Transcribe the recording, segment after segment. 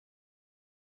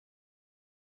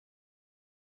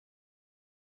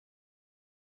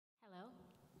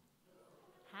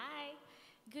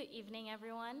Good evening,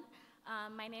 everyone.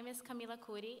 My name is Camila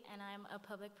Curi, and I'm a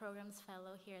Public Programs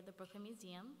Fellow here at the Brooklyn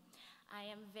Museum. I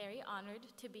am very honored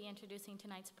to be introducing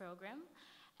tonight's program.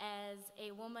 As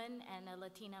a woman and a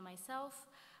Latina myself,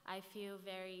 I feel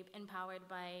very empowered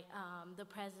by the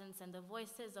presence and the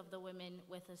voices of the women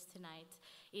with us tonight.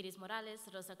 Iris Morales,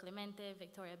 Rosa Clemente,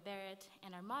 Victoria Barrett,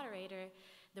 and our moderator,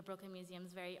 the Brooklyn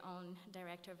Museum's very own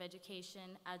Director of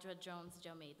Education, Adjoa Jones de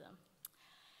Almeida.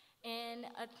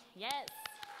 Yes.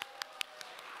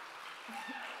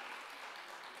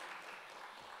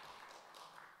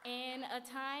 In a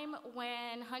time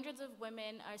when hundreds of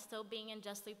women are still being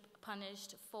unjustly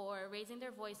punished for raising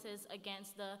their voices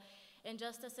against the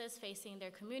injustices facing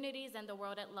their communities and the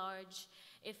world at large,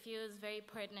 it feels very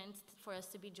pertinent for us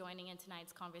to be joining in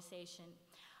tonight's conversation.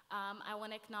 I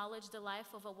want to acknowledge the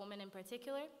life of a woman in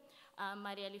particular,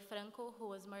 Marielle Franco, who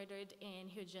was murdered in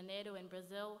Rio de Janeiro in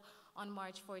Brazil on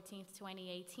March 14th,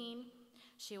 2018.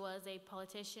 She was a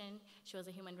politician, she was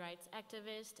a human rights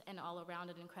activist, and all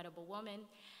around an incredible woman.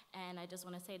 And I just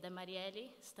want to say that Marielle,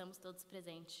 estamos todos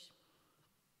presentes.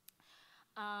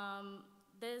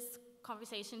 This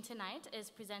conversation tonight is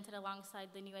presented alongside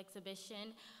the new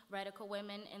exhibition, Radical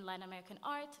Women in Latin American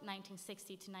Art,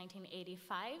 1960 to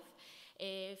 1985.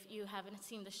 If you haven't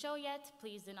seen the show yet,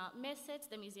 please do not miss it.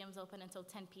 The museum's open until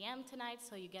 10 p.m. tonight,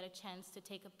 so you get a chance to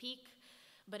take a peek.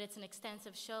 But it's an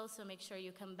extensive show, so make sure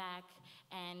you come back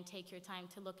and take your time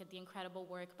to look at the incredible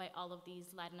work by all of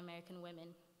these Latin American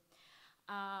women.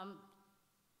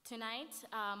 Tonight,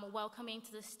 welcoming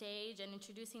to the stage and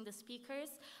introducing the speakers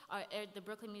are the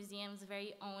Brooklyn Museum's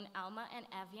very own Alma and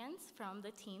Avians from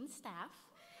the teen staff.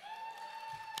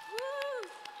 Woo!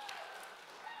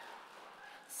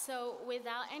 So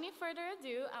without any further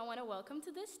ado, I want to welcome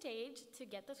to the stage to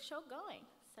get the show going.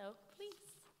 So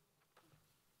please.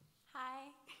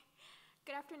 Hi,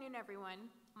 good afternoon, everyone.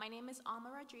 My name is Alma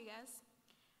Rodriguez.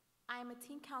 I am a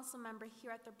teen council member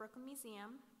here at the Brooklyn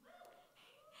Museum.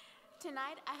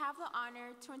 Tonight, I have the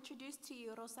honor to introduce to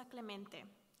you Rosa Clemente.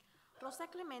 Rosa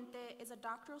Clemente is a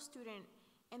doctoral student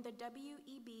in the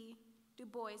W.E.B. Du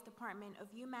Bois Department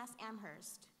of UMass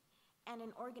Amherst and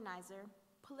an organizer,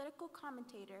 political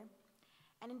commentator,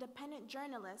 an independent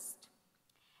journalist,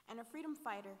 and a freedom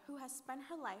fighter who has spent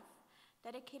her life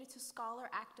dedicated to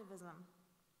scholar activism.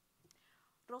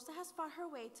 Rosa has fought her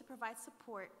way to provide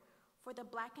support for the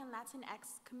Black and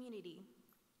Latinx community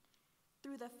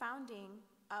through the founding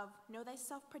of Know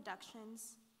Thyself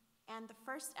Productions and the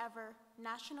first ever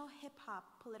National Hip Hop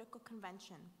Political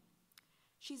Convention.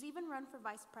 She's even run for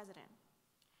vice president.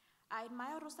 I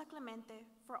admire Rosa Clemente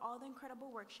for all the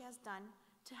incredible work she has done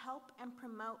to help and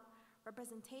promote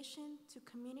representation to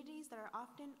communities that are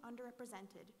often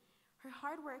underrepresented. Her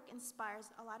hard work inspires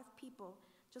a lot of people,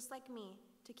 just like me,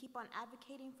 to keep on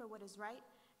advocating for what is right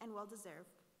and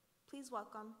well-deserved. Please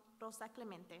welcome Rosa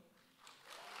Clemente.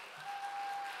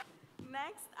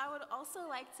 Next, I would also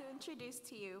like to introduce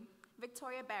to you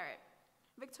Victoria Barrett.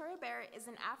 Victoria Barrett is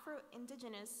an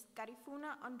Afro-Indigenous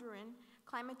Garifuna Honduran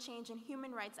climate change and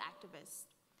human rights activist.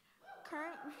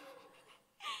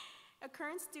 A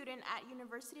current student at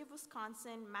University of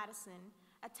Wisconsin-Madison,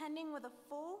 attending with a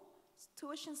full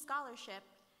tuition scholarship,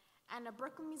 and a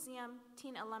Brooklyn Museum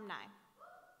teen alumni.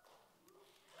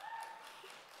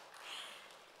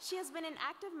 She has been an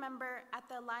active member at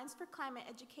the Alliance for Climate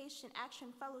Education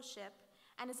Action Fellowship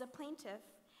and is a plaintiff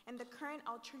in the current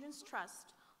All Children's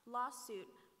Trust lawsuit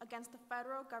against the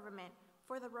federal government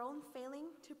for the role in failing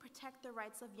to protect the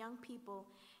rights of young people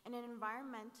in an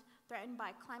environment threatened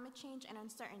by climate change and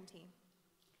uncertainty.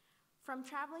 From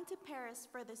traveling to Paris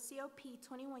for the COP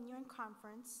 21 UN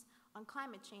Conference on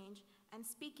climate change and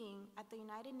speaking at the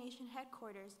United Nations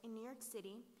headquarters in New York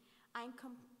City, I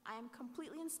am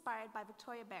completely inspired by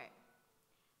Victoria Barrett.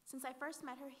 Since I first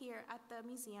met her here at the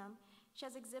museum, she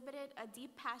has exhibited a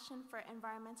deep passion for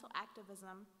environmental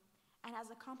activism and has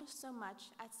accomplished so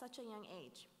much at such a young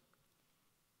age.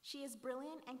 She is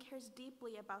brilliant and cares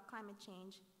deeply about climate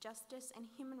change, justice,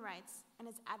 and human rights, and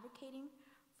is advocating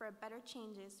for better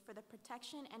changes for the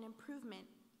protection and improvement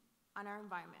on our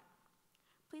environment.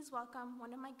 Please welcome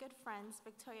one of my good friends,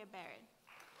 Victoria Barrett.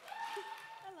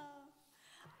 Hello.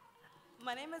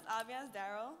 My name is Avians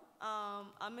Darrell.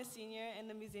 I'm a senior in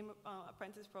the museum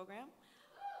apprentice program.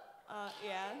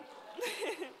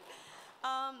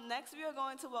 Next, we are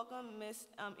going to welcome Miss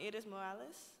Iris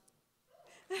Morales.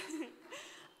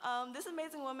 This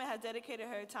amazing woman has dedicated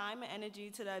her time and energy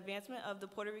to the advancement of the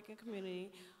Puerto Rican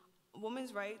community,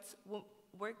 women's rights,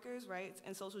 workers' rights,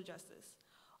 and social justice.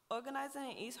 Organizing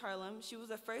in East Harlem, she was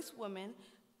the first woman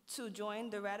to join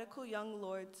the Radical Young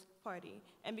Lords Party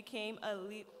and became a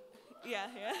lead.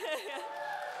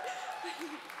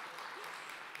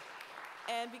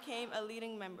 and became a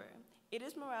leading member.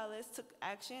 Edith Morales took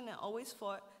action and always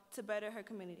fought to better her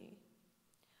community.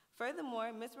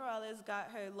 Furthermore, Ms. Morales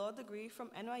got her law degree from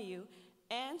NYU,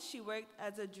 and she worked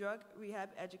as a drug rehab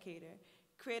educator,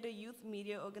 created youth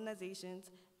media organizations,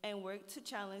 and worked to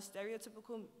challenge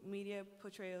stereotypical media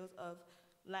portrayals of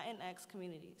Latinx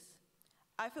communities.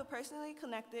 I feel personally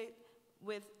connected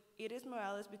with Edith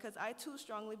Morales because I too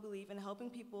strongly believe in helping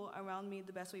people around me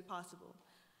the best way possible.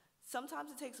 Sometimes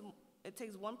it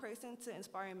takes one person to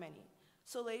inspire many.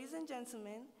 So ladies and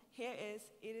gentlemen, here is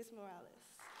Edith Morales.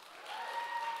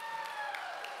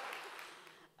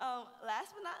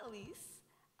 Last but not least,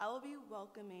 I will be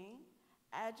welcoming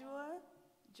Adjoa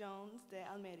Jones de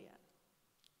Almeida.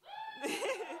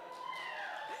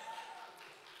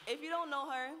 If you don't know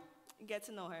her, get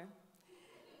to know her.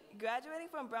 Graduating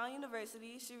from Brown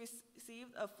University, she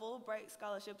received a Fulbright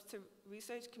scholarship to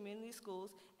research community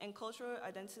schools and cultural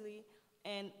identity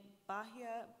in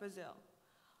Bahia, Brazil.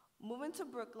 Moving to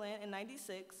Brooklyn in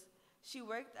 '96, she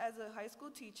worked as a high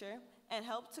school teacher and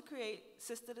helped to create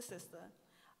Sister to Sister,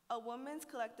 a women's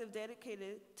collective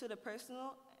dedicated to the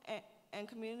personal and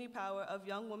community power of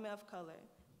young women of color.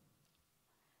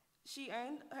 She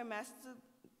earned her master's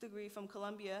degree from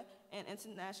Columbia in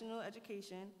international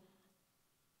education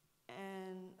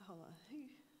and,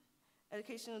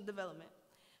 educational development.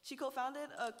 She co-founded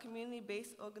a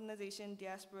community-based organization,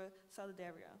 Diaspora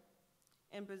Solidaria,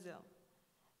 in Brazil.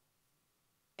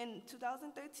 In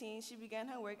 2013, she began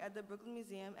her work at the Brooklyn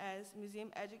Museum as museum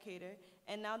educator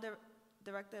and now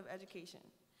director of education.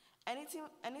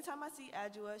 Anytime I see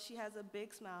Adjoa, she has a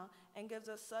big smile and gives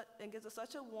us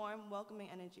such a warm, welcoming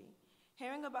energy.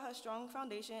 Hearing about her strong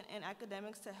foundation in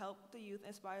academics to help the youth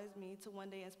inspires me to one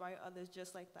day inspire others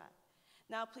just like that.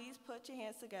 Now please put your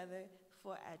hands together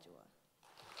for Adjoa.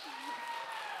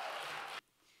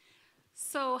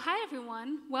 So, hi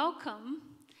everyone, welcome.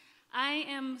 I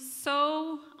am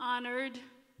so honored,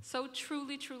 so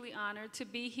truly, truly honored to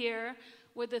be here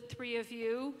with the three of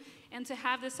you and to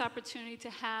have this opportunity to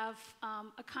have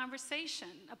a conversation,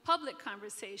 a public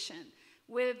conversation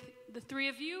with the three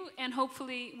of you and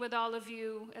hopefully with all of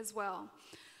you as well.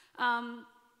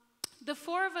 The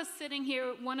four of us sitting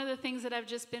here, one of the things that I've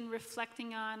just been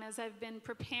reflecting on as I've been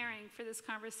preparing for this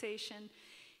conversation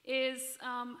is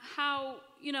how,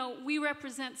 we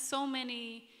represent so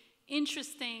many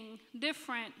interesting,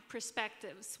 different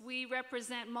perspectives. We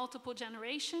represent multiple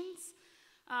generations,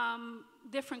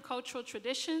 different cultural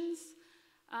traditions,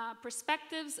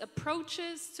 perspectives,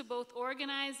 approaches to both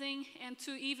organizing and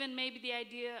to even maybe the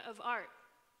idea of art.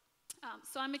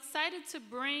 So I'm excited to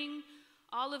bring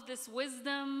all of this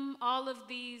wisdom, all of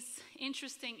these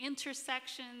interesting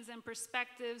intersections and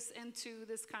perspectives into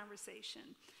this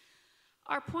conversation.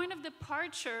 Our point of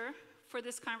departure for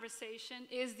this conversation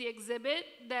is the exhibit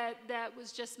that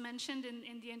was just mentioned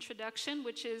in the introduction,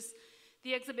 which is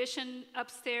the exhibition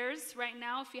upstairs right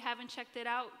now. If you haven't checked it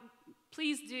out,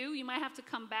 please do. You might have to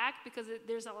come back because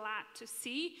there's a lot to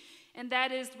see. And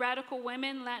that is Radical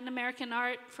Women, Latin American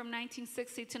Art from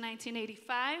 1960 to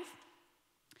 1985.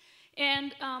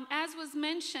 And as was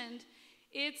mentioned,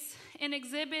 it's an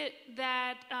exhibit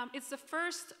that, it's the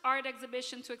first art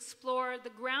exhibition to explore the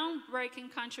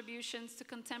groundbreaking contributions to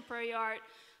contemporary art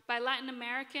by Latin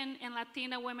American and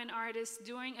Latina women artists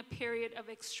during a period of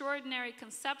extraordinary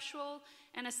conceptual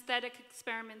and aesthetic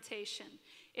experimentation.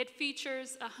 It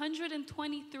features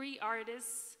 123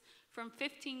 artists from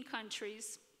 15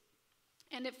 countries,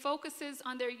 and it focuses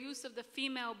on their use of the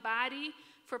female body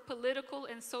for political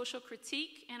and social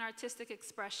critique and artistic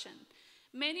expression.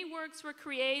 Many works were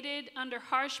created under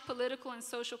harsh political and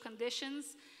social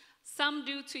conditions, some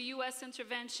due to US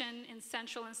intervention in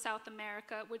Central and South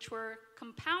America, which were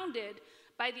compounded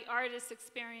by the artists'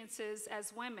 experiences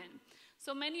as women.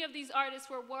 So many of these artists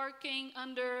were working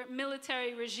under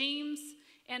military regimes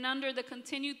and under the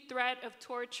continued threat of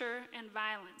torture and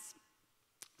violence.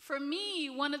 For me,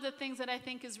 one of the things that I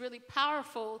think is really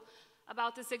powerful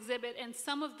about this exhibit, and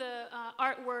some of the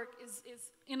artwork is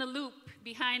in a loop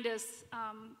behind us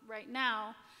right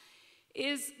now,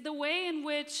 is the way in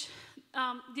which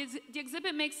the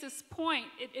exhibit makes this point.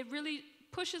 It really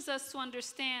pushes us to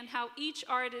understand how each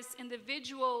artist's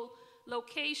individual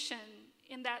location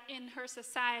in her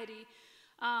society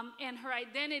and her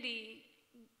identity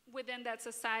within that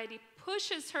society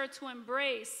pushes her to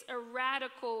embrace a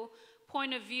radical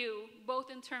point of view,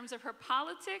 both in terms of her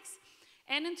politics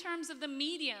and in terms of the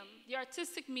medium, the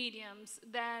artistic mediums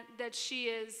that she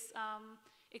is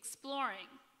exploring,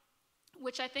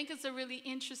 which I think is a really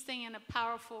interesting and a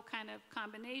powerful kind of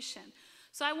combination.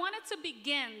 So I wanted to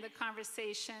begin the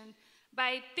conversation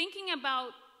by thinking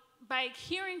about by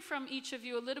hearing from each of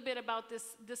you a little bit about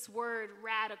this word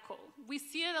radical. We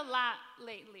see it a lot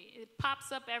lately. It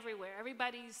pops up everywhere.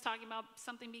 Everybody's talking about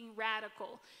something being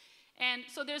radical. And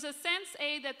so there's a sense,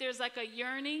 that there's like a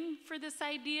yearning for this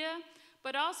idea,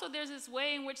 but also there's this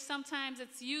way in which sometimes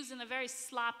it's used in a very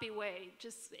sloppy way,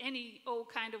 just any old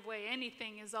kind of way.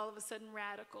 Anything is all of a sudden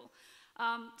radical.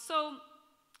 So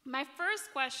my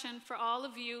first question for all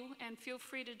of you, and feel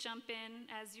free to jump in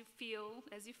as you feel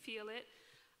it,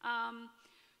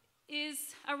 is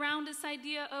around this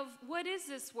idea of what is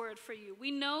this word for you?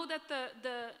 We know that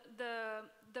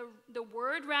the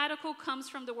word radical comes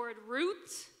from the word root,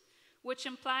 which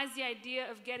implies the idea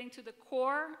of getting to the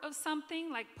core of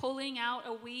something, like pulling out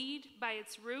a weed by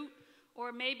its root,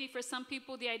 or maybe for some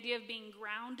people the idea of being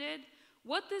grounded.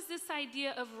 What does this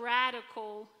idea of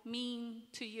radical mean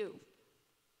to you?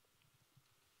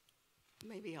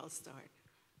 Maybe I'll start.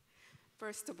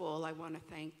 First of all, I want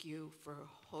to thank you for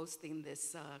hosting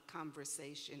this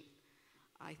conversation.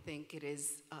 I think it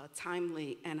is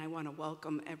timely, and I want to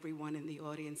welcome everyone in the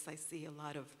audience. I see a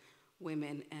lot of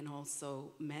women and also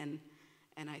men,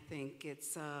 and I think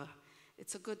it's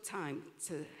a good time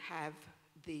to have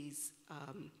these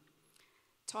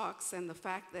talks, and the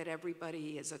fact that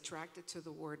everybody is attracted to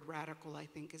the word radical, I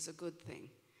think, is a good thing.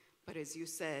 But as you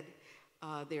said,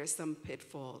 there are some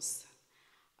pitfalls.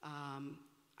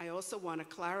 I also want to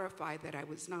clarify that I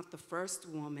was not the first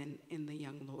woman in the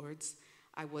Young Lords.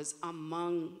 I was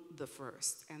among the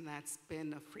first, and that's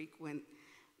been a frequent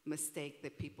mistake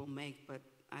that people make, but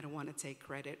I don't want to take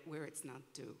credit where it's not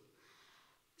due.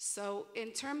 So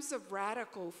in terms of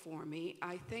radical for me,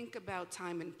 I think about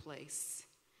time and place.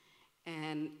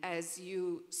 And as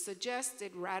you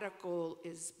suggested, radical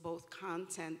is both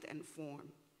content and form.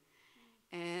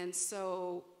 And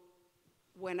so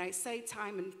when I say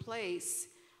time and place,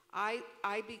 I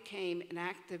became an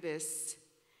activist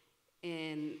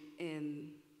in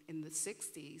the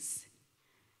 60s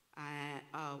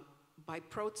by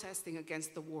protesting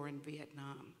against the war in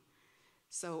Vietnam.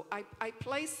 So I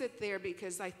place it there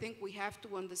because I think we have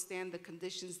to understand the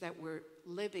conditions that we're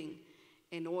living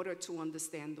in order to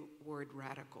understand the word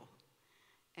radical.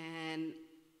 And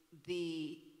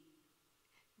the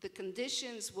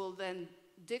conditions will then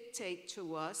dictate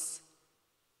to us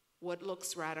what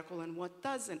looks radical and what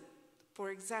doesn't. For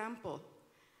example,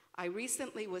 I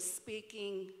recently was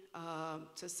speaking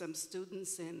to some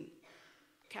students in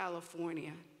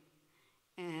California,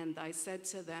 and I said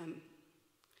to them,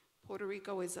 Puerto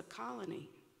Rico is a colony.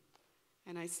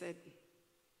 And I said,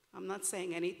 I'm not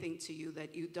saying anything to you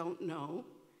that you don't know.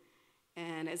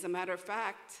 And as a matter of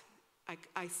fact,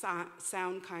 I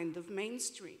sound kind of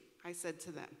mainstream, I said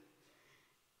to them.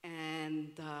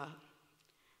 And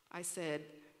I said,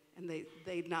 and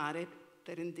they nodded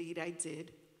that indeed I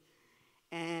did.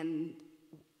 And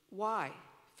why?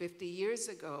 50 years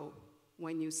ago,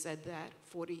 when you said that,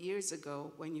 40 years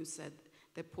ago, when you said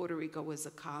that Puerto Rico was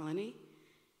a colony,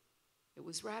 it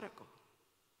was radical,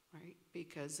 right?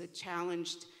 Because it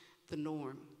challenged the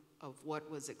norm of what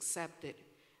was accepted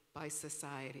by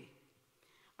society.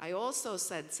 I also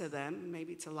said to them,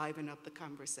 maybe to liven up the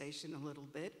conversation a little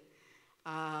bit,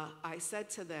 I said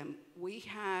to them, we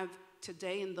have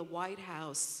today in the White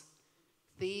House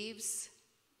thieves,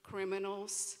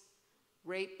 criminals,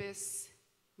 rapists,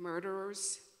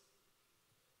 murderers.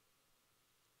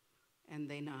 And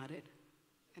they nodded.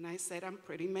 And I said, I'm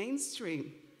pretty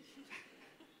mainstream.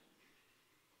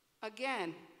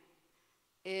 Again,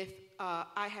 if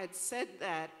I had said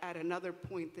that at another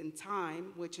point in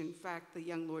time, which in fact the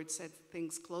Young Lord said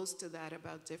things close to that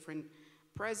about different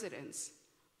presidents,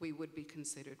 we would be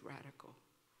considered radical.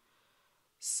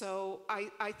 So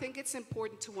I think it's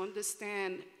important to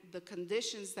understand the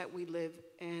conditions that we live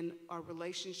in, our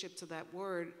relationship to that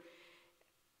word,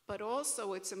 but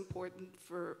also it's important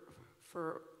for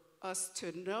us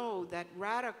to know that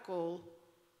radical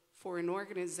for an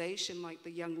organization like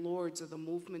the Young Lords or the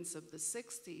movements of the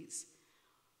 60s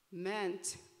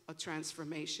meant a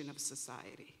transformation of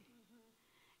society.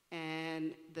 Mm-hmm.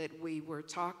 And that we were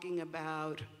talking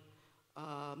about,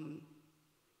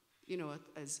 you know,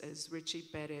 as Richie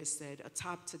Perez said, a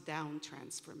top-to-down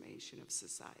transformation of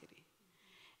society.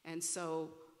 And so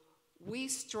we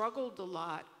struggled a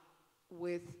lot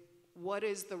with what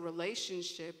is the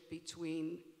relationship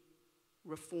between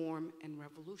reform and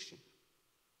revolution.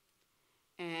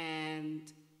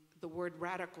 And the word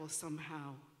radical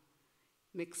somehow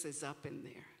mixes up in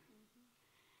there.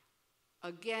 Mm-hmm.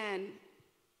 Again,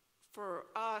 for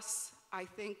us, I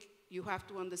think you have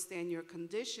to understand your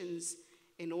conditions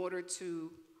in order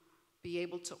to be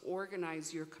able to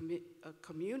organize your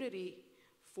community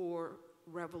for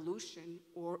revolution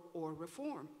or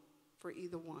reform. for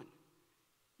either one.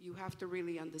 You have to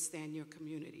really understand your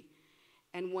community.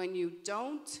 And when you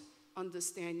don't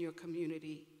understand your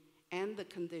community and the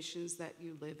conditions that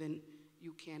you live in,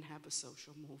 you can't have a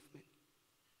social movement.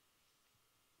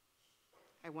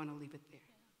 I want to leave it there.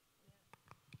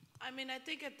 I mean, I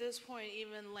think at this point,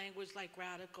 even language like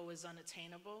radical is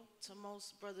unattainable to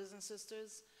most brothers and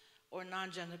sisters or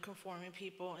non-gender conforming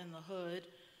people in the hood,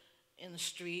 in the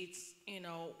streets, you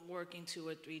know, working 2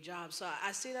 or 3 jobs. So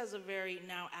I see it as a very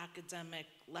now academic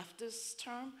leftist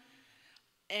term.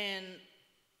 And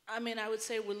I mean, I would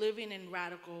say we're living in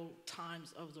radical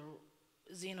times of the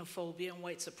xenophobia and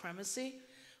white supremacy,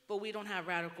 but we don't have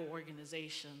radical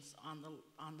organizations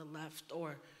on the left,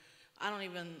 or I don't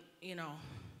even, you know,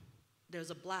 there's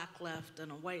a black left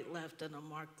and a white left and a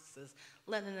Marxist,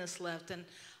 Leninist left, and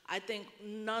I think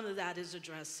none of that is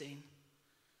addressing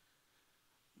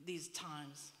these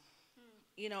times.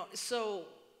 You know, so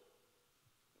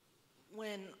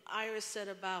when Iris said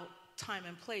about time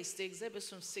and place, the exhibit's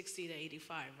from 60 to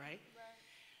 85, right?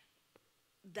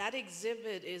 That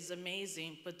exhibit is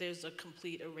amazing, but there's a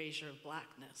complete erasure of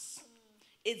blackness.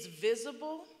 It's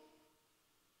visible,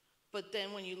 but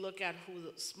then when you look at who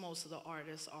most of the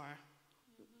artists are,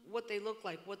 what they look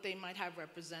like, what they might have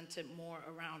represented more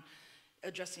around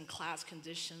addressing class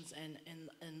conditions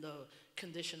and the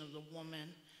condition of the woman,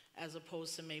 as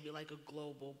opposed to maybe like a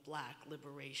global black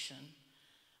liberation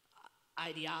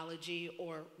ideology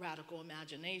or radical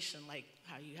imagination, like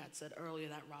how you had said earlier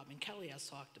that Robin Kelly has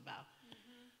talked about.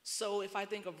 So if I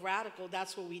think of radical,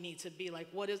 that's what we need to be. Like,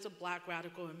 what is a black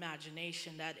radical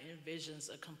imagination that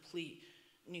envisions a complete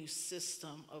new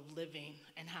system of living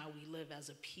and how we live as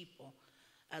a people,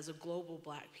 as a global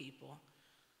black people?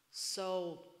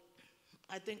 So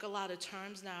I think a lot of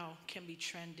terms now can be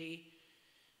trendy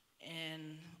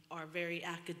and are very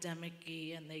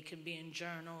academic-y, and they can be in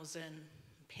journals and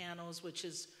panels, which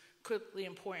is critically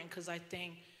important, because I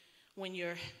think when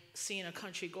you're seeing a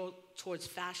country go towards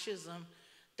fascism,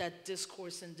 that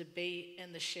discourse and debate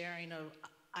and the sharing of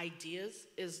ideas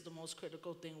is the most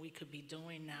critical thing we could be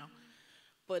doing now.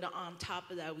 But on top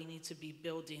of that, we need to be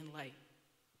building like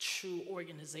true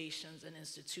organizations and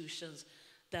institutions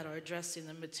that are addressing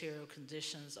the material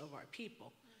conditions of our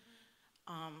people.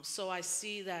 So I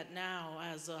see that now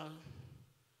as a,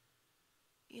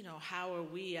 you know, how are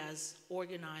we as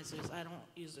organizers? I don't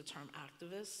use the term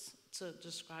activists to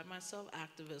describe myself.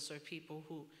 Activists are people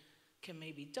who can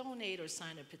maybe donate or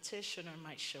sign a petition or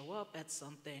might show up at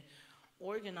something.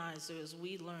 Organizers,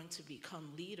 we learn to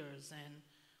become leaders and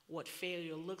what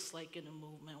failure looks like in a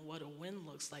movement, what a win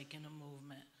looks like in a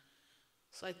movement.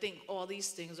 So I think all these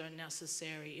things are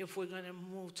necessary if we're going to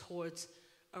move towards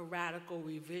a radical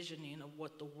revisioning of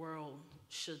what the world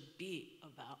should be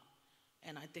about.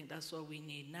 And I think that's what we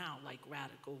need now, like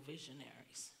radical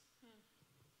visionaries.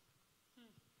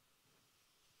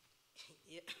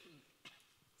 Yeah.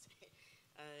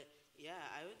 Yeah,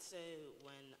 I would say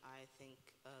when I think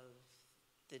of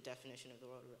the definition of the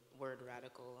word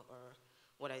radical, or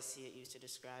what I see it used to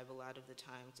describe, a lot of the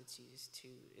times it's used to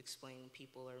explain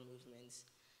people or movements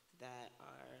that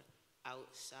are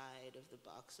outside of the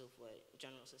box of what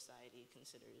general society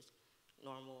considers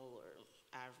normal or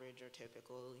average or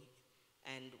typical.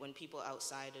 And when people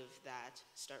outside of that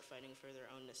start fighting for their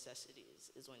own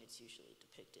necessities is when it's usually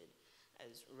depicted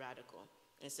as radical,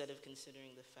 instead of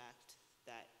considering the fact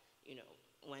that, you know,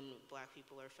 when black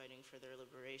people are fighting for their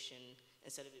liberation,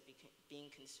 instead of it being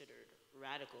considered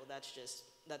radical,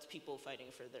 that's people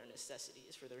fighting for their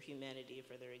necessities, for their humanity,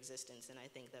 for their existence. And I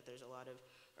think that there's a lot of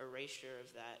erasure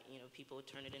of that. You know, people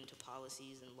turn it into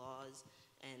policies and laws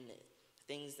and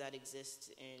things that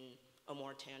exist in a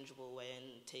more tangible way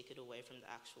and take it away from the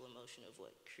actual emotion of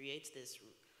what creates this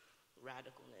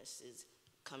radicalness is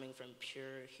coming from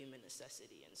pure human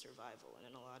necessity and survival. And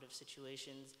in a lot of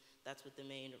situations, that's what the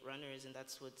main runner is, and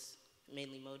that's what's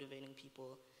mainly motivating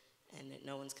people, and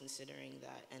no one's considering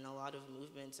that. And a lot of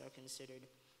movements are considered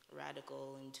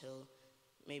radical until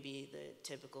maybe the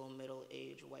typical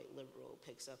middle-aged white liberal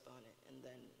picks up on it, and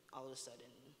then all of a sudden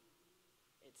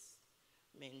it's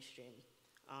mainstream.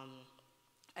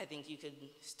 I think you could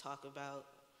talk about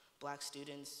black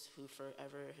students who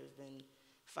forever have been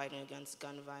fighting against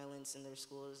gun violence in their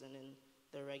schools and in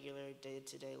their regular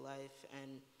day-to-day life,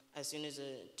 and as soon as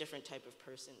a different type of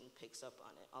person picks up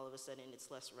on it, all of a sudden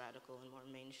it's less radical and more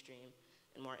mainstream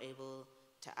and more able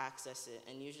to access it.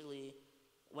 And usually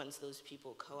once those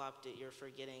people co-opt it, you're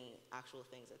forgetting actual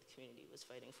things that the community was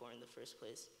fighting for in the first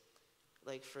place.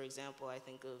 Like, for example, I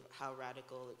think of how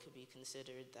radical it could be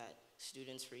considered that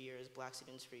students for years, black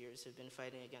students for years, have been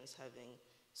fighting against having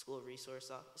school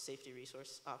safety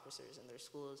resource officers in their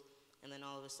schools, And then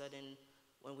all of a sudden,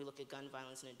 when we look at gun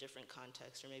violence in a different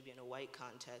context, or maybe in a white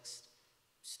context,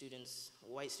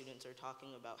 white students are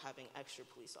talking about having extra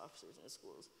police officers in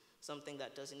schools, something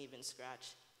that doesn't even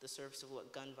scratch the surface of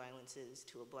what gun violence is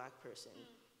to a black person,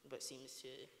 but seems to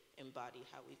embody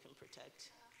how we can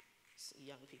protect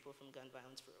young people from gun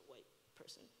violence for a white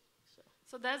person.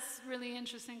 So that's really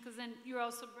interesting, because then you're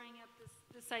also bringing up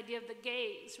this idea of the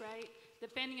gaze, right?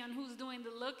 Depending on who's doing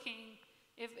the looking,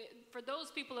 for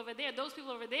those people over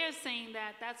there saying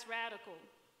that, that's radical,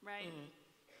 right?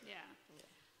 Mm-hmm. Yeah.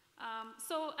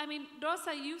 So, I mean,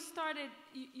 Rosa, you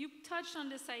touched on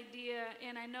this idea,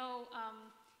 and I know,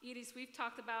 Iris, we've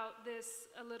talked about this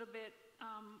a little bit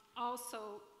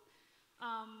also.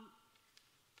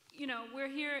 You know, we're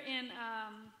here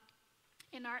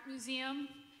in Art Museum,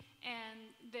 and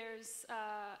there's,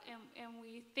 and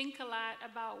we think a lot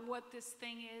about what this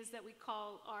thing is that we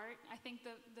call art. I think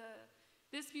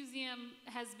this museum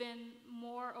has been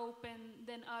more open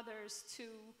than others to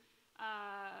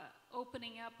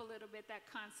opening up a little bit that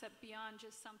concept beyond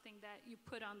just something that you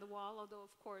put on the wall, although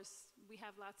of course we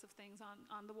have lots of things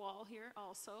on the wall here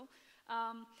also.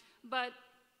 But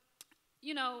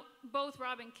you know, both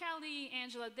Robin Kelly,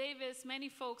 Angela Davis, many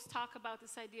folks talk about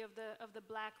this idea of the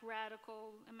black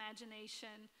radical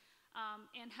imagination,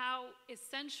 and how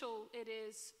essential it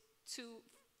is to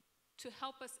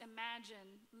help us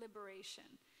imagine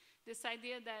liberation. This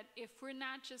idea that if we're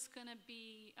not just going to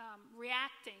be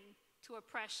reacting to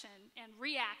oppression and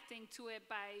reacting to it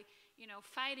by, you know,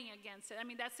 fighting against it. I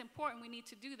mean, that's important. We need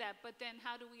to do that. But then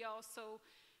how do we also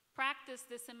practice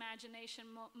this imagination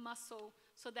muscle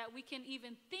so that we can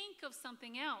even think of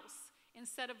something else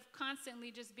instead of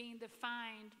constantly just being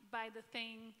defined by the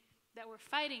thing that we're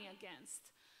fighting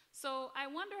against? So I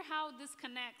wonder how this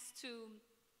connects to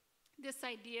this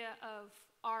idea of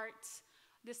art,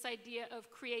 this idea of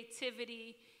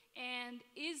creativity, and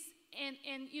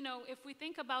you know, if we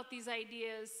think about these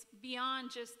ideas beyond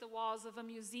just the walls of a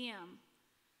museum,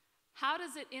 how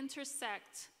does it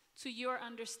intersect to your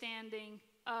understanding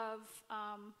of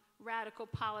radical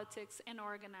politics and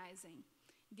organizing?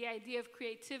 The idea of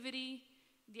creativity,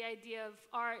 the idea of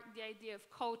art, the idea of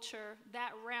culture,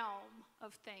 that realm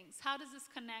of things. How does this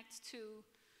connect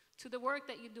to the work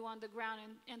that you do on the ground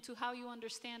and to how you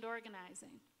understand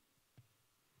organizing?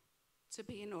 To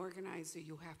be an organizer,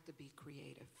 you have to be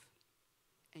creative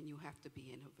and you have to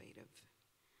be innovative.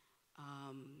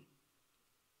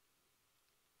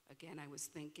 Again, I was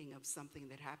thinking of something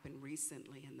that happened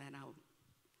recently, and then I'll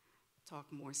talk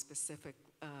more specific,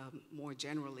 more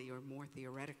generally or more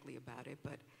theoretically about it,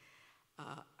 but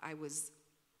I was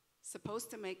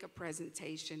supposed to make a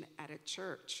presentation at a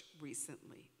church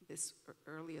recently,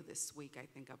 earlier this week. I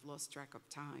think I've lost track of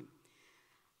time.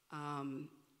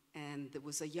 And there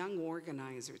was a young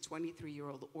organizer,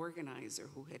 23-year-old organizer,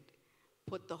 who had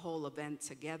put the whole event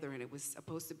together, and it was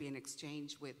supposed to be an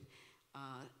exchange with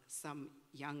some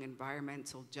young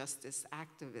environmental justice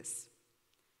activists,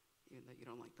 even though you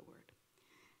don't like the word.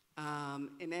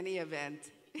 In any event,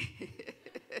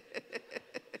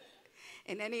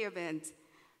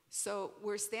 so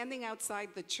we're standing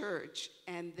outside the church,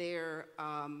 and they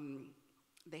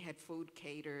had food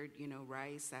catered, you know,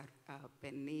 rice,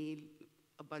 pernil,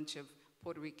 a bunch of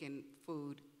Puerto Rican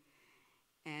food.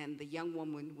 And the young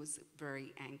woman was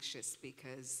very anxious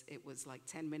because it was like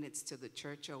 10 minutes to the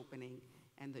church opening,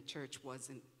 and the church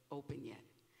wasn't open yet.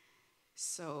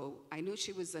 So I knew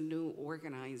she was a new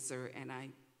organizer, and I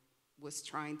was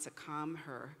trying to calm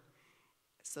her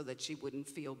so that she wouldn't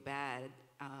feel bad.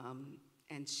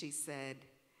 And she said,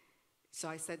 so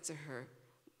I said to her,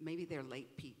 maybe they're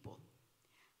late people.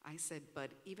 I said,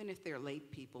 but even if they're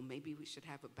late people, maybe we should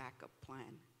have a backup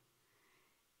plan.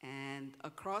 And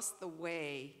across the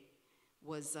way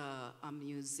was a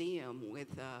museum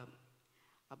with a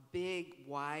big,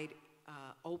 wide,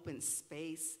 open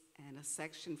space and a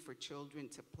section for children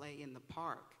to play in the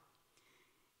park.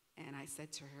 And I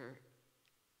said to her,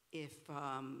 if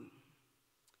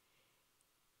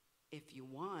you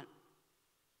want,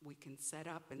 we can set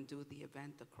up and do the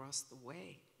event across the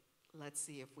way. Let's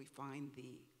see if we find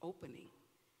the opening.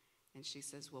 And she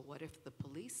says, well, what if the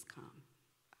police come?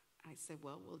 I said,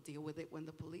 well, we'll deal with it when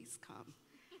the police come.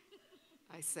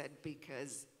 I said,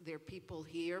 because there are people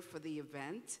here for the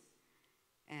event,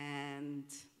 and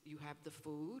you have the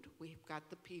food, we've got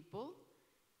the people,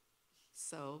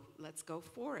 so let's go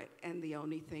for it. And the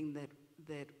only thing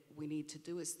that we need to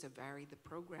do is to vary the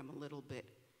program a little bit,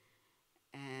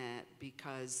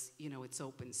 because, you know, it's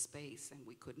open space, and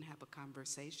we couldn't have a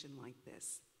conversation like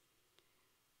this.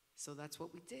 So that's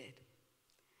what we did.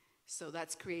 So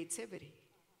that's creativity,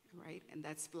 right? And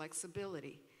that's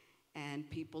flexibility. and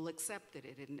people accepted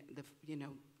it. And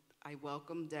I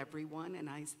welcomed everyone, and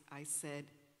I said,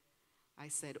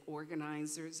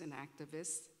 organizers and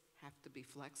activists have to be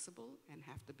flexible and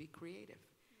have to be creative,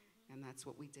 and that's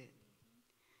what we did.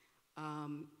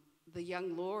 The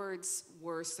Young Lords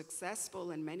were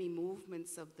successful in many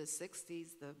movements of the 60s.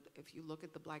 If you look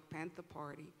at the Black Panther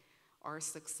Party, our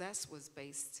success was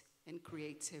based in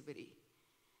creativity.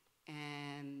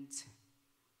 And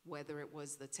whether it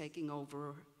was the taking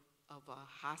over of a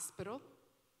hospital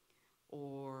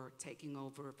or taking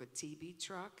over of a TB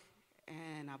truck,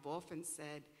 and I've often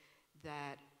said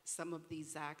that some of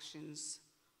these actions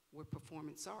were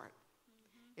performance art.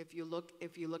 If you look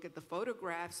at the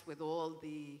photographs with all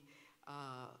the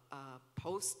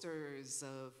posters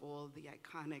of all the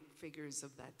iconic figures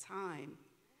of that time,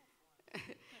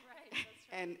 Right,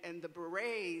 that's right. and the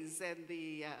berets and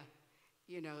the,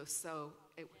 so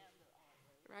it,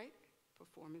 right?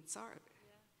 Performance art.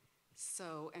 Yeah.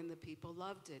 So, and the people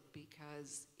loved it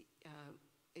because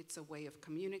it's a way of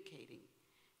communicating,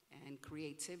 and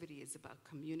creativity is about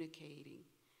communicating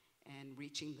and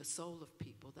reaching the soul of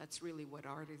people. That's really what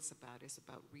art is about. It's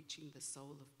about reaching the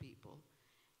soul of people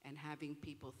and having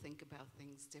people think about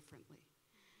things differently.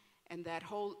 And that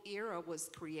whole era was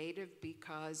creative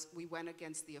because we went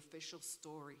against the official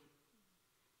story.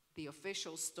 The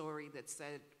official story that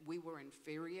said we were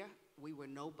inferior, we were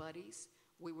nobodies,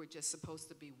 we were just supposed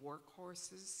to be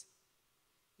workhorses,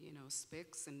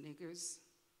 spics and niggers.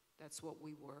 That's what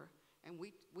we were. And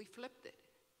we flipped it.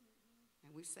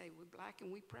 And we say we're Black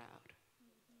and we proud,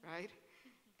 right?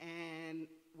 And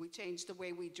we changed the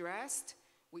way we dressed.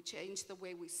 We changed the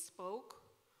way we spoke.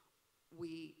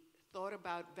 We thought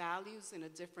about values in a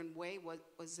different way, what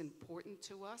was important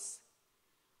to us.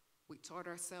 We taught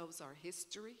ourselves our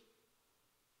history,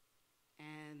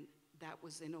 and that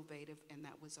was innovative and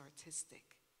that was artistic.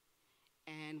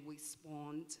 And we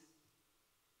spawned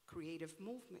creative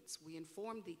movements. We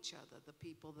informed each other. The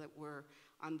people that were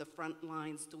on the front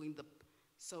lines doing the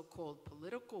so-called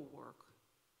political work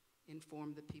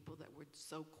informed the people that were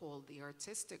so-called the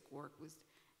artistic work,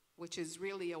 which is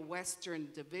really a Western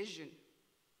division,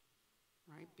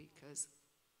 right? Because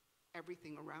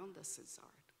everything around us is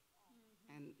art.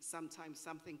 And sometimes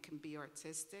something can be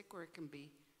artistic or it can be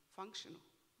functional.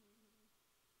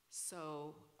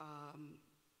 So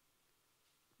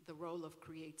the role of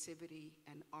creativity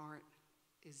and art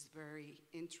is very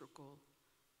integral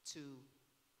to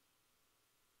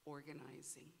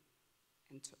organizing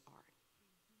and to art.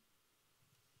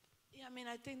 Yeah,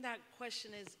 I think that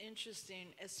question is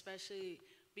interesting, especially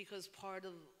because part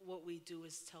of what we do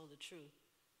is tell the truth,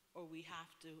 or we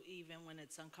have to, even when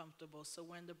it's uncomfortable. So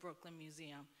we're in the Brooklyn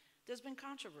Museum. There's been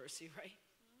controversy,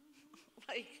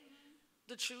 right?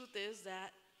 The truth is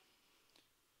that,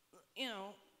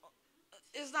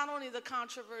 it's not only the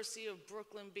controversy of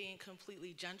Brooklyn being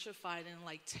completely gentrified,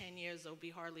 in 10 years there'll be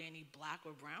hardly any Black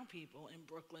or brown people in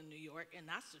Brooklyn, New York, and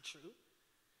that's the truth.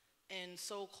 And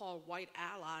so-called white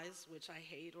allies, which I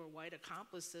hate, or white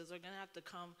accomplices, are gonna have to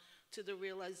come to the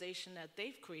realization that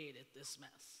they've created this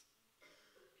mess.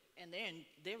 And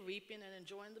they're reaping and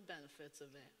enjoying the benefits of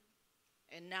it.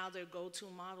 And now their go-to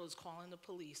model is calling the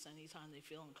police anytime they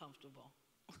feel uncomfortable.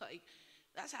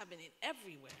 That's happening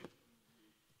everywhere.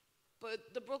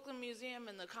 But the Brooklyn Museum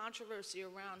and the controversy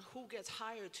around who gets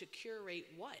hired to curate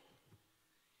what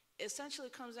essentially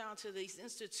comes down to these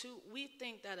we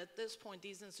think that at this point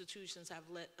these institutions have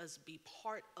let us be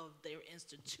part of their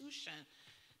institution,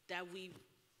 that we've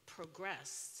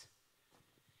progressed.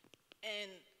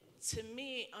 And to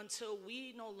me, until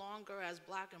we no longer as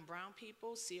Black and brown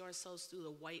people see ourselves through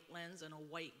the white lens and a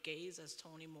white gaze as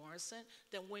Toni Morrison,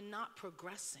 then we're not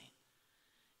progressing.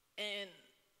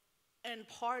 And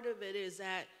part of it is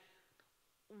that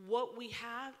what we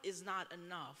have is not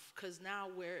enough, because now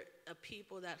we're a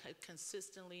people that had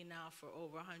consistently now for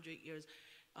over 100 years,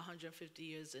 150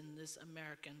 years in this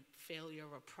American failure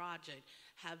of a project,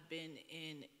 have been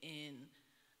in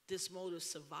this mode of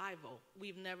survival.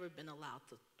 We've never been allowed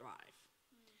to thrive.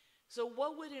 So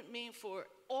what would it mean for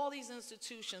all these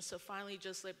institutions to finally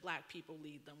just let Black people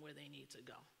lead them where they need to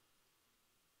go?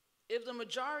 If the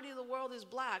majority of the world is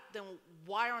Black, then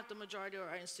why aren't the majority of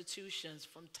our institutions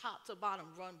from top to bottom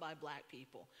run by Black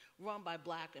people, run by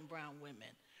Black and brown women,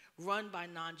 run by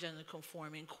non-gender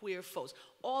conforming, queer folks,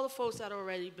 all the folks that have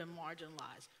already been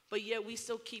marginalized, but yet we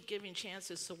still keep giving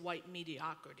chances to white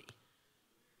mediocrity?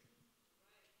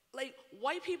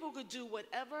 White people could do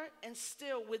whatever and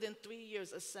still within 3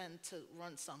 years ascend to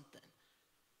run something.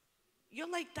 You're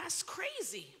that's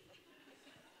crazy.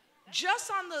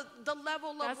 Just on the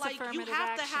level of That's you affirmative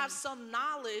have to action. have some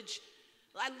knowledge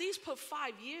At least put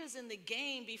 5 years in the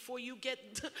game before you get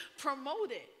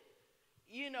promoted,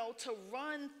 you know, to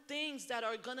run things that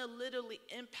are gonna literally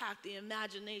impact the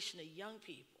imagination of young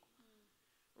people,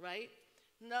 right?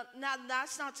 Now,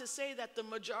 that's not to say that the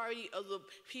majority of the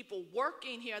people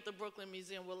working here at the Brooklyn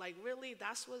Museum were like, really,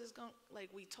 that's what it's going to, like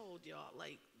we told y'all,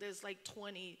 like there's like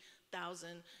 20,000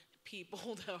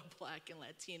 people that are Black and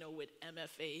Latino with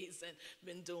MFAs and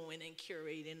been doing and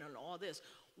curating and all this.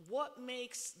 What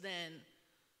makes then,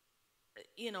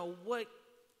 you know, what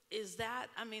is that?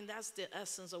 I mean, that's the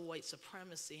essence of white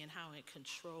supremacy and how it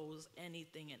controls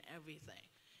anything and everything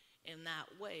in that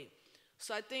way.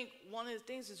 So I think one of the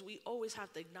things is we always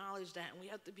have to acknowledge that, and we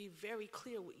have to be very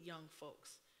clear with young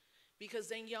folks, because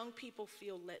then young people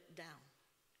feel let down.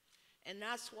 And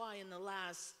that's why in the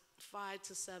last 5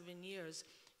 to 7 years,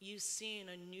 you've seen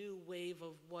a new wave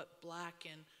of what Black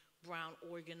and brown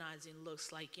organizing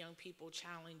looks like, young people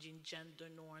challenging gender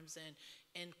norms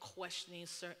and questioning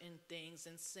certain things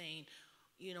and saying,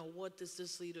 you know, what does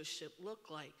this leadership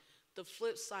look like? The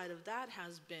flip side of that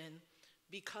has been,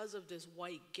 because of this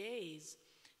white gaze,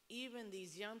 even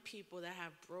these young people that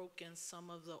have broken some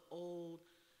of the old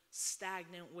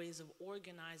stagnant ways of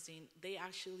organizing, they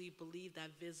actually believe that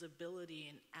visibility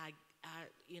and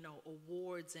you know,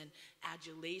 awards and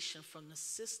adulation from the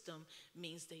system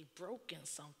means they've broken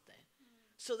something.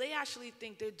 So they actually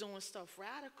think they're doing stuff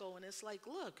radical, and it's like,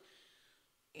 look,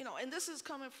 you know, and this is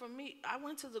coming from me.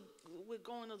 We're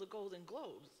going to the Golden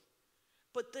Globes.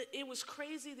 But it was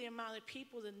crazy the amount of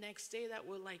people the next day that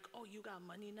were like, oh, you got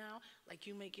money now? Like,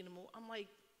 you making a move? I'm like,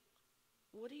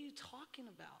 what are you talking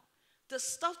about? The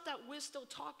stuff that we're still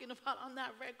talking about on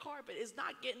that red carpet is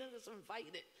not getting us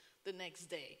invited the next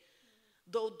day.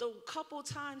 Though the couple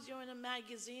times you're in a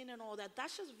magazine and all that,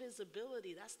 that's just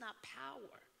visibility. That's not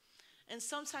power. And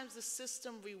sometimes the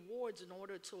system rewards in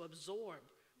order to absorb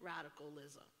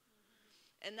radicalism.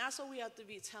 And that's what we have to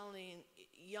be telling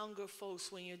younger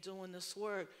folks when you're doing this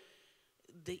work.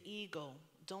 The ego,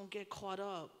 don't get caught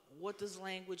up. What does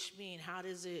language mean? How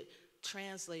does it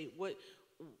translate?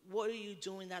 What are you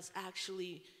doing that's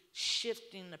actually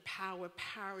shifting the power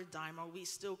paradigm? Are we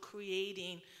still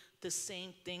creating the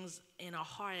same things in a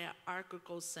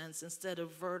hierarchical sense instead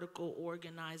of vertical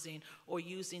organizing or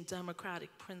using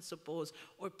democratic principles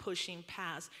or pushing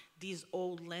past these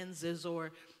old lenses?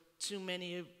 Or too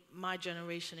many of my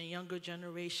generation and younger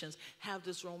generations have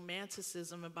this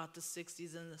romanticism about the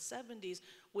 60s and the 70s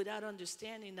without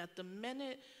understanding that the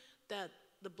minute that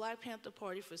the Black Panther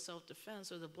Party for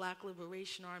Self-Defense or the Black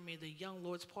Liberation Army, the Young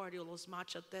Lords Party or Los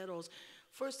Machateros,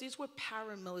 first, these were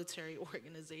paramilitary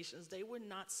organizations. They were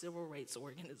not civil rights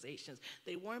organizations.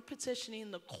 They weren't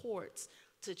petitioning the courts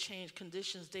to change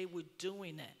conditions. They were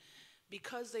doing it.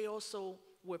 Because they also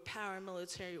were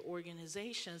paramilitary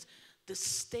organizations, the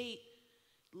state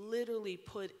literally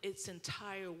put its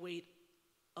entire weight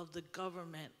of the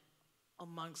government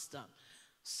amongst them.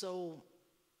 So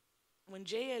when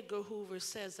J. Edgar Hoover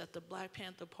says that the Black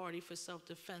Panther Party for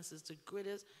Self-Defense is the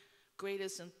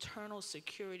greatest internal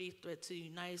security threat to the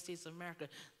United States of America,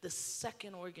 the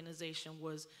second organization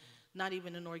was not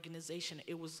even an organization,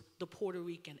 it was the Puerto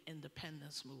Rican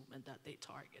independence movement that they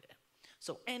targeted.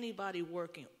 So anybody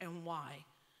working, and why?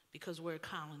 Because we're a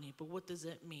colony, but what does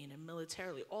it mean? And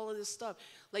militarily, all of this stuff.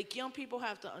 Like, young people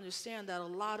have to understand that a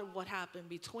lot of what happened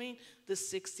between the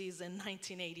 60s and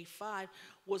 1985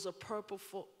 was a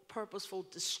purposeful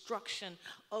destruction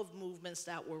of movements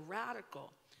that were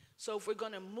radical. So if we're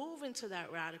gonna move into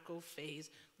that radical phase,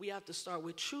 we have to start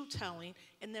with truth-telling,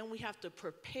 and then we have to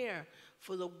prepare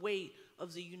for the weight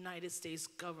of the United States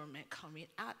government coming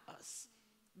at us.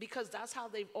 Because that's how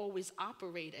they've always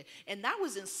operated. And that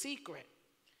was in secret.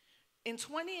 In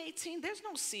 2018, there's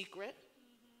no secret.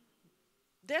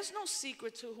 There's no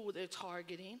secret to who they're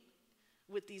targeting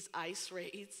with these ICE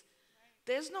raids.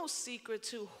 There's no secret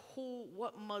to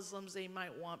what Muslims they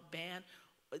might want banned.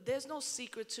 There's no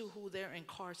secret to who they're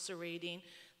incarcerating.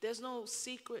 There's no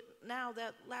secret now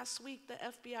that last week the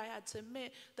FBI had to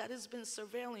admit that it's been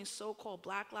surveilling so-called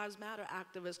Black Lives Matter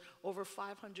activists, over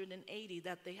 580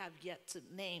 that they have yet to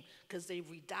name because they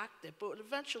redacted. But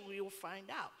eventually you'll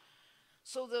find out.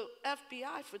 So the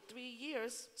FBI for 3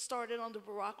 years, started under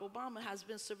Barack Obama, has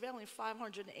been surveilling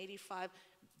 585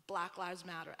 Black Lives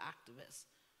Matter activists.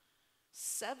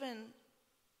 7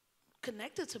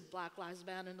 connected to Black Lives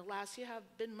Matter in the last year have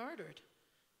been murdered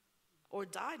or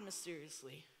died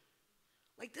mysteriously.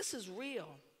 Like, this is real.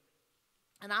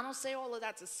 And I don't say all of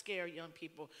that to scare young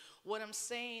people. What I'm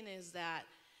saying is that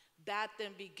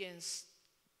then begins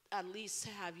at least to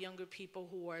have younger people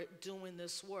who are doing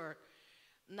this work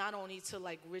not only to,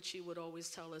 like Richie would always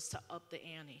tell us, to up the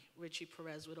ante. Richie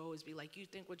Perez would always be like, you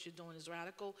think what you're doing is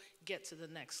radical, get to the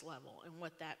next level. And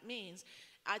what that means,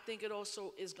 I think it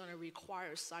also is going to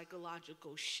require a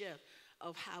psychological shift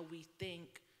of how we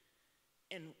think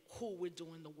and who we're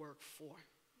doing the work for.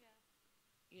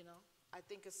 Yeah. You know, I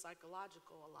think it's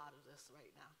psychological, a lot of this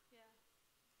right now. Yeah.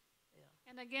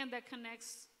 Yeah. And again, that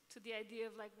connects to the idea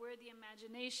of like where the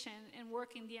imagination and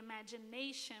working the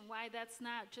imagination, why that's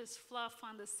not just fluff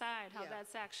on the side, how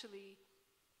that's actually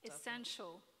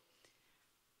essential.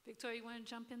 Victoria, you want to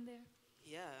jump in there?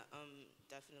 Yeah,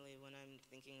 definitely when I'm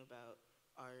thinking about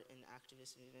art and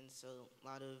activist movements, so a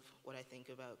lot of what I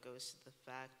think about goes to the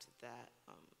fact that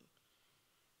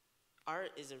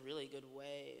art is a really good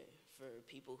way for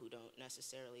people who don't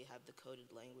necessarily have the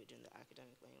coded language and the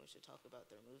academic language to talk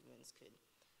about their movements could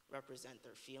represent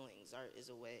their feelings. Art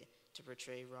is a way to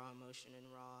portray raw emotion and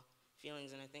raw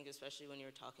feelings, and I think especially when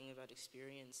you're talking about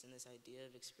experience and this idea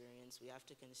of experience, we have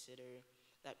to consider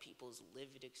that people's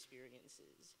lived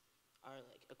experiences are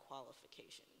like a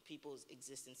qualification. People's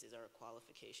existences are a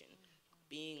qualification.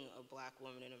 Being a black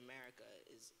woman in America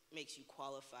makes you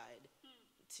qualified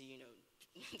to, you know,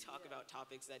 talk about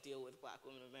topics that deal with black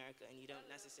women in America, and you don't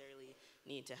necessarily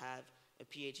need to have a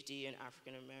PhD in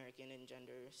African American and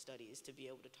gender studies to be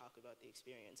able to talk about the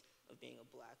experience of being a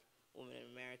black woman in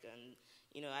America. And,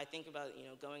 you know, I think about, you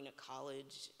know, going to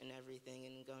college and everything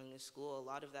and going to school, a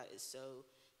lot of that is so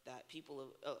that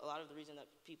a lot of the reason that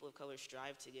people of color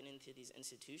strive to get into these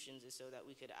institutions is so that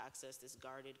we could access this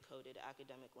guarded, coded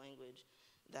academic language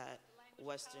that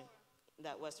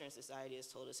Western society has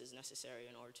told us is necessary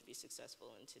in order to be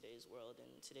successful in today's world and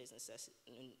today's necessity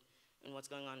and what's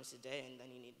going on today. And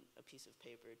then you need a piece of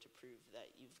paper to prove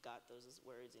that you've got those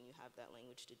words and you have that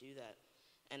language to do that.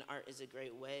 And art is a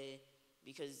great way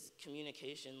because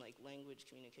communication, like language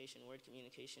communication, word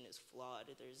communication is flawed.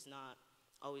 There's not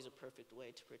always a perfect way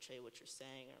to portray what you're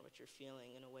saying or what you're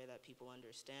feeling in a way that people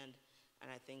understand. And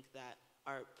I think that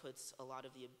art puts a lot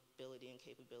of the ability and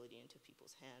capability into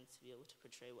people's hands to be able to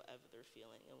portray whatever they're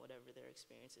feeling and whatever their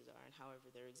experiences are and however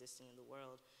they're existing in the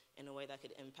world in a way that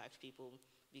could impact people,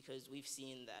 because we've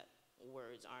seen that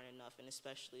words aren't enough, and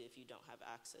especially if you don't have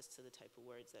access to the type of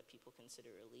words that people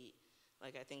consider elite.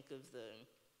 Like I think of the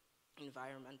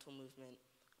environmental movement.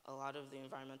 A lot of the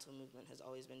environmental movement has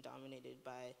always been dominated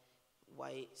by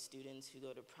white students who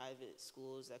go to private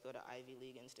schools that go to Ivy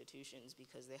League institutions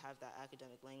because they have that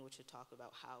academic language to talk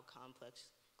about how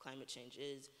complex climate change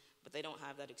is, but they don't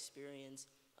have that experience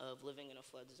of living in a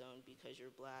flood zone because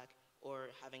you're black,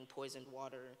 or having poisoned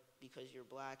water because you're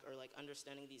black, or like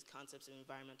understanding these concepts of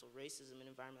environmental racism and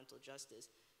environmental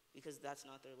justice, because that's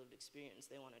not their lived experience.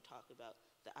 They want to talk about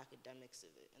the academics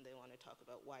of it, and they want to talk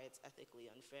about why it's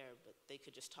ethically unfair, but they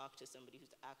could just talk to somebody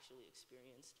who's actually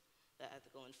experienced that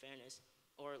ethical unfairness,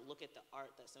 or look at the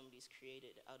art that somebody's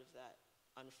created out of that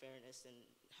unfairness and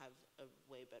have a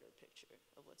way better picture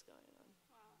of what's going on.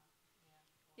 Wow.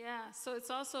 Yeah, so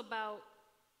it's also about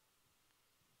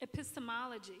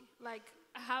epistemology, like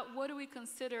what do we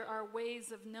consider our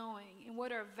ways of knowing, and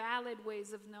what are valid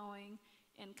ways of knowing,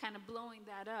 and kind of blowing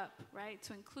that up, right,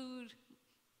 to include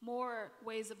more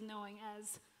ways of knowing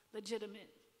as legitimate.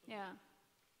 Yeah.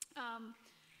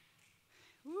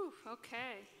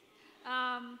 Okay.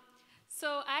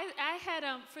 So I had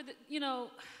for the, you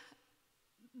know,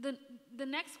 the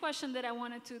next question that I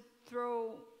wanted to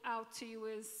throw out to you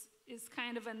is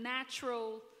kind of a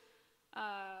natural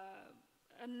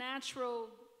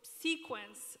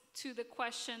sequence to the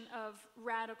question of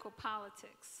radical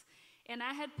politics. And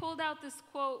I had pulled out this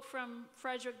quote from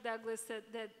Frederick Douglass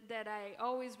that I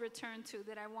always return to,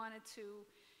 that I wanted to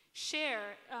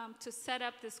share to set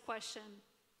up this question.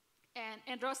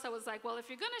 And Rosa was like, well, if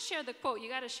you're going to share the quote, you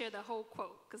got to share the whole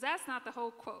quote, because that's not the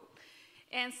whole quote.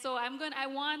 And so I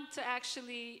want to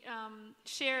actually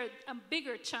share a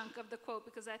bigger chunk of the quote,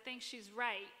 because I think she's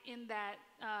right in that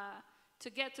to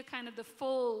get to kind of the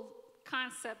full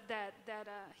concept that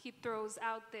he throws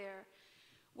out there,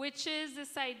 which is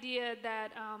this idea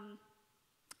that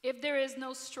if there is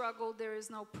no struggle, there is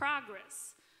no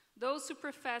progress. Those who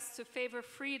profess to favor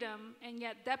freedom and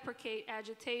yet deprecate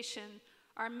agitation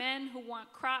are men who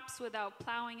want crops without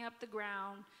plowing up the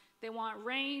ground. They want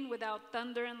rain without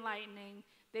thunder and lightning.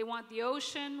 They want the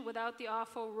ocean without the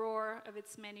awful roar of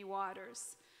its many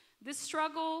waters. This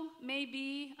struggle may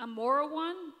be a moral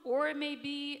one, or it may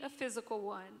be a physical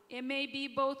one. It may be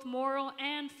both moral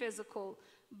and physical,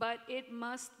 but it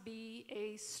must be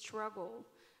a struggle.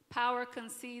 Power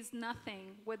concedes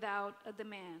nothing without a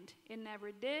demand. It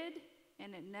never did,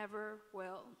 and it never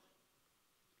will.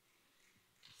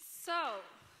 So,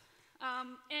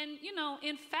 And, you know,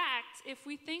 in fact, if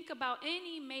we think about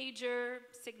any major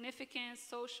significant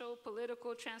social,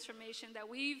 political transformation that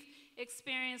we've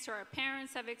experienced or our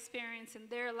parents have experienced in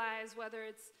their lives, whether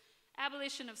it's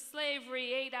abolition of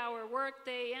slavery, 8-hour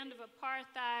workday, end of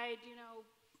apartheid, you know,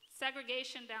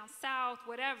 segregation down south,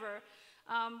 whatever,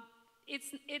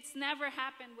 it's never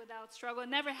happened without struggle. It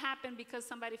never happened because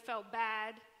somebody felt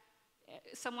bad,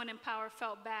 someone in power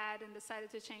felt bad and decided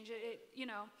to change it, you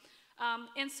know.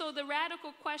 And so the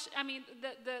radical question, I mean,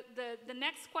 the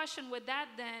next question with that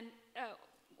then,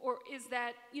 is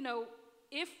that, you know,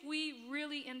 if we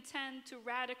really intend to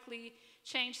radically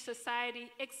change society,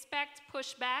 expect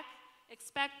pushback,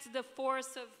 expect the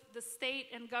force of the state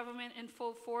and government in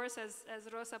full force, as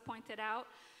Rosa pointed out.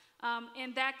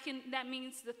 And that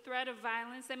means the threat of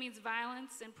violence, that means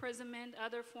violence, imprisonment,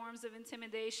 other forms of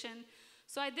intimidation.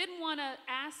 So I did want to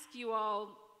ask you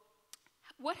all,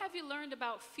 what have you learned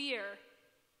about fear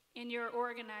in your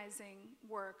organizing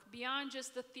work, beyond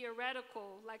just the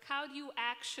theoretical? Like, how do you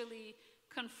actually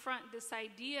confront this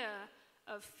idea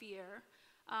of fear?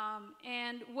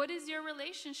 And what is your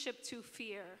relationship to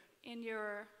fear in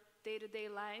your day-to-day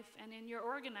life and in your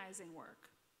organizing work?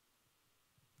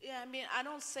 Yeah, I mean, I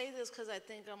don't say this because I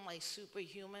think I'm like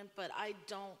superhuman, but I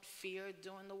don't fear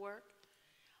doing the work.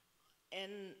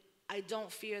 And I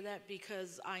don't fear that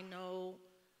because I know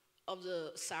of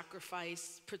the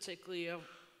sacrifice, particularly of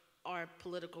our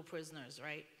political prisoners,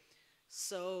 right?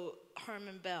 So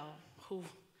Herman Bell, who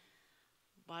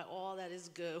by all that is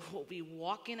good will be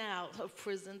walking out of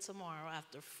prison tomorrow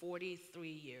after 43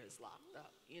 years locked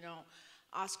up, you know.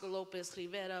 Oscar Lopez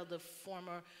Rivera, the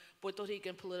former Puerto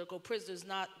Rican political prisoners,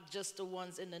 not just the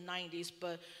ones in the 90s,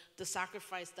 but the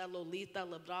sacrifice that Lolita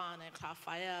Lebron and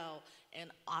Rafael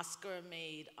and Oscar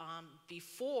made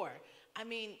before. I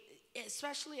mean,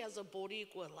 especially as a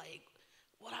Boricua, like,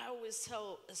 what I always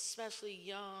tell, especially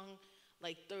young,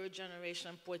 like third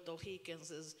generation Puerto Ricans,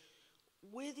 is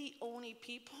we're the only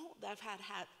people that have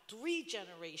had 3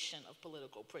 generations of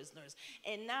political prisoners.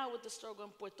 And now with the struggle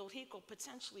in Puerto Rico,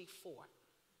 potentially 4.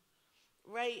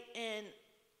 Right? And,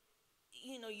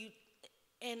 you know,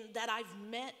 and that I've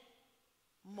met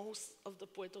most of the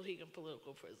Puerto Rican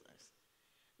political prisoners.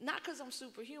 Not because I'm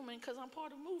superhuman, because I'm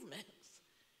part of movements.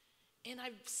 And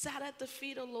I've sat at the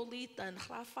feet of Lolita, and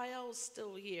Rafael's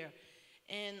still here.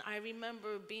 And I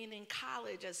remember being in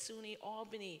college at SUNY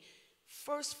Albany,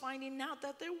 first finding out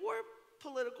that there were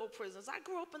political prisoners. I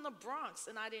grew up in the Bronx,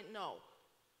 and I didn't know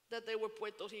that they were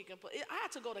Puerto Rican. I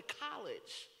had to go to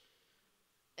college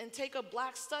and take a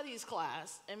Black Studies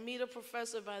class and meet a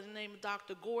professor by the name of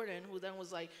Dr. Gordon, who then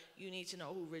was like, you need to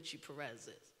know who Richie Perez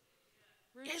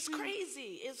is. It's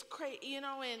crazy. It's crazy, you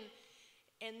know,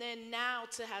 and then now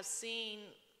to have seen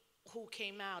who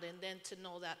came out, and then to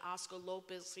know that Oscar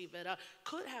Lopez Rivera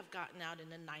could have gotten out in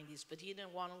the 90s, but he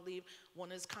didn't want to leave one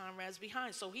of his comrades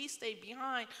behind. So he stayed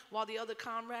behind while the other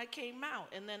comrade came out.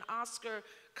 And then Oscar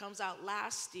comes out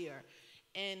last year.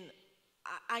 And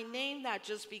I name that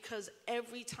just because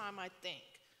every time I think,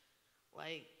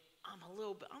 like,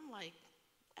 I'm like,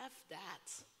 F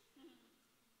that.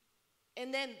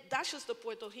 And then that's just the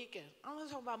Puerto Rican. I'm going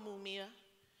to talk about Mumia,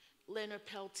 Leonard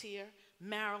Peltier,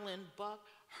 Marilyn Buck,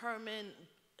 Herman,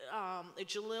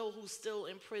 Jalil, who's still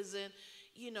in prison,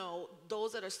 you know,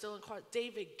 those that are still in court.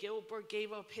 David Gilbert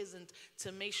gave up his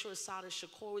to make sure Sada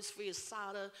Shakur was free.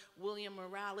 Sada, William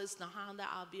Morales, Nahanda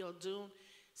Abiodun.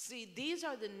 See, these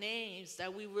are the names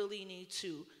that we really need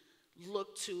to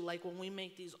look to, like when we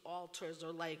make these altars,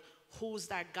 or like who's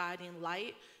that guiding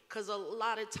light? Because a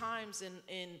lot of times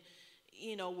in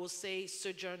you know, we'll say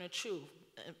Sojourner Truth,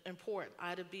 important,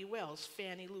 Ida B. Wells,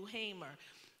 Fannie Lou Hamer,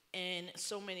 and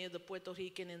so many of the Puerto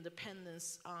Rican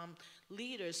independence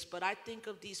leaders. But I think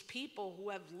of these people who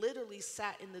have literally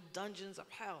sat in the dungeons of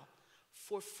hell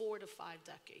for 4 to 5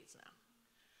 decades now.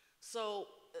 So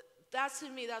that's, to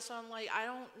me, that's why I'm like, I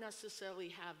don't necessarily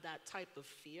have that type of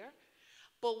fear.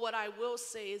 But what I will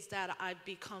say is that I've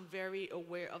become very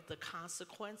aware of the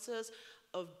consequences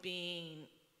of being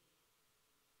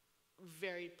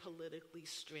very politically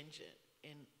stringent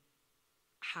in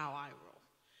how I roll.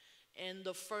 And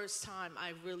the first time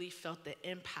I really felt the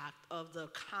impact of the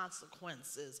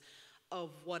consequences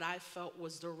of what I felt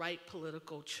was the right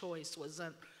political choice was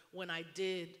when I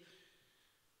did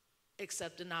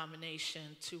accept the nomination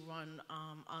to run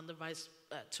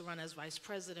to run as vice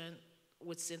president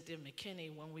with Cynthia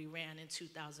McKinney when we ran in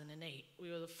 2008.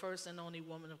 We were the first and only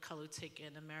woman of color to take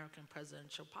in American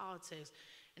presidential politics.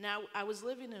 And I was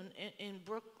living in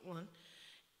Brooklyn,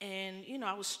 and, you know,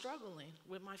 I was struggling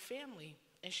with my family.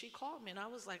 And she called me, and I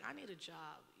was like, I need a job.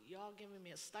 Y'all giving me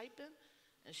a stipend?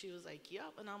 And she was like,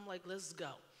 yep. And I'm like, let's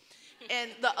go.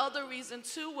 And the other reason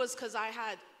too was because I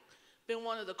had been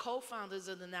one of the co-founders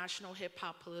of the National Hip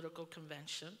Hop Political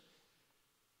Convention.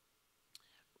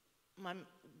 My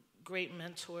great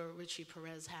mentor, Richie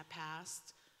Perez, had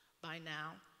passed by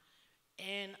now.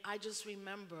 And I just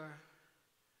remember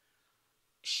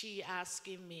she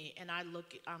asking me, and I'm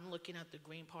looking at the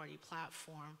Green Party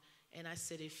platform, and I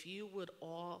said, if you would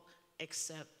all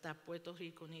accept that Puerto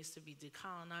Rico needs to be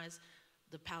decolonized,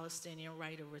 the Palestinian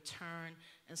right of return,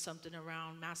 and something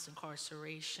around mass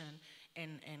incarceration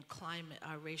and climate,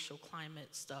 racial climate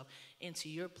stuff into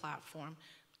your platform,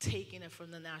 taking it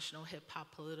from the National Hip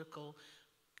Hop Political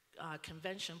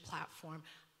Convention platform,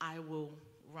 I will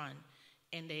run.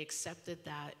 And they accepted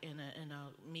that in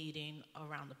a meeting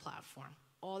around the platform.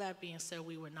 All that being said,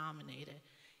 we were nominated.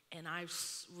 And I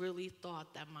really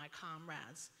thought that my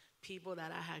comrades, people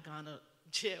that I had gone to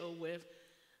jail with,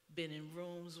 been in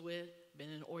rooms with, been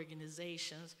in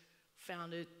organizations,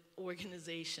 founded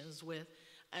organizations with,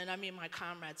 and I mean my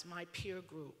comrades, my peer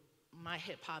group, my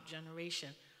hip hop generation,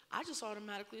 I just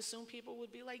automatically assumed people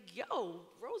would be like, yo,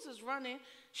 Rosa's running,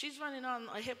 she's running on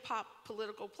a hip hop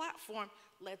political platform,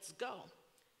 let's go.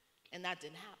 And that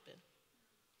didn't happen.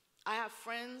 I have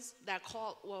friends that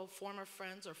called, well, former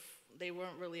friends, or they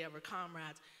weren't really ever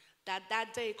comrades,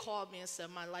 that day called me and said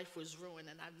my life was ruined,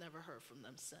 and I've never heard from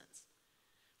them since.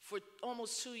 For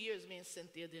almost 2 years, me and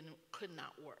Cynthia could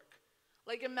not work.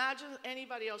 Like, imagine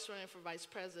anybody else running for vice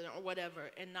president or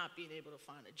whatever and not being able to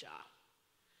find a job.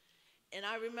 And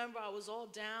I remember I was all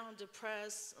down,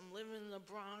 depressed. I'm living in the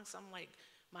Bronx. I'm like,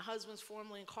 my husband's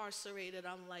formerly incarcerated.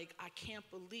 I'm like, I can't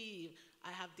believe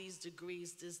I have these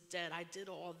degrees, this debt. I did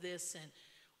all this and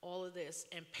all of this.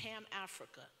 And Pam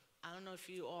Africa, I don't know if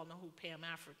you all know who Pam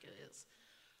Africa is,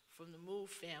 from the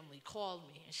Move family, called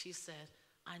me. And she said,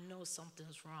 I know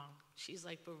something's wrong. She's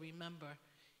like, but remember,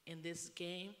 in this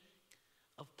game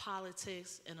of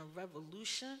politics and a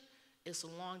revolution, it's a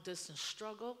long-distance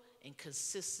struggle, and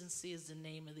consistency is the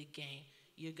name of the game.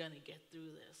 You're going to get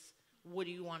through this. What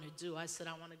do you want to do? I said,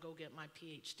 I want to go get my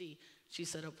PhD. She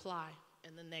said, apply.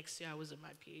 And the next year, I was in my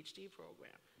PhD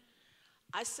program.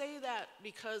 I say that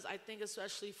because I think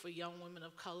especially for young women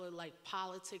of color, like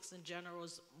politics in general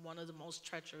is one of the most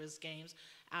treacherous games.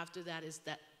 After that is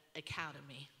the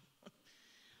academy.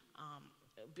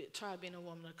 Try being a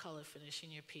woman of color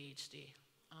finishing your PhD.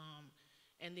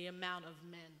 And the amount of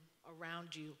men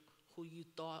around you who you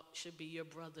thought should be your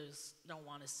brothers don't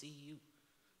want to see you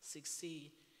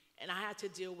succeed. And I had to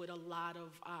deal with a lot of,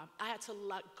 I had to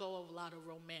let go of a lot of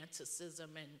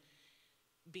romanticism and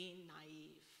being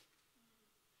naive.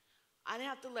 I didn't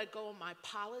have to let go of my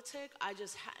politics. I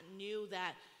just knew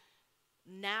that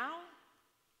now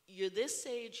you're this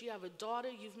age, you have a daughter,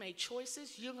 you've made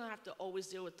choices, you're going to have to always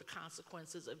deal with the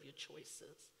consequences of your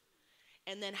choices.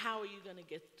 And then how are you going to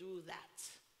get through that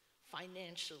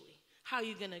financially? How are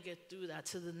you going to get through that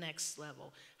to the next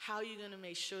level? How are you going to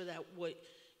make sure that what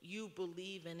you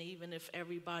believe in, even if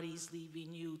everybody's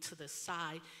leaving you to the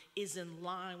side, is in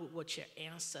line with what your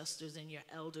ancestors and your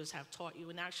elders have taught you,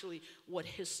 and actually what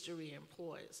history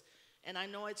employs? And I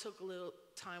know I took a little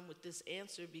time with this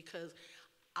answer because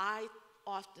I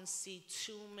often see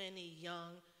too many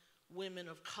young women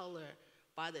of color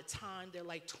by the time they're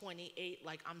like 28,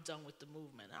 like, I'm done with the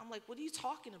movement. And I'm like, what are you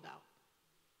talking about?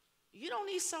 You don't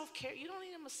need self-care. You don't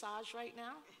need a massage right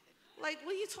now. Like,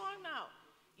 what are you talking about?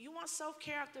 You want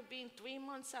self-care after being 3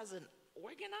 months as an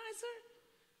organizer?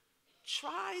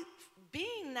 Try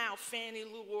being now Fannie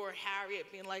Lou or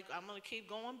Harriet, being like, I'm going to keep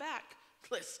going back.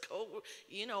 Let's go.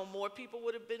 You know, more people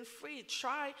would have been free.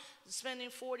 Try spending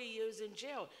 40 years in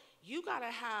jail. You got to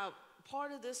have,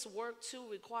 part of this work too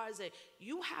requires that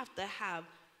you have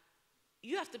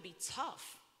to be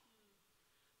tough.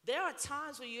 There are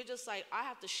times where you're just like, I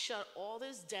have to shut all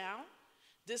this down.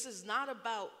 This is not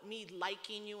about me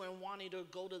liking you and wanting to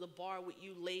go to the bar with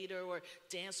you later or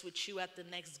dance with you at the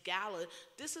next gala.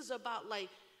 This is about, like,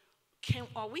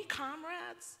 are we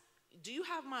comrades? Do you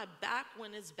have my back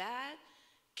when it's bad?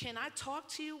 Can I talk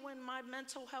to you when my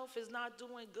mental health is not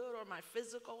doing good, or my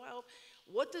physical health?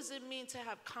 What does it mean to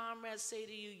have comrades say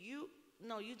to you,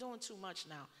 no, you're doing too much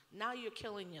now. Now you're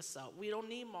killing yourself. We don't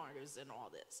need martyrs in all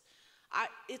this.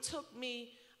 It took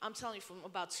me, I'm telling you, from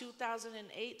about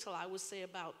 2008 till I would say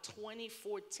about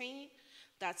 2014,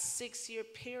 that 6-year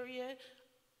period,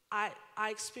 I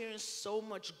experienced so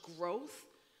much growth,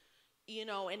 you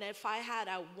know, and if I had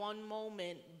at one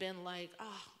moment been like,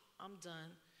 I'm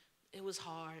done. It was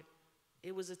hard.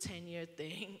 It was a 10-year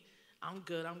thing. I'm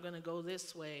good. I'm going to go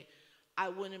this way. I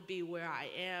wouldn't be where I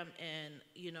am, and,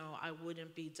 you know, I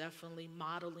wouldn't be definitely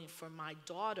modeling for my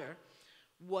daughter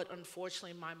what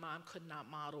unfortunately my mom could not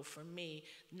model for me,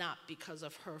 not because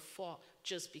of her fault,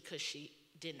 just because she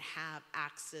didn't have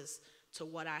access to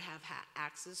what I have had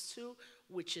access to,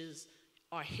 which is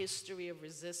our history of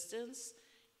resistance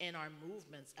and our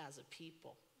movements as a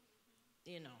people,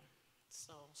 you know.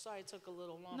 So, sorry it took a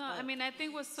little long. No, I mean, I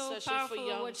think what's so especially powerful for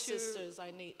young what you... sisters,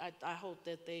 I hope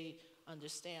that they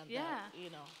understand that, you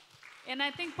know. And I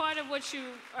think part of what you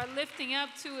are lifting up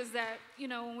too is that, you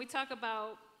know, when we talk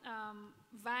about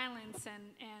violence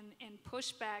and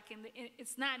pushback, and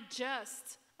it's not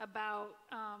just about,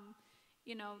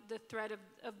 you know, the threat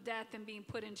of death and being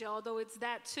put in jail, although it's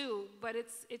that too, but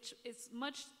it's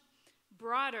much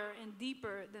broader and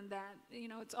deeper than that. You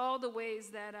know, it's all the ways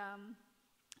that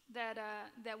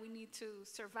that we need to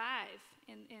survive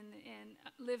in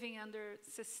living under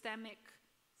systemic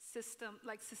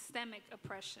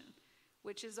oppression,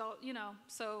 which is all, you know.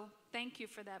 So thank you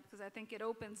for that, because I think it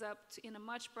opens up to, in a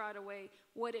much broader way,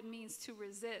 what it means to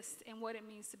resist and what it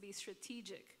means to be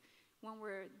strategic when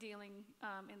we're dealing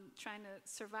and trying to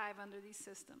survive under these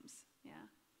systems.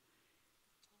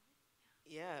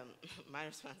 Yeah, my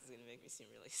response is going to make me seem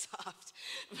really soft.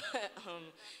 But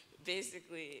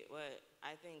basically, what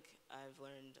I think I've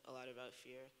learned a lot about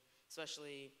fear,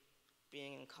 especially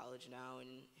being in college now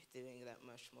and doing that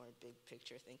much more big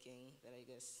picture thinking that I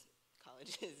guess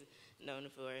college is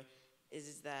known for,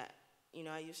 is that, you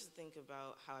know, I used to think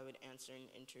about how I would answer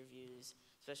in interviews,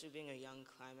 especially being a young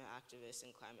climate activist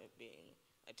and climate being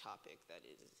a topic that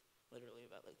is literally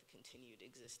about like the continued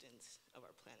existence of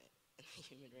our planet and the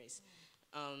human race.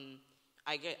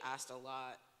 I get asked a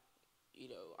lot, you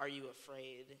know, are you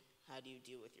afraid? How do you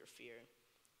deal with your fear?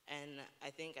 And I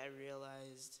think I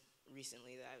realized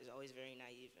recently that I was always very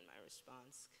naive in my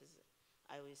response, because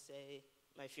I always say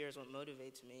my fear is what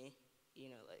motivates me, you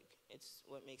know, like it's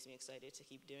what makes me excited to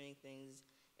keep doing things,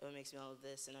 it what makes me all of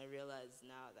this. And I realize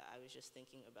now that I was just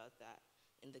thinking about that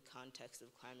in the context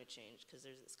of climate change, because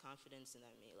there's this confidence in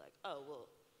that me, like, oh,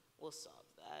 well, we'll solve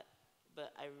that.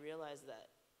 But I realized that,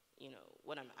 you know,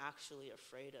 what I'm actually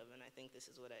afraid of, and I think this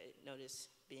is what I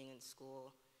noticed being in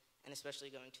school, and especially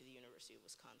going to the University of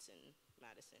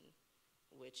Wisconsin-Madison,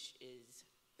 which is,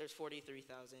 there's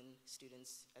 43,000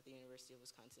 students at the University of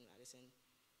Wisconsin-Madison,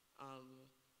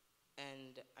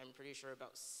 and I'm pretty sure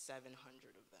about 700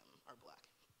 of them are Black.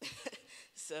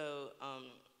 So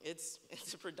it's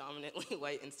a predominantly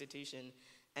white institution,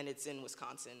 and it's in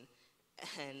Wisconsin,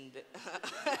 and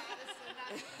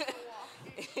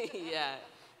yeah.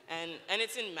 And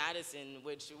it's in Madison,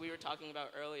 which we were talking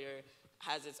about earlier,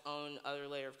 has its own other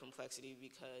layer of complexity,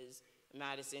 because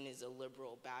Madison is a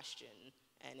liberal bastion,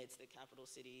 and it's the capital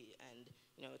city, and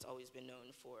you know, it's always been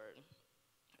known for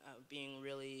being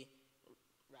really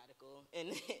radical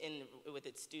with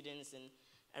its students and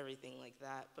everything like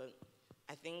that. But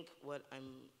I think what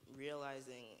I'm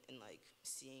realizing in like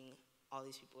seeing all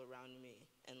these people around me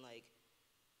and like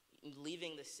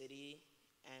leaving the city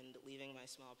and leaving my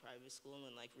small private school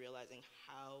and like realizing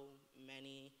how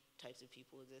many types of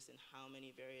people exist and how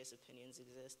many various opinions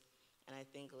exist. And I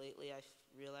think lately I've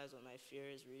realized what my fear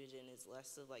is rooted in is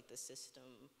less of like the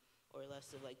system or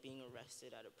less of like being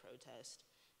arrested at a protest,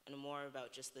 and more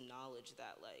about just the knowledge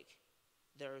that like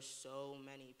there are so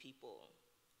many people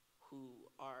who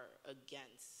are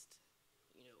against,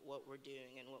 you know, what we're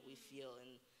doing and what we feel,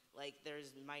 and like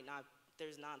there's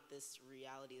not this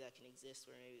reality that can exist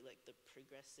where maybe like the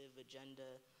progressive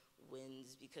agenda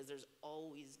wins, because there's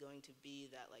always going to be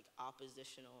that like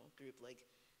oppositional group. Like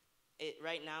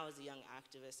right now as a young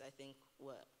activist, I think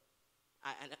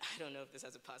and I don't know if this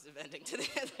has a positive ending to the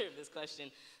answer of this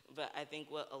question, but I think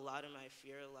what a lot of my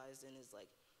fear lies in is like,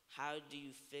 how do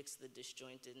you fix the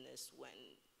disjointedness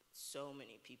when so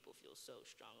many people feel so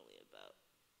strongly about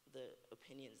the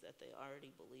opinions that they already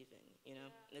believe in, you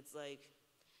know? Yeah. It's like,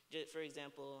 for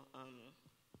example,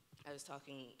 I was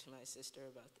talking to my sister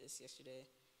about this yesterday.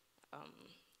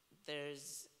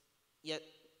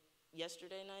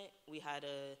 Yesterday night, we had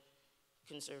a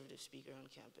conservative speaker on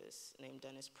campus named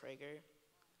Dennis Prager.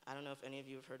 I don't know if any of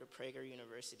you have heard of Prager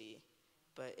University,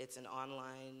 but it's an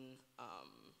online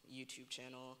YouTube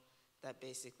channel that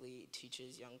basically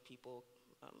teaches young people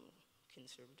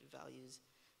conservative values.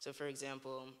 So for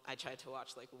example, I tried to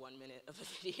watch like 1 minute of a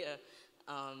video.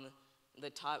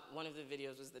 One of the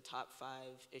videos was the top 5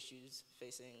 issues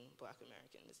facing Black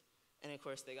Americans. And of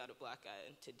course they got a Black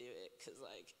guy to do it, because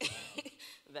like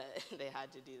that they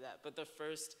had to do that. But the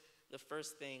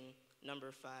first thing,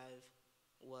 number 5,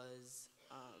 was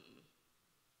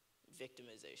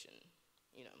victimization,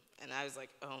 you know. And I was like,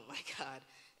 oh my God.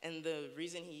 And the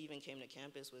reason he even came to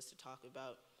campus was to talk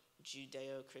about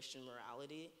Judeo-Christian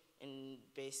morality, and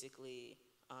basically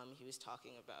he was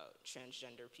talking about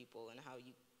transgender people and how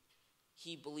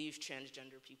he believes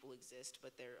transgender people exist,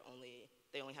 but they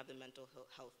only have the mental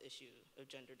health issue of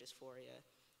gender dysphoria,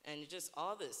 and just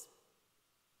all this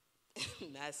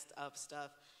messed up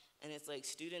stuff. And it's like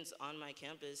students on my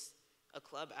campus, a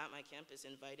club at my campus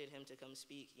invited him to come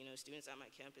speak. You know, students at my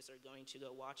campus are going to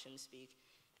go watch him speak,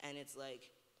 and it's like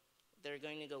they're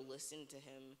going to go listen to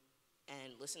him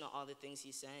and listen to all the things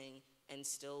he's saying and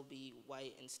still be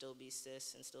white and still be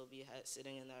cis and still be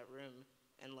sitting in that room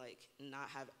and like not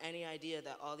have any idea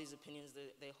that all these opinions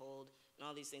that they hold and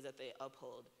all these things that they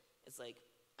uphold. It's like,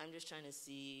 I'm just trying to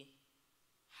see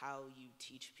how you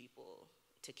teach people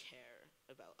to care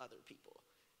about other people.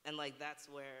 And like, that's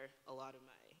where a lot of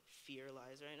my fear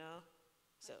lies right now.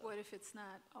 So What if it's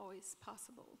not always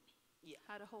possible? Yeah.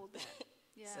 How to hold that.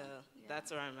 Yeah. So yeah.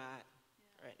 that's where I'm at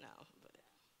right now.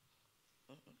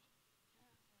 But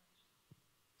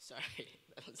sorry.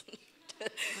 That was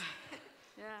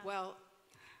Yeah. Well,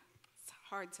 it's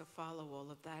hard to follow all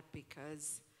of that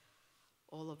because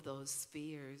all of those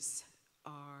fears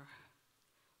are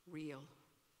real.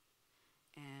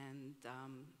 And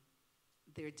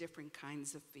there are different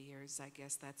kinds of fears. I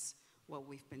guess that's what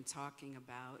we've been talking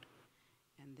about.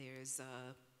 And there's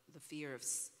the fear of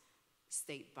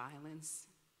state violence.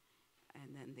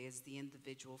 And then there's the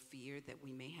individual fear that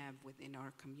we may have within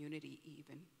our community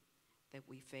even, that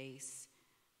we face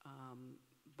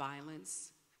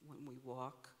violence when we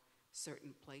walk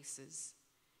certain places,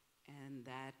 and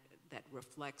that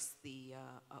reflects the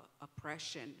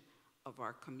oppression of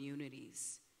our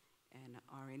communities and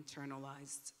our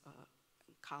internalized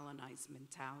colonized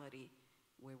mentality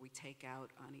where we take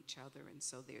out on each other, and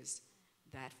so there's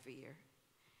that fear.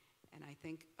 And I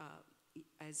think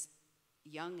as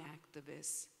young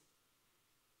activists,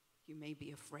 you may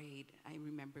be afraid. I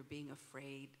remember being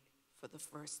afraid for the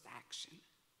first action.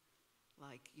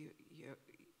 Like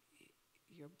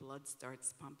your blood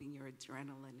starts pumping, your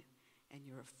adrenaline, and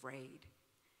you're afraid.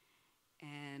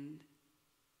 And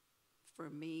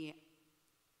for me,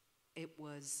 it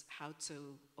was how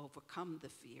to overcome the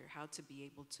fear, how to be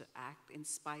able to act in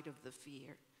spite of the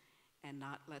fear and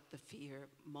not let the fear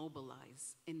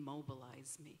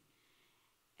immobilize me.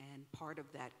 And part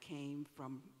of that came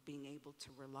from being able to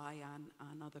rely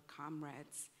on other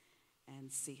comrades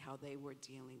and see how they were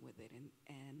dealing with it,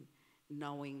 and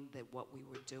knowing that what we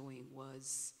were doing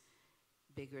was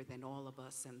bigger than all of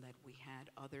us and that we had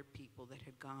other people that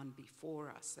had gone before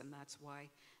us. And that's why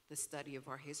the study of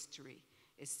our history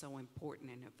is so important,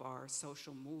 and of our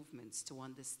social movements, to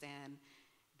understand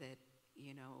that,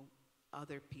 you know,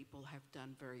 other people have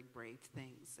done very brave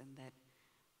things, and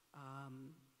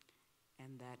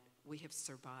that we have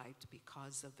survived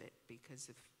because of it, because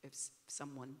if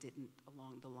someone didn't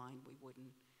along the line, we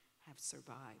wouldn't have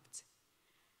survived.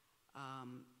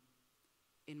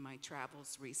 In my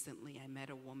travels recently, I met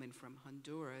a woman from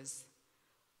Honduras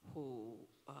who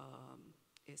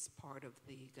is part of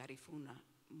the Garifuna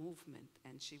movement,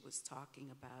 and she was talking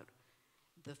about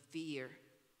the fear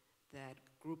that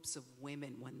groups of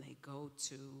women, when they go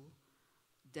to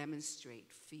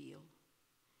demonstrate, feel.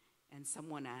 And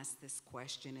someone asked this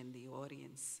question in the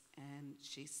audience, and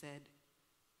she said,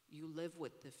 you live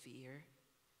with the fear.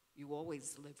 You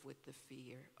always live with the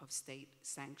fear of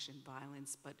state-sanctioned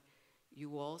violence, but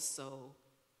you also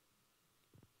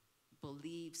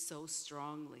believe so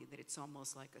strongly that it's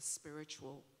almost like a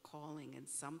spiritual calling and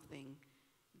something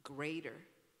greater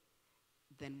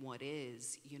than what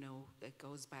is, you know, that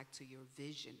goes back to your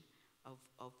vision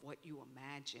of what you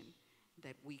imagine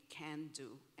that we can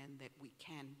do and that we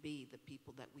can be, the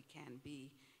people that we can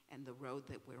be, and the road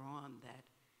that we're on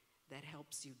that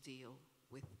helps you deal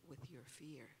with your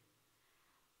fear.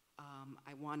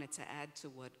 I wanted to add to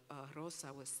what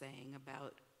Rosa was saying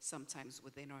about sometimes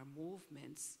within our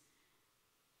movements,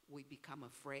 we become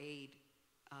afraid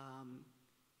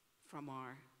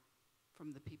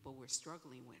from the people we're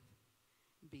struggling with,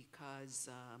 because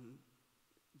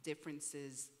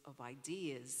differences of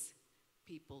ideas,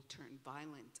 people turn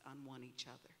violent on each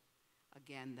other.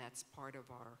 Again, that's part of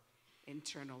our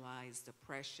internalized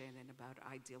oppression and about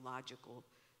ideological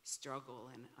struggle,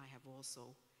 and I have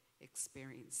also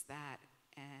experienced that,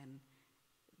 and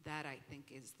that I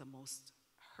think is the most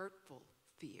hurtful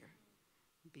fear,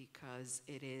 because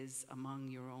it is among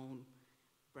your own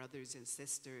brothers and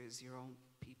sisters, your own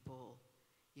people.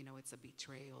 You know, it's a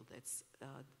betrayal that's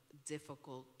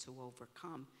difficult to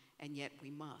overcome, and yet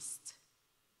we must.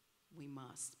 We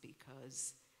must,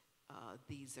 because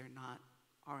these are not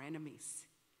our enemies.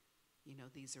 You know,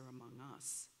 these are among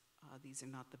us. These are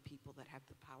not the people that have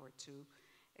the power to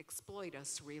exploit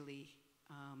us, really.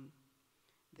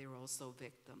 they're also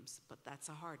victims, but that's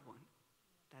a hard one.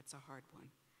 That's a hard one.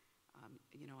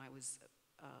 You know, I was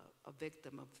a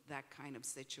victim of that kind of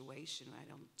situation. I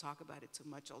don't talk about it too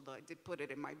much, although I did put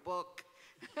it in my book.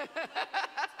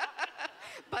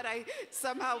 But I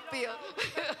somehow feel,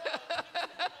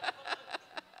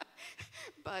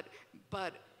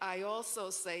 but I also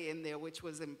say in there, which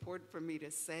was important for me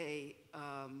to say,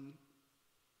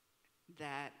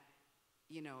 that,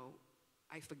 you know,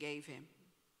 I forgave him,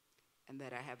 and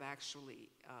that I have actually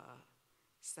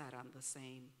sat on the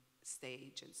same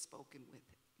stage and spoken with,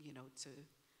 you know,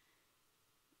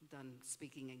 done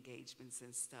speaking engagements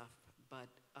and stuff, but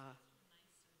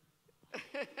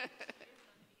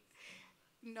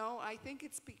no, I think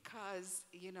it's because,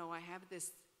 you know, I have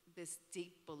this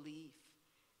deep belief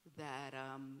that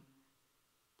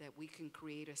that we can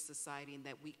create a society and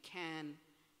that we can,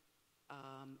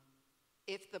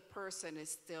 if the person is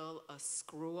still a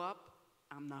screw up,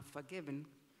 I'm not forgiven.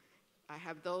 I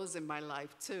have those in my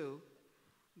life too.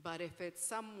 But if it's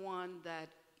someone that,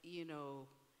 you know,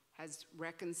 has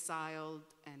reconciled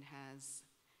and has,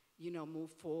 you know,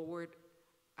 moved forward,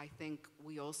 I think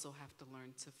we also have to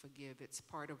learn to forgive. It's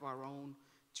part of our own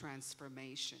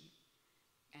transformation.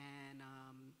 And,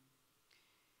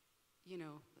 you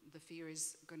know, the fear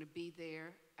is going to be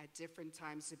there. At different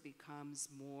times it becomes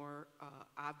more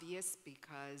obvious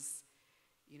because,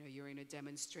 you know, you're in a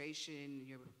demonstration,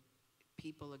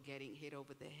 people are getting hit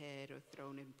over the head or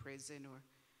thrown in prison, or,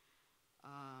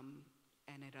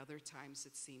 and at other times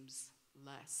it seems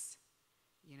less.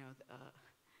 You know,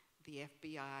 the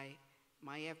FBI,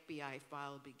 my FBI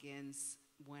file begins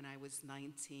when I was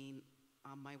 19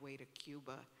 on my way to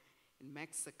Cuba in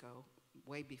Mexico,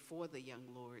 way before the Young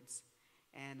Lords.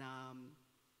 And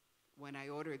when I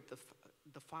ordered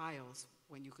the files,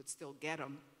 when you could still get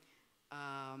them,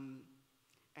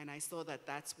 and I saw that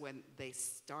that's when they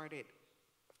started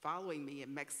following me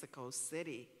in Mexico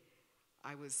City,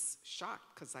 I was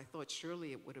shocked because I thought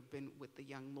surely it would have been with the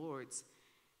Young Lords.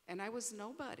 And I was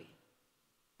nobody.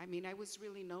 I mean, I was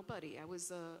really nobody. I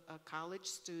was a college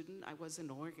student. I was an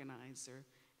organizer,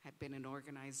 had been an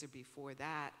organizer before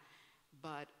that.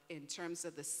 But in terms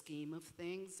of the scheme of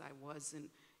things, I wasn't,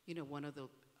 you know, one of the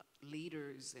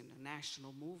leaders in a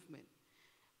national movement,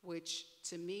 which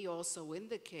to me also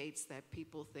indicates that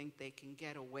people think they can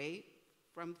get away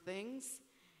from things,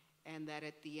 and that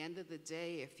at the end of the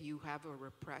day, if you have a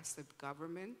repressive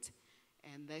government,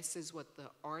 and this is what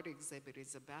the art exhibit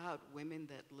is about, women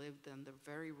that lived under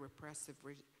very repressive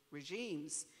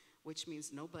regimes, which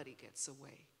means nobody gets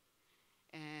away.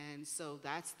 And so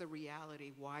that's the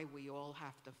reality why we all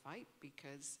have to fight,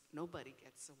 because nobody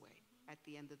gets away at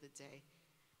the end of the day.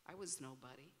 I was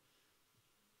nobody.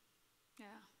 Yeah.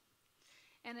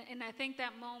 And I think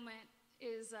that moment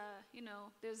is, you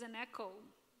know, there's an echo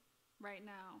right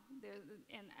now.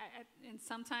 And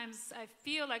sometimes I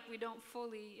feel like we don't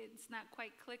fully, it's not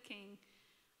quite clicking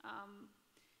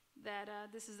that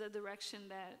this is the direction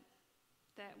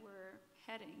that we're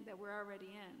heading, that we're already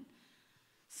in.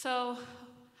 So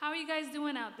how are you guys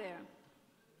doing out there?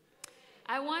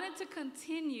 I wanted to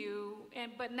continue,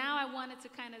 but now I wanted to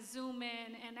kind of zoom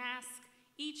in and ask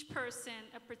each person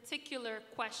a particular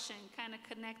question kind of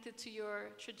connected to your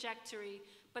trajectory,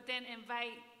 but then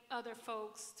invite other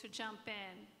folks to jump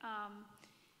in.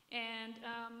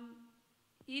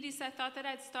 Edith, I thought that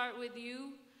I'd start with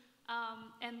you.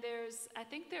 And I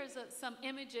think there's some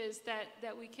images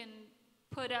that we can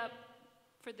put up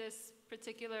for this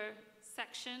particular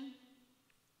section.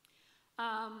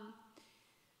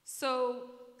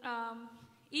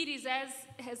 Edith, as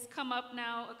has come up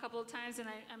now a couple of times, and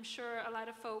I'm sure a lot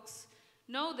of folks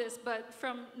know this, but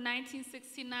from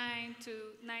 1969 to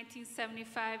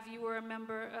 1975, you were a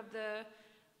member of the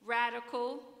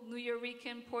radical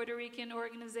Nuyorican Puerto Rican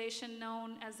organization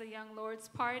known as the Young Lords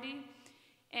Party.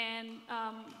 And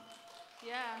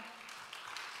yeah.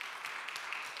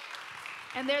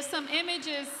 And there's some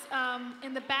images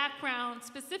in the background,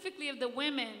 specifically of the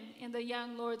women in the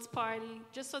Young Lords Party,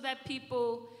 just so that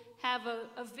people have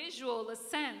a visual, a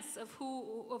sense of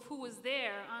who was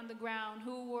there on the ground,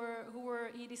 who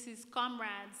were Edith's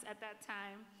comrades at that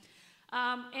time.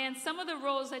 And some of the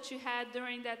roles that you had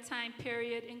during that time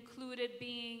period included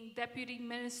being Deputy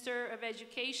Minister of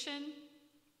Education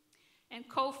and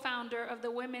co-founder of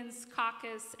the Women's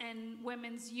Caucus and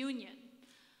Women's Union,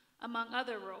 among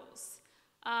other roles.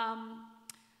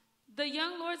 The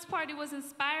Young Lords Party was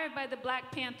inspired by the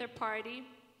Black Panther Party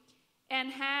and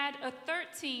had a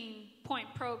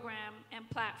 13-point program and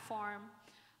platform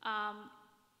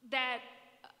that,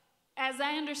 as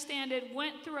I understand it,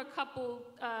 went through a couple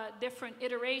different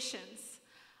iterations.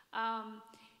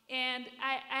 And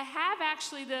I have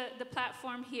actually the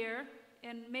platform here,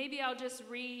 and maybe I'll just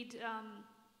read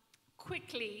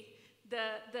quickly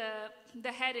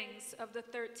the headings of the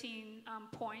 13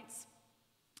 points.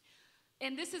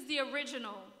 And this is the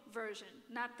original version,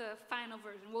 not the final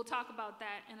version. We'll talk about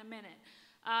that in a minute.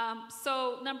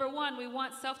 So number 1, we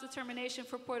want self-determination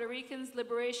for Puerto Ricans,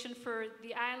 liberation for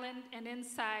the island and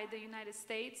inside the United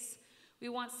States. We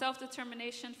want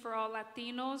self-determination for all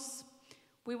Latinos.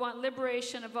 We want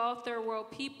liberation of all third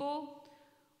world people.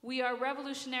 We are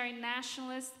revolutionary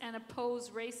nationalists and oppose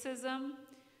racism.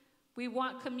 We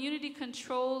want community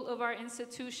control of our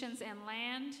institutions and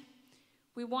land.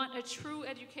 We want a true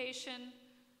education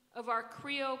of our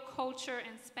Creole culture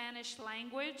and Spanish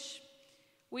language.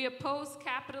 We oppose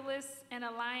capitalists and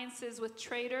alliances with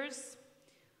traitors.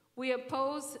 We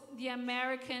oppose the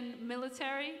American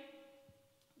military.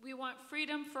 We want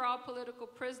freedom for all political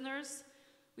prisoners.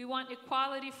 We want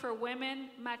equality for women.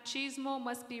 Machismo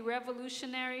must be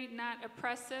revolutionary, not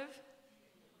oppressive.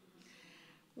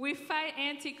 We fight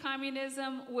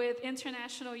anti-communism with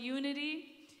international unity.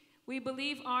 We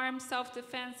believe armed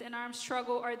self-defense and armed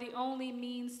struggle are the only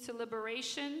means to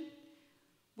liberation.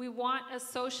 We want a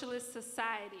socialist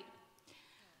society.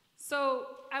 So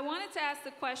I wanted to ask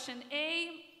the question,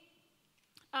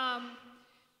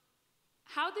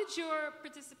 how did your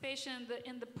participation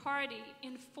in the party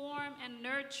inform and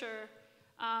nurture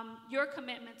your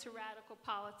commitment to radical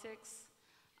politics?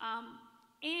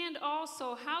 And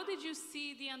also, how did you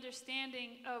see the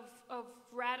understanding of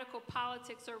radical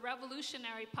politics or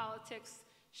revolutionary politics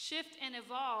shift and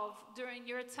evolve during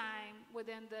your time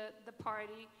within the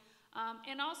party?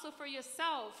 And also for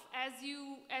yourself, as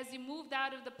you moved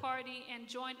out of the party and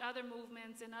joined other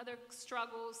movements and other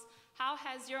struggles, how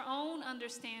has your own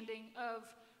understanding of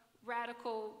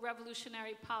radical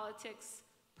revolutionary politics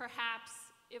perhaps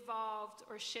evolved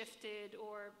or shifted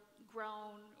or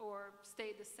grown or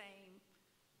stayed the same?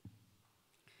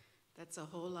 That's a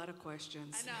whole lot of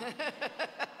questions. I know.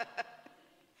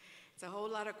 It's a whole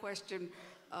lot of questions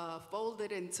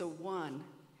folded into one.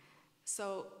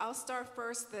 So I'll start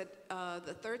first that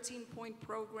the 13-point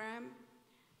program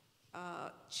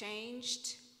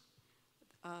changed.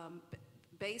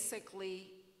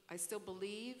 Basically, I still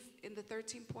believe in the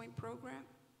 13-point program.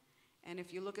 And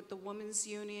if you look at the Women's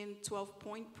Union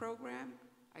 12-point program,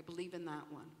 I believe in that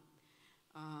one.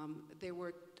 There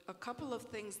were a couple of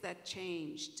things that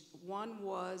changed. One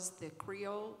was the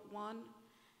Creole one.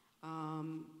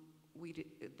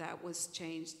 That was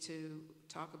changed to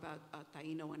talk about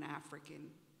Taino and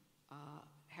African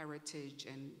heritage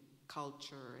and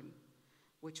culture,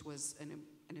 which was an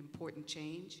important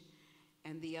change.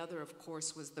 And the other, of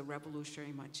course, was the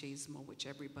revolutionary machismo, which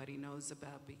everybody knows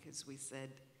about because we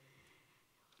said,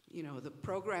 you know, the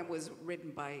program was written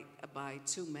by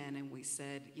 2 men, and we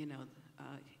said, you know,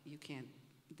 you can't,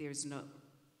 there's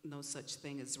no such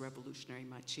thing as revolutionary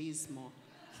machismo.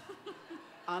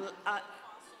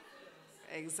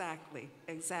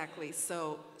 Exactly.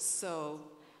 So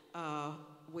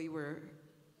we were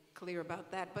clear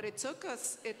about that, but it took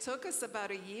us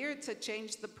about a year to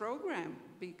change the program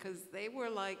because they were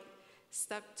like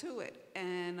stuck to it,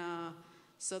 and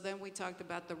so then we talked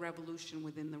about the revolution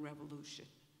within the revolution.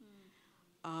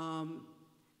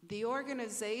 The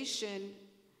organization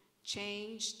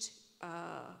changed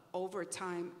over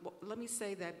time. Well, let me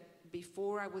say that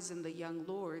before I was in the Young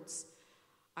Lords,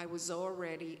 I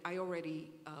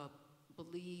already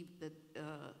believed that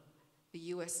the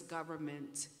U.S.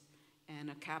 government and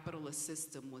a capitalist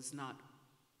system was not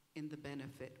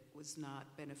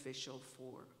beneficial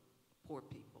for poor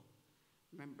people.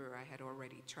 Remember, I had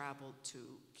already traveled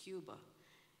to Cuba,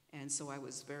 and so I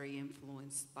was very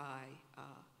influenced by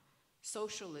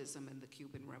socialism and the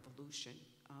Cuban Revolution.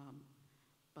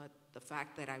 But the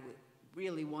fact that I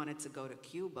really wanted to go to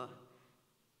Cuba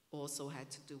also had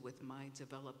to do with my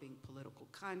developing political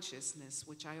consciousness,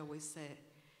 which I always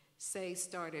say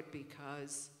started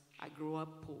because I grew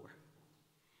up poor.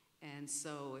 And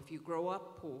so if you grow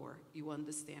up poor, you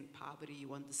understand poverty,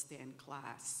 you understand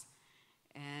class.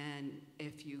 And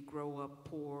if you grow up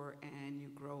poor and you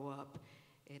grow up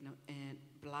in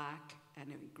black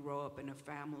and you grow up in a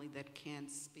family that can't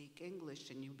speak English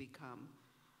and you become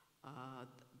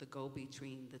the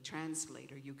go-between, the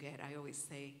translator you get, I always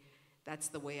say, that's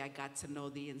the way I got to know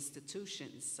the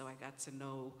institutions. So I got to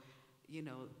know, you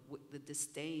know, the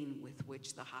disdain with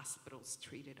which the hospitals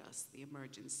treated us, the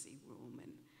emergency room,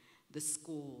 and the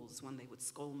schools when they would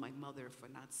scold my mother for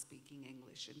not speaking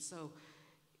English. And so,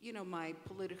 you know,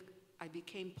 I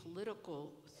became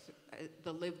political,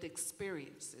 the lived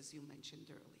experience, as you mentioned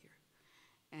earlier.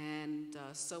 And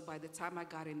so by the time I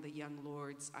got in the Young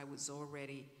Lords, I was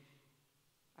already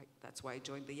that's why I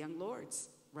joined the Young Lords,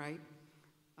 right?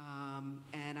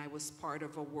 And I was part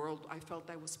of I felt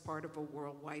I was part of a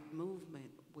worldwide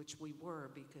movement, which we were,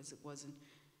 because it wasn't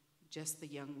just the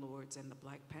Young Lords and the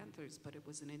Black Panthers, but it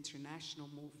was an international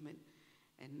movement,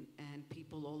 and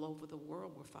people all over the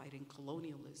world were fighting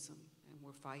colonialism, and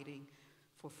were fighting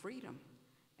for freedom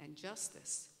and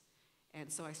justice.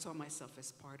 And so I saw myself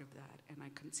as part of that, and I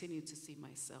continue to see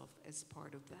myself as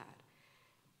part of that.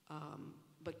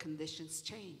 But conditions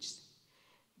changed.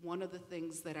 One of the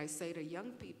things that I say to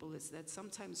young people is that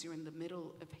sometimes you're in the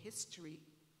middle of history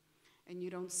and you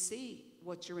don't see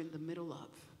what you're in the middle of.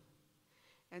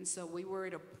 And so we were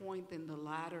at a point in the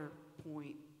latter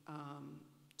point,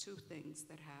 two things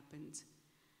that happened,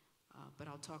 but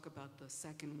I'll talk about the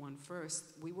second one first.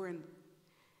 We were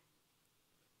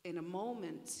in a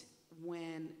moment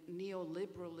when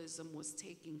neoliberalism was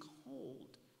taking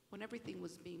hold, when everything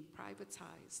was being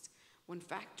privatized, when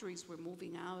factories were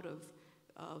moving out of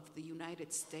the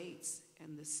United States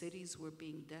and the cities were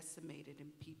being decimated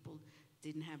and people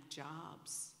didn't have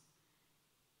jobs.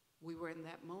 We were in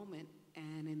that moment,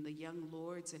 and in the Young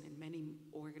Lords and in many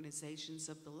organizations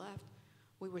of the left,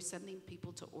 we were sending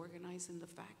people to organize in the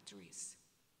factories.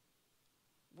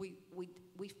 We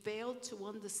failed to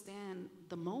understand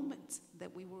the moment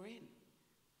that we were in.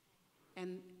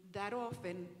 And that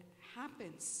often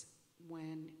happens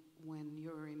when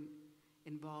you're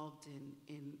involved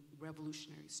in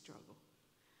revolutionary struggle.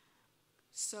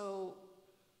 So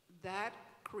that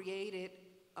created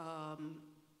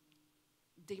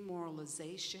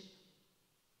demoralization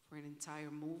for an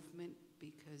entire movement,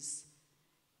 because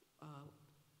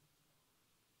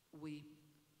we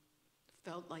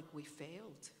felt like we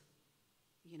failed,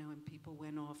 and people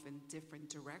went off in different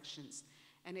directions.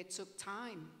 And it took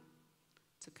time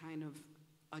to kind of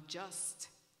adjust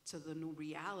to the new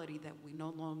reality that we no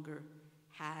longer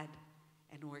had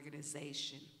an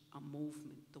organization, a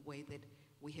movement, the way that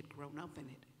we had grown up in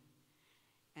it.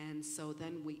 And so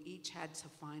then we each had to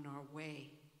find our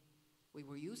way. We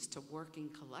were used to working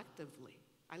collectively.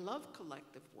 I love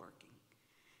collective working.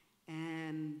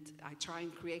 And I try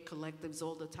and create collectives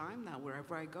all the time now.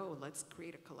 Wherever I go, let's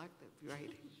create a collective,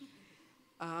 right?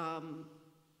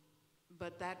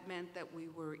 But that meant that we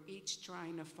were each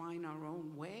trying to find our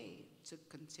own way to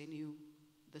continue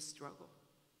the struggle.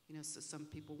 So some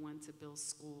people went to build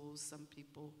schools, some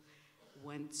people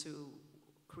went to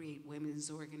create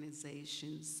women's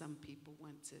organizations, some people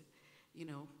went to,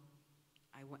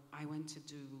 I went to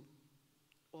do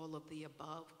all of the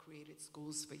above, created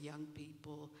schools for young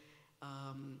people.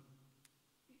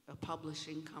 A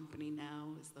publishing company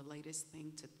now is the latest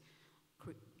thing to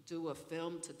do a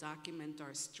film to document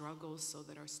our struggles so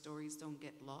that our stories don't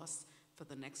get lost for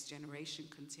the next generation,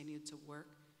 continue to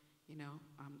work.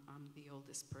 I'm the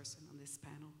oldest person on this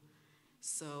panel.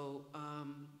 So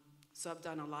I've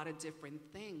done a lot of different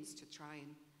things to try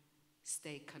and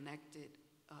stay connected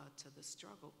to the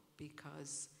struggle,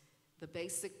 because the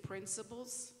basic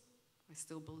principles, I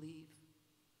still believe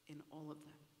in all of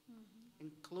them,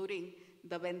 including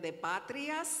the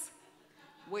vendepatrias,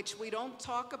 which we don't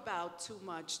talk about too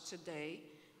much today.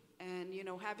 And,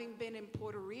 having been in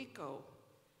Puerto Rico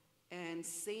and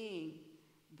seeing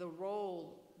the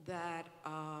role that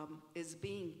is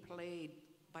being played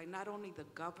by not only the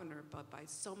governor, but by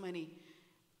so many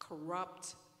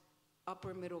corrupt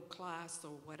upper middle class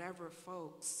or whatever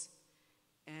folks.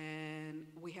 And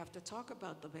we have to talk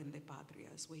about the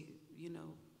vendepatrias. We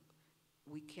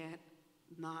can't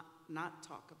not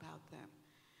talk about them.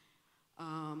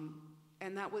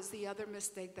 And that was the other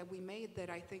mistake that we made that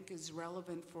I think is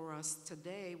relevant for us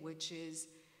today, which is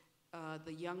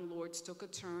the Young Lords took a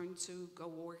turn to go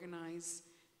organize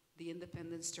the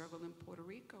independence struggle in Puerto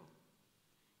Rico.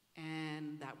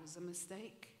 And that was a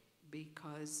mistake,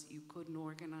 because you couldn't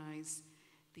organize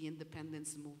the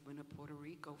independence movement of Puerto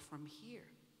Rico from here.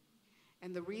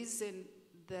 And the reason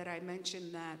that I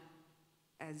mention that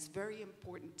as very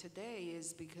important today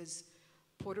is because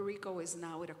Puerto Rico is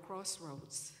now at a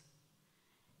crossroads.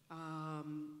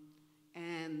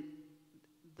 And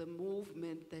the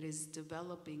movement that is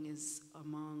developing is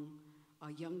among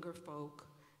younger folk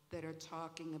that are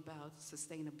talking about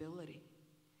sustainability.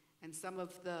 And some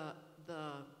of the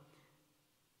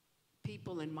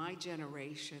people in my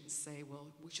generation say, well,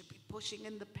 we should be pushing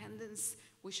independence,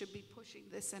 we should be pushing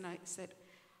this. And I said,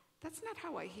 that's not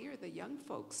how I hear the young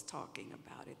folks talking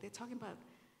about it. They're talking about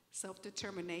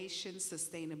self-determination,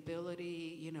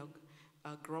 sustainability,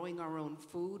 growing our own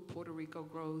food. Puerto Rico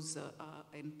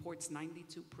imports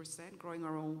 92%, growing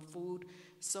our own food,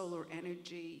 solar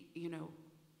energy,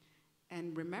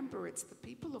 And remember, it's the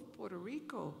people of Puerto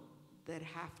Rico that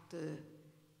have to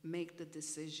make the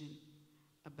decision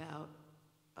about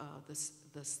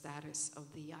the status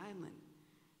of the island.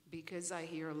 Because I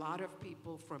hear a lot of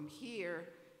people from here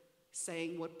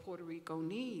saying what Puerto Rico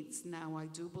needs. Now, I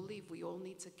do believe we all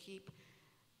need to keep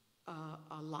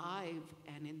alive,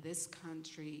 and in this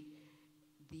country,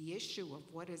 the issue of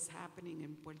what is happening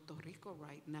in Puerto Rico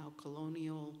right now,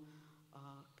 colonial,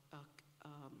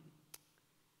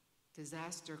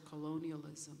 disaster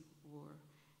colonialism or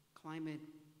climate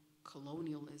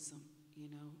colonialism. You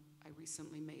know, I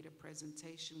recently made a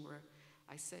presentation where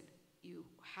I said, you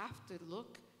have to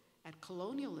look at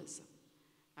colonialism.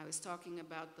 I was talking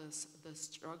about the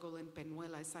struggle in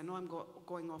Peñuelas. I know I'm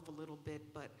going off a little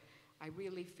bit, but I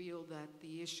really feel that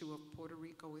the issue of Puerto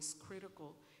Rico is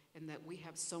critical and that we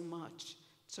have so much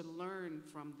to learn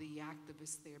from the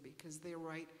activists there, because they're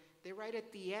right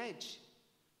at the edge.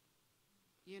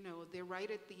 You know, they're right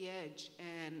at the edge,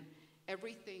 and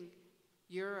everything,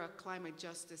 you're a climate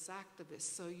justice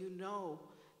activist, so you know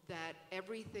that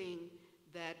everything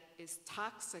that is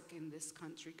toxic in this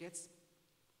country gets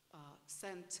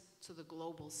sent to the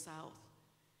global south,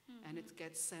 and it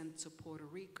gets sent to Puerto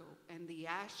Rico. And the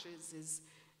ashes is,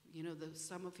 you know,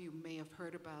 some of you may have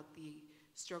heard about the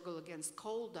struggle against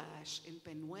coal ash in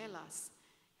Peñuelas.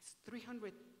 It's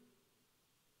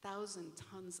 300,000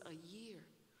 tons a year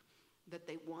that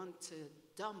they want to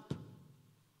dump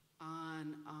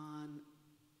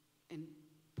in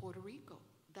Puerto Rico.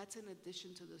 That's in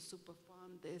addition to the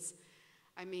Superfund.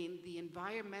 I mean, the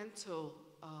environmental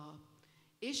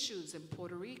issues in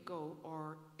Puerto Rico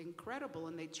are incredible,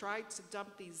 and they tried to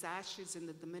dump these ashes in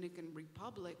the Dominican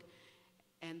Republic,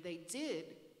 and they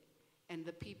did, and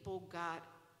the people got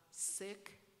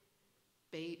sick,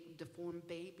 deformed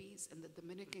babies, and the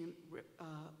Dominican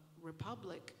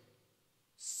Republic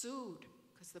sued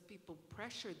because the people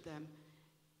pressured them,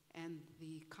 and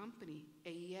the company,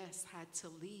 AES, had to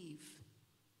leave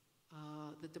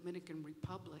the Dominican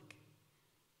Republic.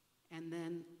 And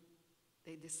then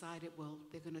they decided, well,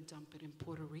 they're going to dump it in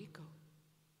Puerto Rico.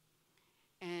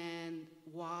 And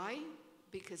why?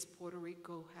 Because Puerto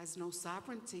Rico has no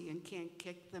sovereignty and can't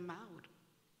kick them out.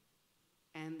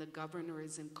 And the governor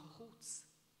is in cahoots.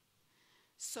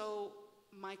 So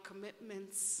my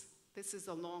commitments, this is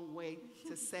a long way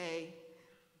to say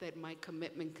that my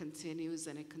commitment continues,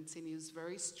 and it continues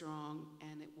very strong,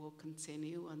 and it will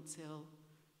continue until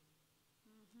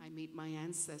I meet my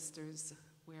ancestors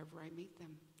wherever I meet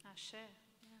them. Ashe. Yeah.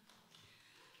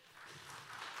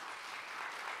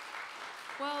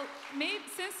 Well,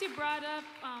 since you brought up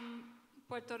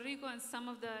Puerto Rico and some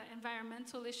of the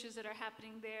environmental issues that are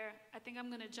happening there, I think I'm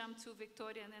going to jump to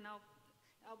Victoria, and then I'll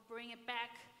bring it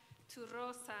back to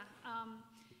Rosa.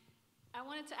 I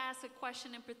wanted to ask a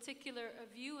question in particular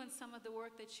of you and some of the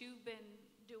work that you've been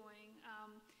doing.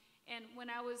 And when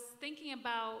I was thinking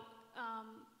about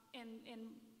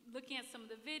and looking at some of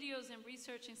the videos and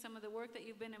researching some of the work that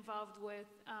you've been involved with,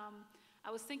 I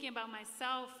was thinking about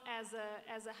myself as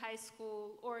a high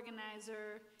school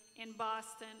organizer in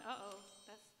Boston.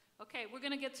 That's okay. We're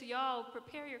gonna get to y'all.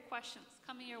 Prepare your questions.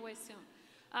 Coming your way soon.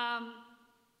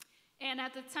 And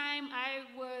at the time, I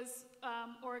was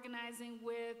organizing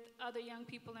with other young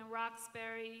people in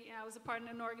Roxbury. I was a part of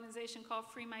an organization called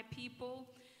Free My People.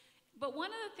 But one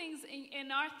of the things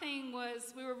in our thing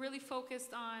was we were really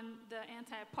focused on the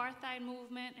anti-apartheid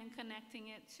movement and connecting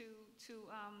it to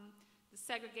the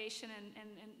segregation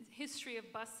and history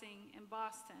of busing in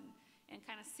Boston, and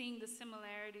kind of seeing the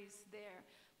similarities there.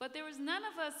 But there was none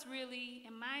of us really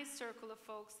in my circle of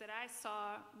folks that I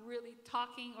saw really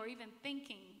talking or even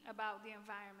thinking about the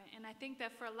environment. And I think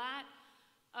that for a lot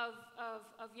of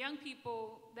young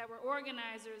people that were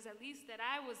organizers, at least that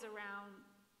I was around,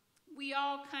 we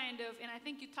all kind of, and I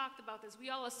think you talked about this, we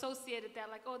all associated that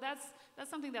like, oh, that's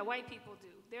something that white people do.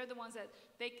 They're the ones that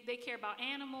they care about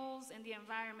animals and the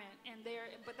environment, and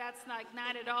but that's like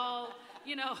not at all,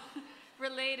 you know,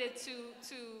 related to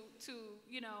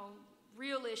you know,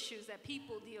 real issues that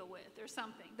people deal with or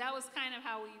something. That was kind of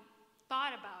how we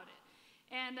thought about it.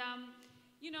 And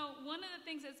you know, one of the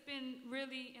things that's been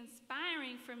really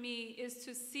inspiring for me is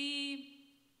to see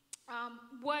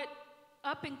what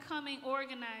up-and-coming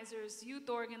organizers, youth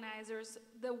organizers,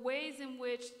 the ways in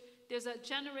which there's a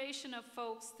generation of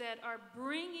folks that are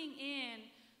bringing in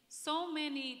so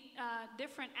many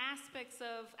different aspects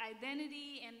of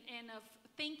identity and of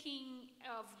thinking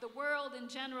of the world in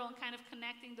general, and kind of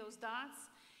connecting those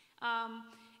dots.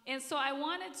 And so I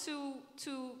wanted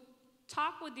to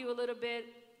talk with you a little bit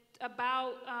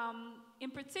about, in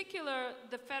particular,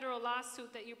 the federal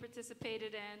lawsuit that you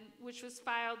participated in, which was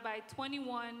filed by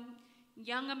 21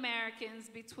 young Americans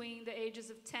between the ages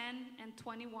of 10 and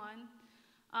 21.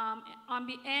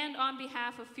 and on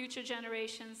behalf of future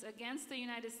generations against the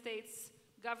United States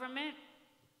government,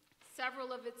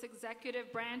 several of its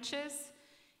executive branches,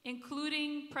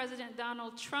 including President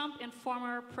Donald Trump and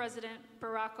former President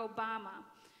Barack Obama.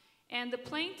 And the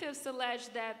plaintiffs allege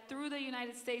that through the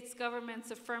United States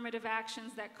government's affirmative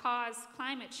actions that cause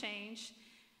climate change,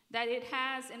 that it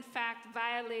has in fact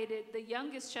violated the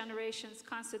youngest generation's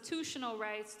constitutional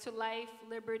rights to life,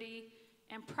 liberty,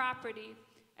 and property,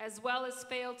 as well as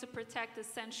failed to protect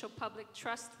essential public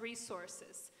trust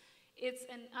resources. It's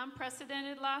an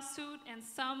unprecedented lawsuit, and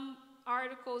some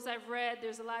articles I've read,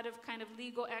 there's a lot of kind of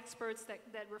legal experts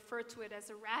that refer to it as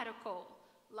a radical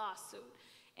lawsuit.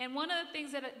 And one of the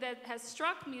things that has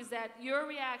struck me is that your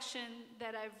reaction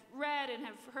that I've read and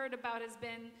have heard about has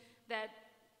been that,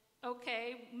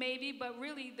 okay, maybe, but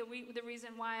really the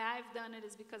reason why I've done it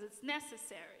is because it's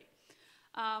necessary.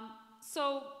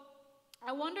 So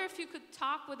I wonder if you could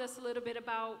talk with us a little bit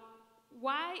about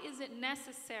why is it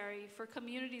necessary for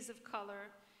communities of color,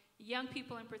 young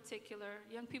people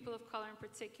of color in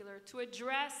particular, to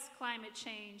address climate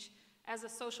change as a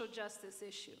social justice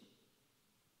issue?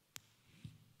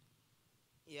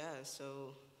 Yeah,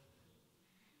 so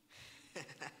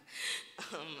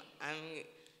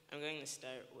I'm going to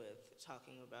start with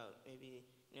talking about maybe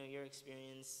your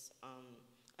experience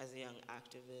as a young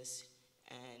activist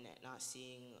and not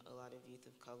seeing a lot of youth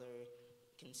of color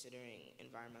considering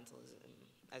environmentalism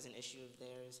as an issue of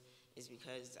theirs is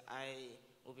because I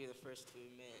will be the first to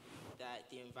admit that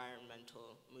the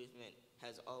environmental movement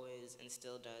has always and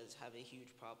still does have a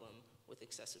huge problem with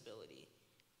accessibility.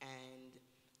 And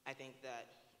I think that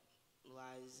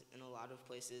lies in a lot of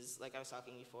places. Like I was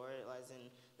talking before, it lies in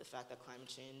the fact that climate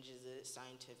change is a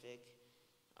scientific,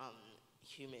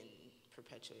 human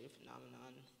perpetuated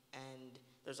phenomenon. And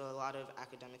there's a lot of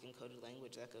academic encoded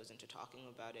language that goes into talking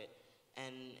about it.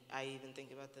 And I even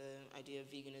think about the idea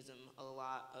of veganism a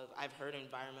lot. I've heard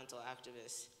environmental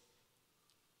activists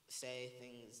say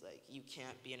things like, you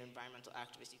can't be an environmental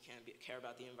activist, you can't care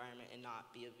about the environment and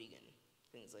not be a vegan,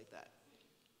 things like that.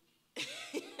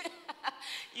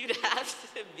 You'd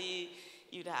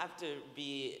have to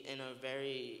be in a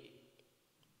very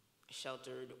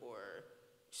sheltered or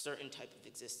certain type of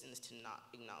existence to not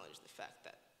acknowledge the fact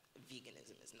that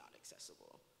veganism is not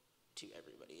accessible to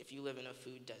everybody. If you live in a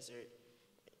food desert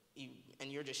and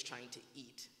you're just trying to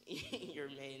eat, your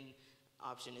main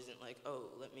option isn't like, oh,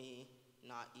 let me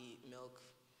not eat milk,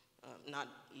 not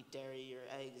eat dairy or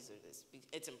eggs or this.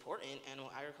 It's important.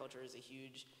 Animal agriculture is a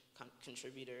huge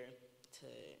contributor to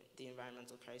the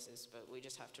environmental crisis, but we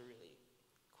just have to really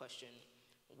question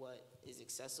what is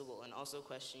accessible and also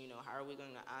question, how are we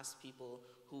going to ask people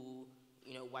who,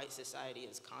 white society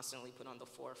is constantly put on the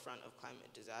forefront of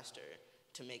climate disaster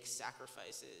to make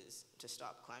sacrifices to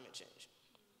stop climate change.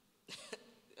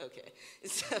 Okay,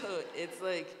 so it's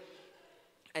like,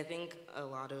 I think a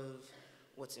lot of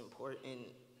what's important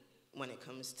when it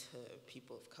comes to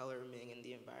people of color being in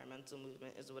the environmental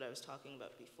movement is what I was talking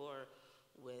about before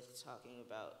with talking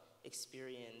about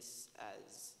experience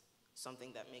as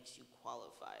something that makes you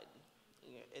qualified.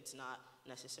 It's not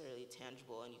necessarily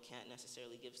tangible, and you can't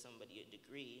necessarily give somebody a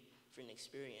degree for an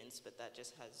experience, but that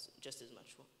just has just as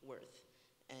much worth.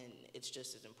 And it's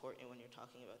just as important when you're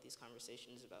talking about these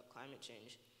conversations about climate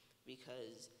change,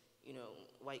 because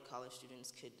white college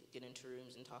students could get into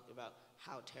rooms and talk about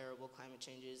how terrible climate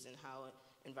change is and how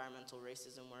environmental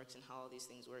racism works and how all these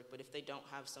things work, but if they don't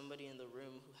have somebody in the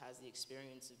room who has the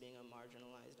experience of being a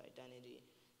marginalized identity,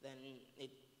 then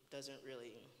it doesn't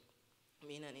really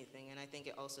mean anything. And I think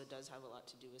it also does have a lot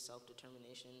to do with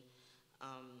self-determination.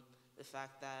 The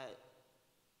fact that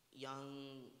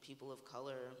young people of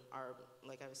color are,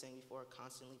 like I was saying before,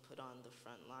 constantly put on the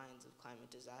front lines of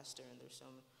climate disaster, and there's so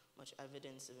much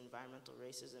evidence of environmental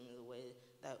racism in the way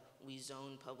that we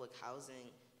zone public housing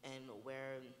and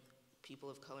where people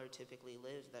of color typically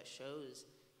live that shows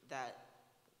that,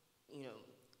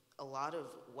 a lot of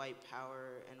white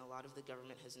power and a lot of the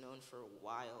government has known for a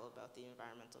while about the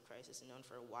environmental crisis and known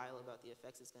for a while about the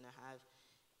effects it's going to have.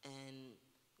 And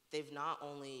they've not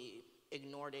only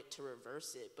ignored it to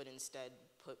reverse it, but instead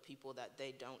put people that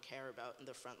they don't care about in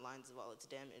the front lines of all its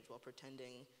damage while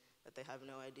pretending that they have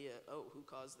no idea. Oh, who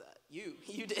caused that? You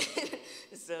did.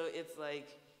 So it's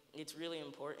like, it's really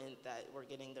important that we're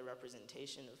getting the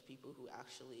representation of people who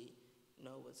actually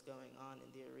know what's going on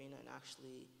in the arena and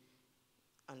actually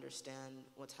understand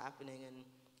what's happening. And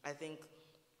I think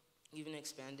even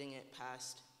expanding it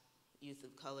past youth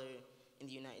of color in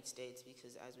the United States,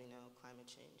 because as we know, climate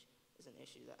change is an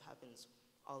issue that happens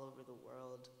all over the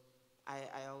world.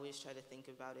 I always try to think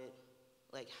about it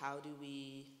like, how do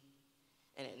we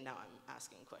and now I'm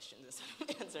asking questions instead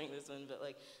of answering this one, but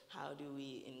like, how do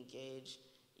we engage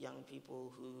young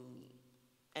people who,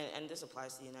 and this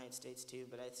applies to the United States too,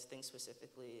 but I think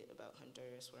specifically about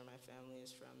Honduras, where my family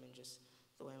is from, and just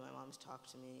the way my mom's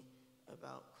talked to me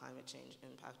about climate change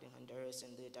impacting Honduras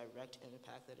and the direct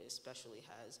impact that it especially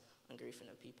has on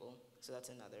Garifuna people. So that's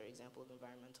another example of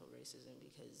environmental racism,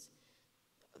 because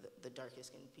the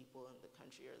darkest skinned people in the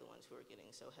country are the ones who are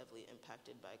getting so heavily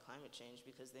impacted by climate change,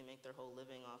 because they make their whole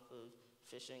living off of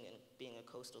fishing and being a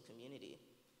coastal community.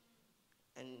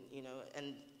 And, you know,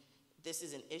 and this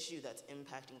is an issue that's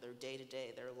impacting their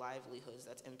day-to-day, their livelihoods,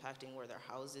 that's impacting where their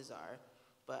houses are.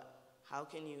 But how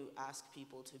can you ask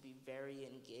people to be very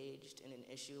engaged in an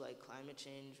issue like climate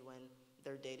change when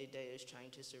their day-to-day is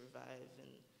trying to survive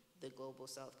in the global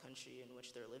south country in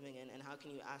which they're living in? And how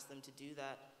can you ask them to do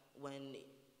that when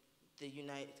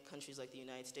countries like the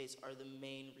United States are the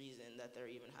main reason that they're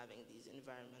even having these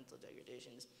environmental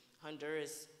degradations?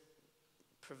 Honduras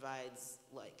provides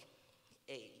like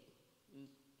a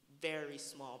very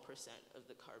small percent of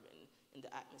the carbon in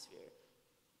the atmosphere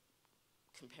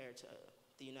compared to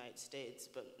the United States,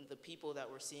 but the people that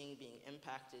we're seeing being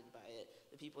impacted by it,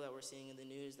 the people that we're seeing in the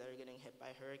news that are getting hit by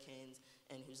hurricanes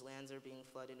and whose lands are being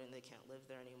flooded and they can't live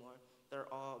there anymore,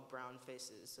 they're all brown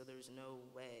faces. So there's no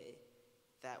way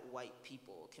that white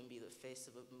people can be the face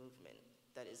of a movement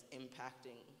that is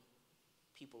impacting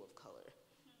people of color,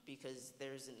 because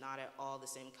there's not at all the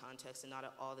same context and not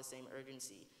at all the same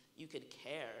urgency. You could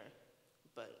care,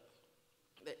 but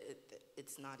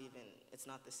it's not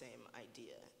the same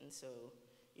idea. And so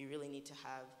you really need to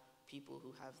have people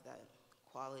who have that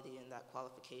quality and that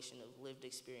qualification of lived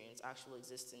experience, actual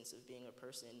existence of being a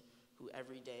person who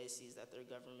every day sees that their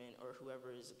government or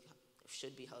whoever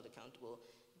should be held accountable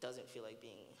doesn't feel like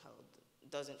being held,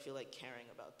 doesn't feel like caring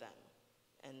about them.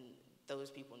 And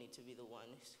those people need to be the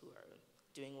ones who are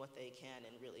doing what they can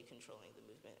and really controlling the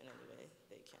movement in any way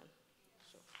they can.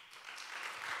 So.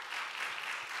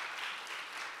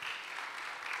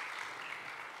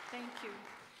 Thank you.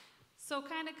 So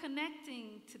kind of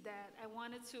connecting to that, I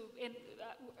wanted to, and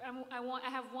I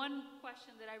have one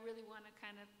question that I really want to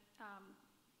kind of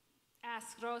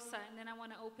ask Rosa, and then I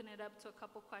want to open it up to a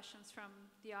couple questions from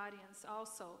the audience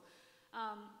also.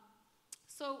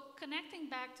 So connecting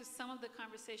back to some of the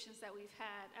conversations that we've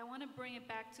had, I want to bring it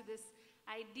back to this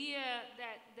idea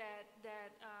that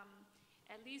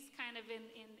at least kind of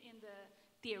in the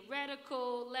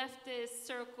theoretical leftist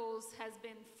circles has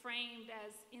been framed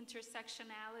as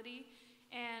intersectionality,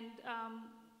 and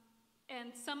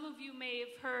some of you may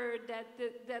have heard that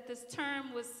this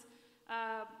term was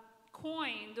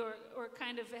coined or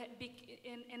kind of,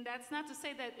 and that's not to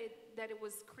say that it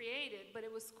was created, but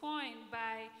it was coined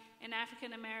by an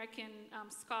African American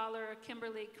scholar,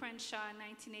 Kimberly Crenshaw, in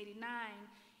 1989.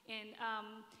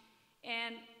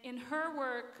 And in her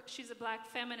work, she's a black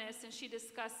feminist, and she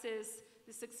discusses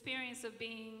this experience of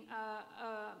being,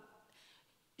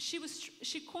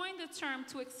 she coined the term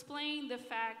to explain the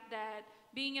fact that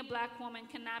being a black woman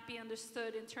cannot be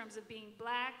understood in terms of being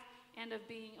black and of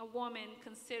being a woman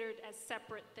considered as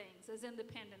separate things, as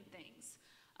independent things.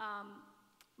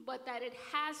 But that it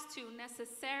has to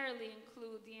necessarily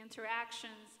include the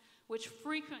interactions which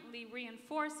frequently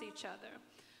reinforce each other.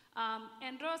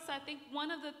 And Rosa, I think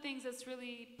one of the things that's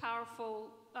really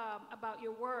powerful about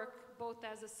your work, both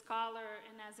as a scholar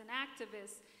and as an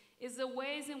activist, is the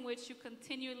ways in which you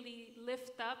continually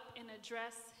lift up and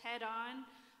address head-on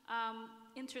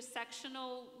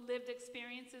intersectional lived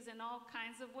experiences in all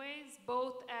kinds of ways,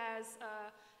 both as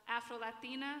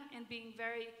Afro-Latina and being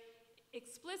very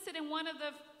explicit. And one of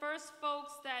the first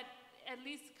folks that, at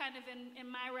least kind of in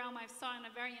my realm, I saw in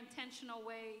a very intentional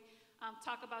way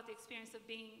talk about the experience of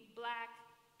being black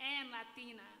and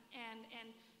Latina, and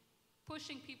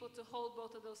pushing people to hold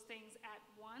both of those things at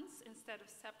once instead of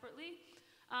separately.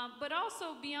 But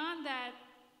also beyond that,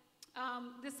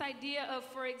 this idea of,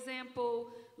 for example,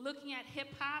 looking at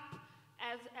hip-hop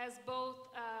as both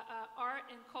art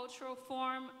and cultural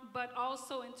form, but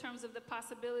also in terms of the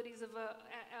possibilities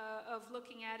of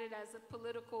looking at it as a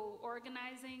political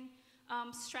organizing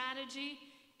strategy.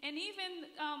 And even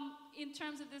in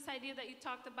terms of this idea that you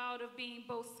talked about of being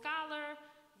both scholar,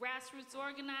 grassroots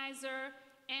organizer,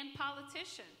 and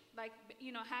politician, like,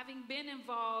 you know, having been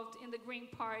involved in the Green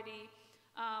Party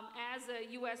as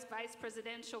a US vice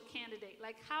presidential candidate,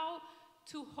 like how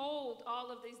to hold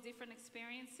all of these different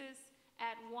experiences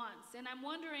at once. And I'm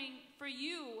wondering, for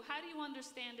you, how do you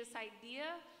understand this idea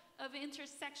of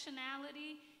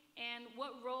intersectionality, and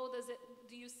what role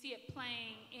do you see it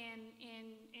playing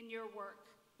in your work,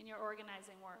 in your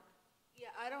organizing work? Yeah,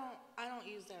 I don't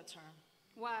use that term.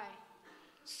 Why?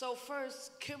 So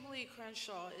first, Kimberly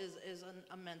Crenshaw is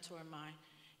a mentor of mine.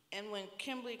 And when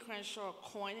Kimberly Crenshaw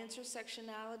coined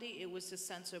intersectionality, it was to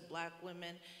censor black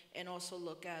women and also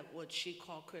look at what she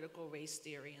called critical race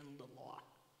theory in the law.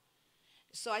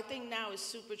 So I think now it's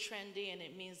super trendy, and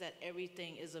it means that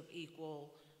everything is of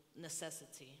equal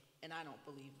necessity, and I don't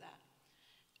believe that.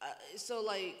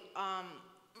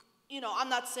 I'm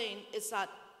not saying it's not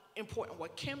important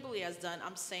what Kimberly has done.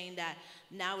 I'm saying that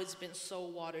now it's been so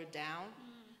watered down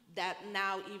that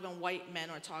now even white men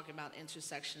are talking about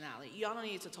intersectionality. Y'all don't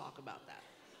need to talk about that.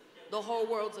 The whole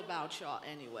world's about y'all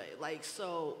anyway.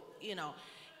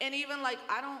 And even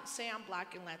I don't say I'm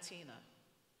black and Latina.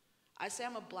 I say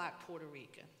I'm a black Puerto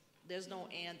Rican. There's no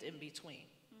and in between.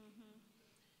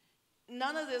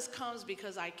 None of this comes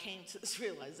because I came to this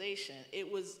realization. It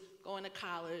was going to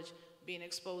college, being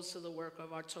exposed to the work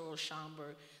of Arturo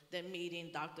Schomburg, then meeting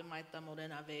Dr. Maita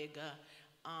Morena Vega,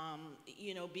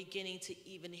 beginning to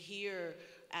even hear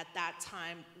at that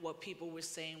time what people were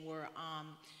saying were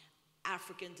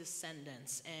African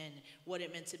descendants and what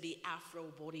it meant to be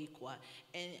Afro-Boricua,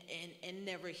 and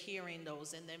never hearing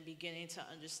those, and then beginning to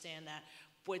understand that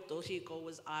Puerto Rico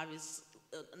was obvious.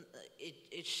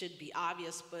 It should be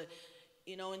obvious, but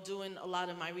in doing a lot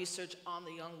of my research on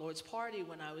the Young Lords Party,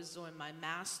 when I was doing my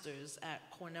master's at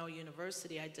Cornell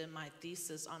University, I did my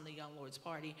thesis on the Young Lords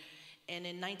Party. And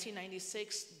in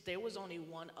 1996, there was only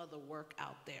one other work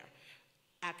out there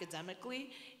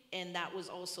academically, and that was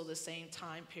also the same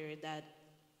time period that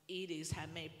Edie's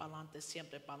had made Pa'lante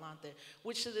Siempre Pa'lante,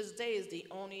 which to this day is the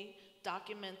only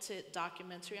documented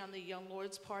documentary on the Young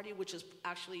Lords Party, which is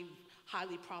actually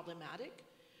highly problematic.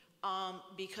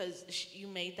 Because you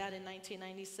made that in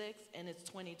 1996, and it's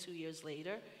 22 years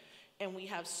later, and we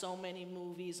have so many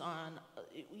movies on,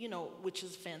 which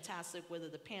is fantastic, whether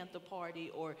the Panther Party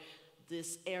or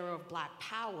this era of Black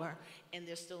Power, and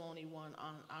there's still only one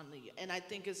on the, and I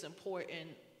think it's important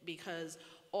because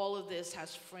all of this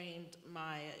has framed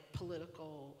my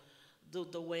political,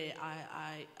 the way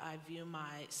I view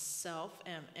myself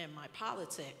and my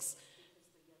politics.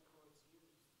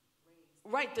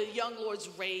 Right, the Young Lords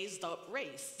raised up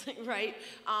race, right?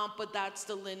 But that's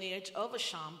the lineage of a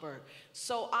Schomburg.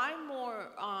 So I'm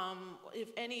more, if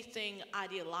anything,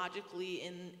 ideologically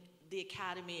in the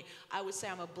academy, I would say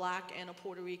I'm a black and a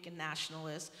Puerto Rican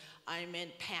nationalist. I'm in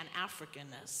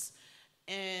Pan-Africanness.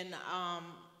 And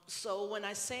so when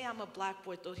I say I'm a black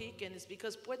Puerto Rican, it's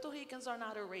because Puerto Ricans are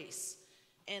not a race.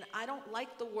 And I don't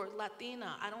like the word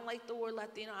Latina. I don't like the word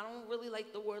Latino. I don't really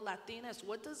like the word Latinas.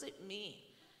 What does it mean?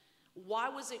 Why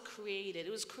was it created?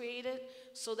 It was created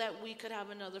so that we could have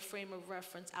another frame of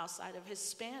reference outside of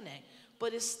Hispanic,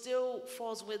 but it still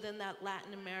falls within that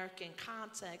Latin American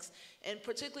context, and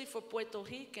particularly for Puerto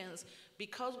Ricans,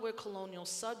 because we're colonial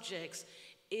subjects,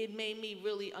 it made me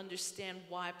really understand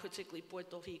why particularly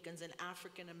Puerto Ricans and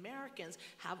African Americans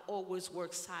have always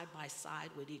worked side by side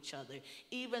with each other,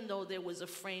 even though there was a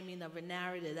framing of a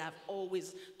narrative that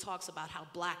always talks about how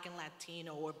black and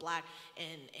Latino or black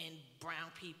and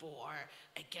brown people are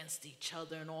against each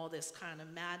other and all this kind of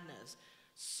madness.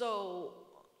 So,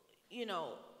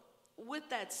 with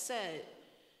that said,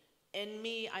 and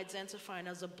me identifying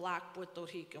as a black Puerto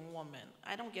Rican woman,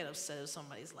 I don't get upset if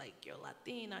somebody's like, you're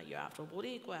Latina, you're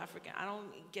Afro-Boricua, African. I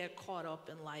don't get caught up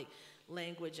in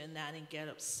language and that and get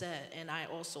upset. And I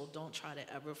also don't try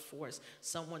to ever force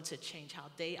someone to change how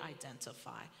they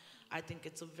identify. I think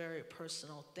it's a very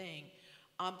personal thing.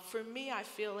 For me, I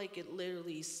feel like it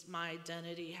literally, my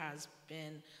identity has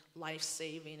been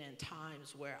life-saving in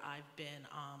times where I've been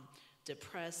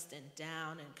depressed and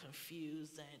down and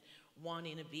confused and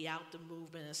wanting to be out the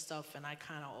movement and stuff, and I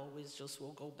kind of always just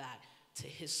will go back to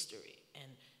history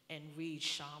and read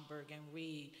Schomburg and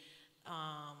read,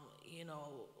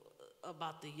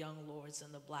 about the Young Lords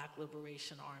and the Black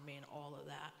Liberation Army and all of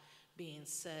that being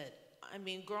said. I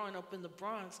mean, growing up in the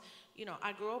Bronx,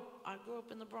 I grew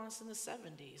up in the Bronx in the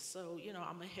 70s, so,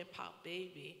 I'm a hip-hop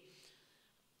baby.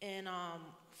 And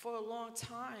for a long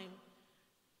time,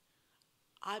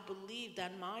 I believe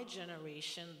that my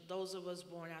generation, those of us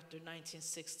born after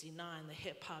 1969, the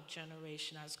hip-hop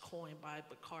generation as coined by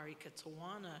Bakari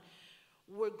Katawana,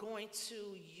 were going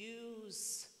to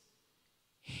use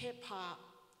hip-hop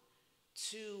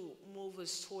to move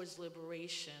us towards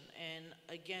liberation. And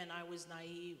again, I was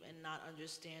naive and not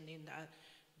understanding that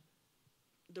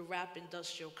the rap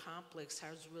industrial complex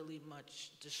has really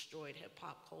much destroyed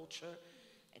hip-hop culture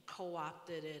and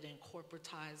co-opted it and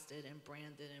corporatized it and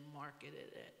branded and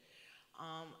marketed it.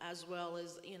 As well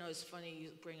as, it's funny you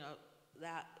bring up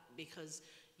that because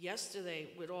yesterday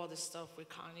with all this stuff with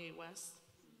Kanye West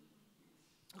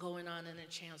going on in a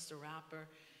Chance the Rapper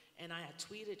And I had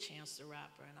tweeted Chance the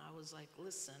Rapper, and I was like,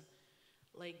 listen,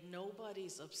 like,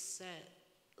 nobody's upset.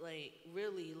 Like,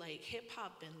 really, like,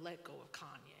 hip-hop been let go of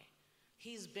Kanye.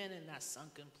 He's been in that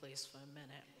sunken place for a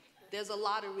minute. There's a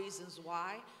lot of reasons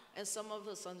why, and some of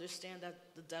us understand that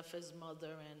the death of his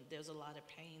mother, and there's a lot of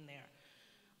pain there.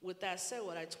 With that said,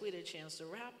 what I tweeted Chance the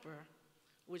Rapper,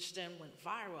 which then went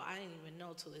viral, I didn't even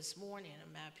know till this morning,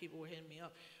 and mad people were hitting me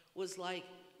up, was like,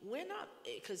 we're not,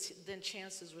 because then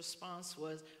Chance's response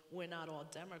was, we're not all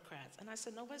Democrats. And I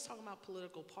said, nobody's talking about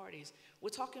political parties. We're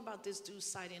talking about this dude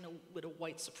siding with a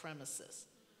white supremacist,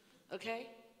 okay?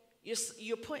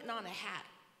 You're putting on a hat.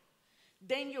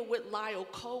 Then you're with Lyle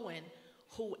Cohen,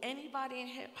 who anybody in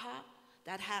hip hop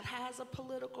that has a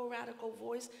political radical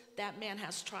voice, that man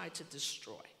has tried to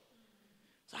destroy.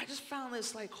 So I just found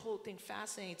this like whole thing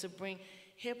fascinating to bring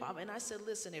hip hop. And I said,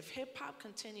 listen, if hip hop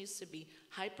continues to be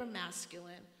hyper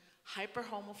masculine, hyper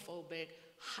homophobic,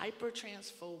 hyper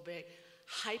transphobic,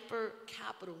 hyper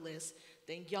capitalist,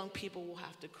 then young people will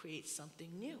have to create something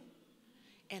new.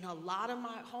 And a lot of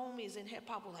my homies in hip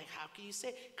hop were like, how can you say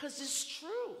it? Because it's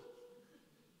true.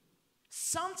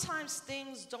 Sometimes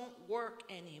things don't work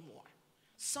anymore.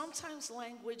 Sometimes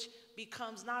language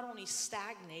becomes not only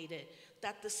stagnated,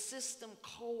 that the system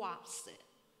co-opts it.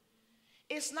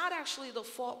 It's not actually the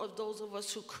fault of those of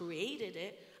us who created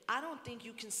it. I don't think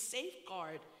you can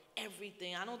safeguard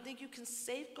everything. I don't think you can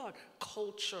safeguard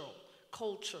culture.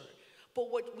 But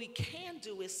what we can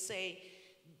do is say,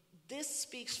 this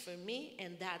speaks for me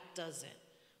and that doesn't.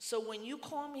 So when you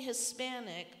call me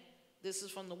Hispanic, this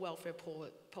is from the welfare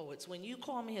poets, when you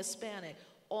call me Hispanic,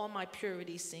 all my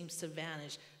purity seems to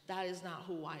vanish. That is not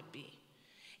who I be.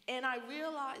 And I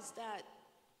realized that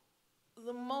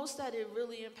the most that it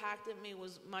really impacted me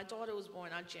was, my daughter was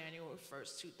born on January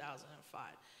 1st, 2005.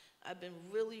 I've been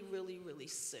really, really, really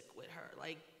sick with her.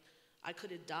 Like, I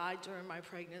could have died during my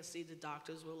pregnancy. The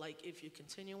doctors were like, if you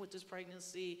continue with this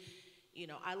pregnancy, you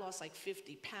know, I lost like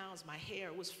 50 pounds. My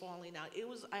hair was falling out.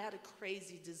 I had a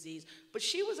crazy disease. But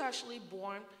she was actually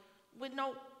born with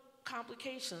no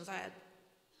complications. I had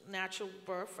natural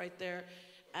birth right there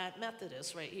at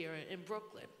Methodist right here in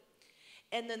Brooklyn.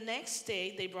 And the next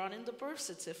day, they brought in the birth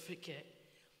certificate.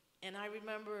 And I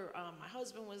remember my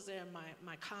husband was there,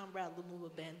 my comrade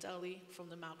Lumumba Bandelli from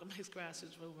the Malcolm X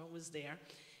Grassroots Movement was there.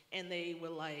 And they were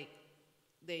like,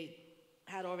 they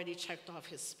had already checked off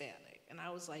Hispanic. And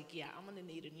I was like, yeah, I'm gonna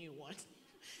need a new one.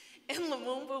 And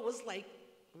Lumumba was like,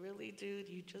 really, dude,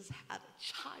 you just had a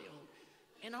child.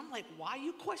 And I'm like, why are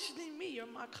you questioning me? You're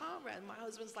my comrade. And my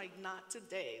husband's like, not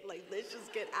today. Like, let's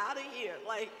just get out of here.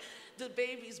 Like, the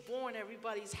baby's born,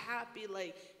 everybody's happy.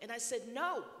 Like, and I said,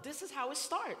 no, this is how it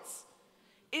starts.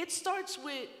 It starts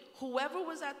with whoever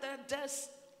was at their desk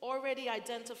already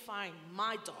identifying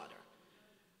my daughter.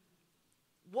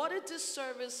 What a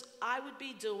disservice I would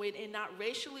be doing in not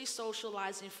racially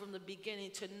socializing from the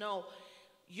beginning to know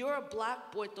you're a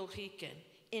black Puerto Rican.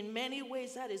 In many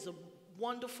ways, that is a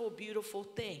wonderful, beautiful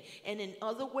thing. And in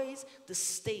other ways, the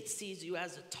state sees you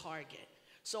as a target.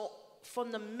 So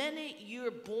from the minute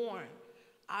you're born,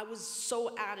 I was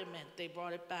so adamant. They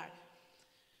brought it back.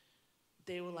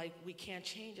 They were like, we can't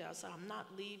change it. I said, I'm not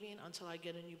leaving until I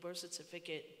get a new birth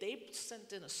certificate. They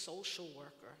sent in a social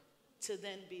worker to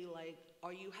then be like,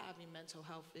 are you having mental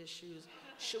health issues?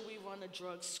 Should we run a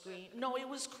drug screen? No, it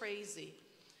was crazy.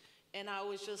 And I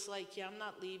was just like, yeah, I'm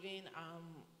not leaving.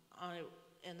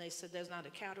 And they said, there's not a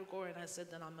category. And I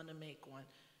said, then I'm going to make one.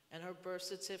 And her birth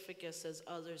certificate says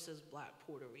others as black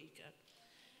Puerto Rican.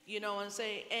 You know what I'm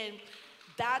saying? And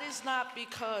that is not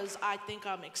because I think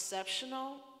I'm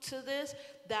exceptional to this.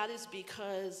 That is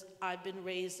because I've been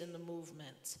raised in the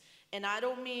movement. And I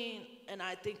don't mean, and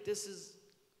I think this is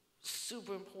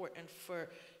super important for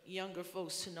younger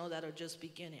folks to know that are just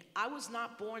beginning. I was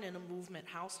not born in a movement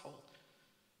household.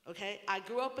 Okay, I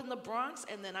grew up in the Bronx,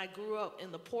 and then I grew up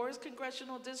in the poorest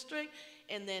congressional district,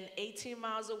 and then 18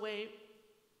 miles away,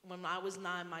 when I was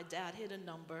 9, my dad hit a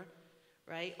number,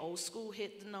 right? Old school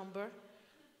hit the number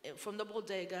from the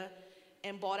bodega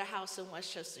and bought a house in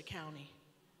Westchester County.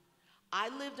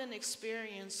 I lived an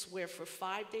experience where for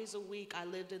 5 days a week, I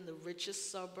lived in the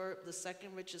richest suburb, the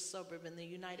second richest suburb in the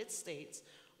United States,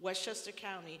 Westchester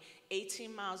County,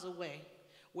 18 miles away,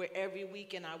 where every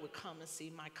weekend I would come and see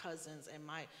my cousins and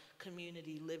my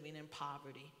community living in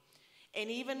poverty. And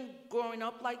even growing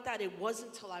up like that, it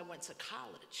wasn't until I went to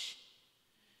college.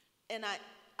 And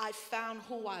I found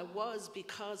who I was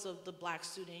because of the Black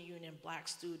Student Union, Black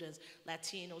students,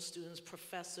 Latino students,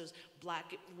 professors,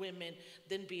 Black women,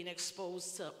 then being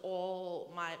exposed to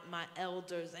all my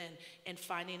elders and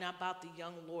finding out about the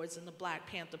Young Lords and the Black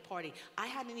Panther Party. I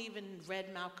hadn't even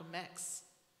read Malcolm X.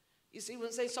 You see what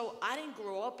I'm saying? So I didn't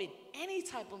grow up in any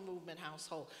type of movement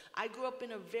household. I grew up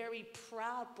in a very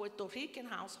proud Puerto Rican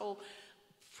household,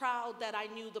 proud that I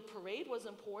knew the parade was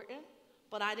important,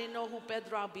 but I didn't know who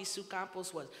Pedro Albizu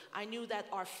Campos was. I knew that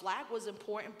our flag was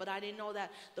important, but I didn't know that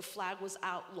the flag was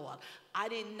outlawed.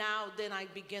 Then I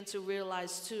began to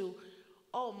realize too,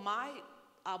 oh, my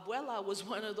abuela was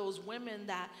one of those women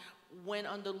that went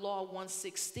under Law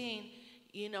 116,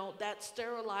 that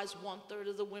sterilized 1/3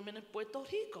 of the women in Puerto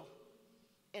Rico.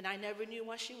 And I never knew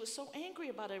why she was so angry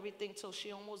about everything till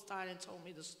she almost died and told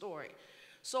me the story.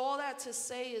 So all that to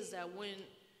say is that when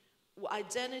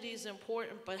identity is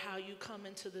important, but how you come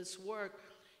into this work,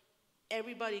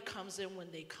 everybody comes in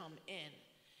when they come in.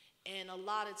 And a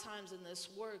lot of times in this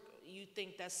work, you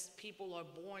think that people are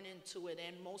born into it,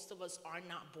 and most of us are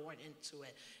not born into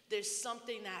it. There's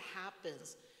something that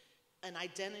happens, an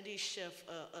identity shift,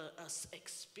 a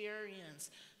experience,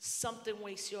 something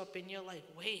wakes you up and you're like,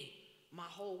 wait, my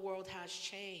whole world has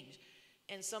changed.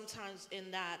 And sometimes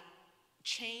in that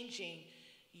changing,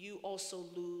 you also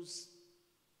lose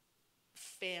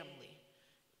family.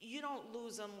 You don't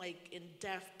lose them like in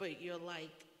death, but you're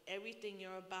like, everything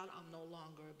you're about, I'm no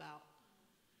longer about.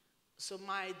 So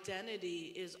my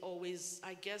identity is always,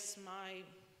 I guess,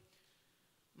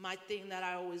 my thing that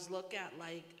I always look at,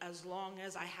 like, as long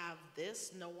as I have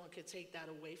this, no one could take that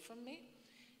away from me.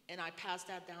 And I pass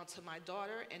that down to my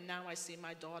daughter, and now I see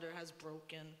my daughter has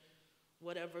broken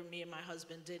whatever me and my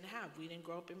husband didn't have. We didn't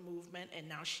grow up in movement, and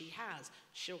now she has.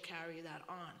 She'll carry that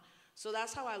on. So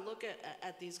that's how I look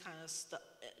at these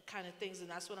kind of things, and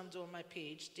that's what I'm doing my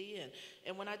PhD in.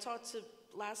 And when I talked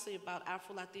lastly about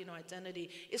Afro-Latino identity,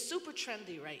 it's super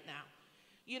trendy right now.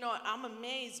 I'm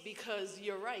amazed because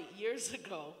you're right, years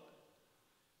ago,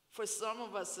 for some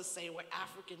of us to say we're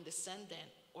African descendant,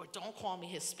 or don't call me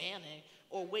Hispanic,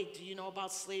 or wait, do you know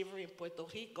about slavery in Puerto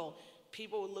Rico?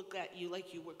 People would look at you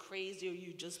like you were crazy, or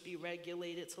you'd just be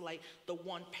regulated to like the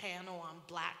one panel on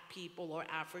black people or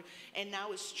African, and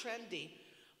now it's trendy.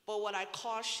 But what I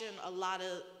caution a lot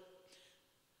of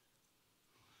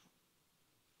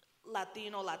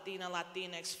Latino, Latina,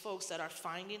 Latinx folks that are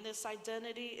finding this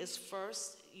identity is,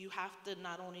 first, you have to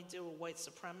not only deal with white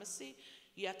supremacy,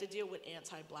 you have to deal with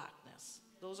anti-blackness.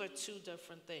 Those are two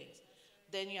different things.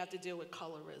 Then you have to deal with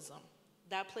colorism.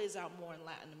 That plays out more in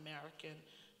Latin American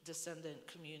descendant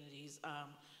communities,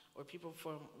 or people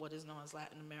from what is known as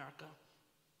Latin America.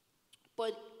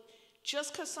 But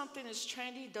just because something is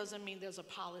trendy doesn't mean there's a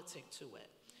politic to it.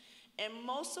 And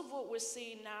most of what we're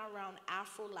seeing now around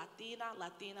Afro-Latina,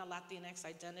 Latinx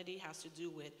identity has to do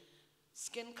with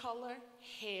skin color,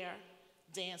 hair,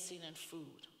 dancing, and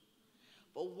food.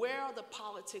 But where are the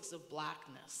politics of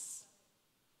blackness?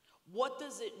 What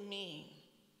does it mean,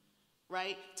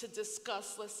 right, to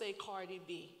discuss, let's say, Cardi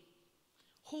B,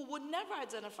 who would never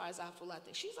identify as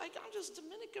Afro-Latin? She's like, I'm just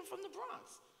Dominican from the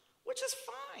Bronx, which is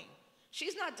fine.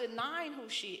 She's not denying who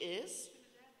she is.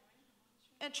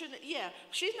 And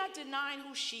she's not denying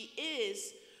who she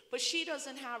is, but she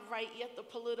doesn't have right yet the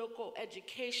political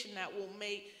education that will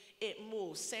make it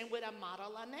move. Same with Amara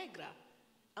La Negra.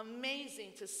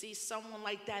 Amazing to see someone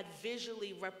like that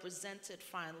visually represented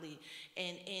finally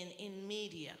in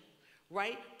media,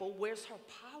 right? But where's her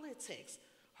politics?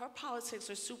 Her politics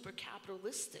are super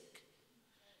capitalistic.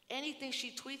 Anything she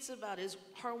tweets about is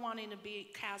her wanting to be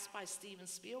cast by Steven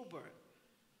Spielberg.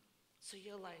 So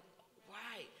you're like,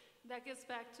 right. That gets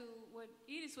back to what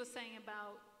Edith was saying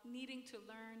about needing to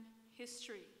learn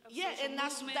history. And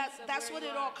that's what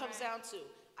it all comes down to.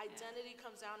 Identity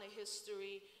comes down to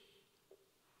history.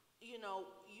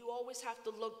 You always have to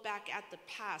look back at the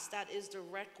past. That is the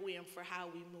requiem for how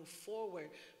we move forward.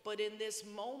 But in this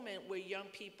moment where young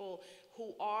people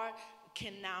who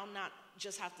can now not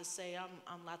just have to say,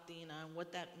 I'm Latina, and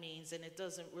what that means, and it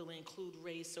doesn't really include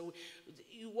race. So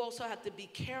you also have to be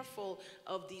careful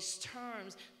of these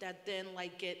terms that then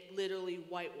get literally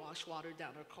whitewashed, watered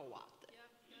down, or co-opted.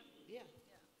 Yeah.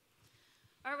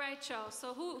 All right, y'all.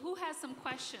 So who has some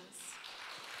questions?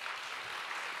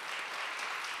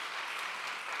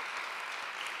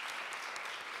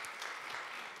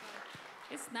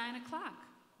 It's 9 o'clock.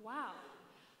 Wow.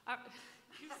 I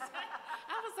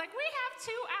was like, we have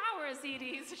 2 hours,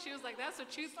 Edie. So she was like, that's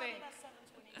what you think.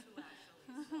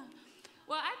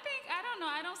 Well, I don't know.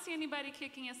 I don't see anybody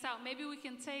kicking us out. Maybe we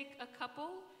can take a couple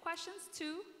questions,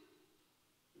 2.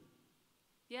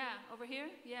 Yeah, over here?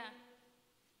 Yeah.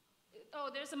 Oh,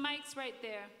 there's a mics right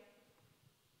there.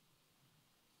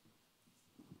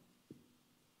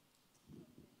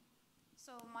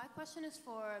 So my question is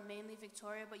for mainly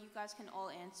Victoria, but you guys can all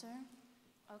answer.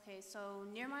 Okay, so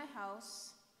near my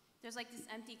house, there's this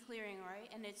empty clearing, right?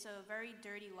 And it's a very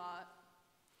dirty lot.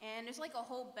 And there's like a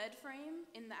whole bed frame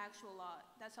in the actual lot.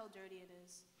 That's how dirty it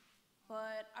is.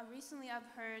 But recently I've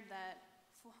heard that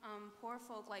poor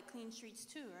folk like clean streets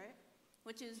too, right?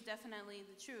 Which is definitely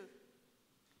the truth.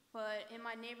 But in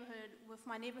my neighborhood, with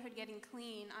my neighborhood getting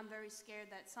clean, I'm very scared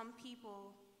that some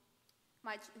people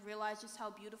might realize just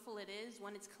how beautiful it is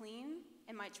when it's clean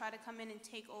and might try to come in and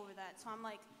take over that. So I'm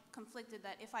like conflicted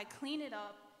that if I clean it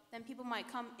up, then people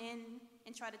might come in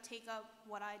and try to take up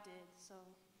what I did. So,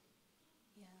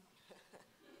 yeah.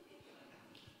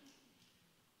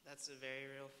 That's a very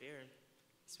real fear,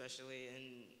 especially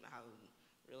in how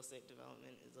real estate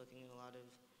development is looking in a lot of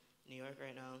New York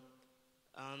right now.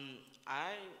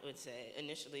 I would say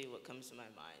initially what comes to my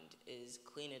mind is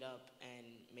clean it up and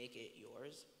make it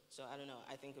yours. So I don't know,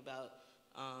 I think about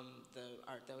the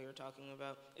art that we were talking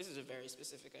about. This is a very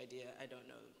specific idea. I don't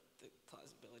know the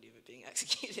plausibility of it being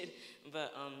executed,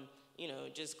 but you know,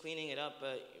 just cleaning it up,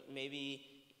 but maybe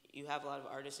you have a lot of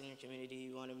artists in your community,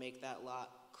 you want to make that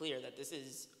lot clear that this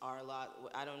is our lot.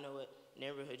 I don't know what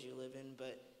neighborhood you live in,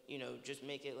 but you know, just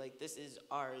make it like this is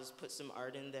ours, put some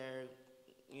art in there,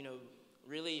 you know,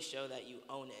 really show that you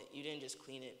own it. You didn't just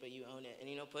clean it, but you own it. And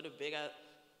you know, put a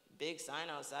big sign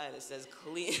outside that says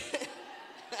clean.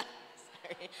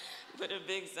 Sorry. Put a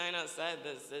big sign outside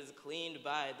that says cleaned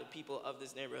by the people of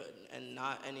this neighborhood and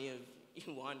not any of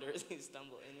you wanderers who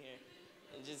stumble in here.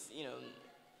 And just, you know,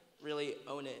 really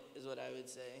own it is what I would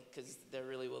say, because they're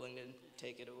really willing to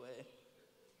take it away.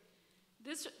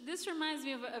 This reminds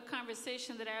me of a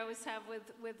conversation that I always have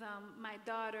with my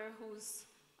daughter, who's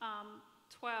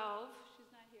 12.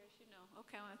 She's not here.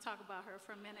 Okay, I want to talk about her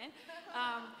for a minute.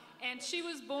 And she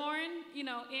was born, you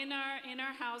know, in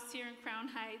our house here in Crown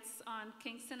Heights on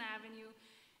Kingston Avenue.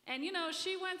 And you know,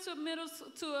 she went to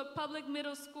a public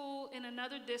middle school in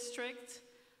another district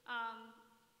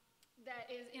that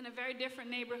is in a very different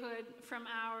neighborhood from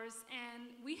ours. And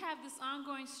we have this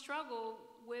ongoing struggle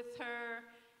with her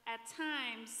at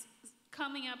times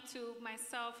coming up to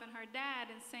myself and her dad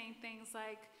and saying things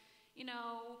like, you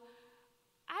know,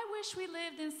 I wish we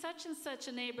lived in such and such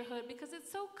a neighborhood because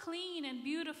it's so clean and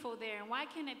beautiful there. And why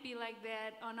can't it be like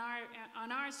that on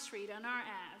our street, on our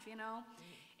Ave, you know?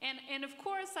 And of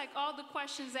course, like all the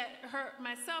questions that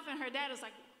myself and her dad was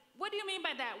like, what do you mean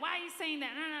by that? Why are you saying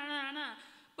that? No.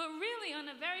 But really, on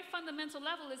a very fundamental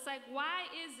level, it's like,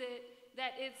 why is it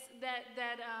that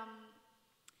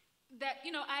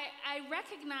you know, I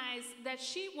recognize that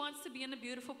she wants to be in a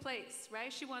beautiful place,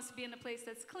 right? She wants to be in a place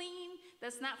that's clean,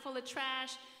 that's not full of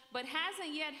trash, but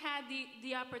hasn't yet had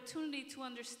the opportunity to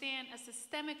understand a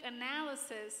systemic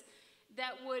analysis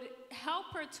that would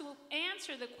help her to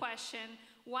answer the question,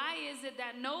 why is it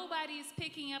that nobody's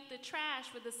picking up the trash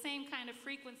with the same kind of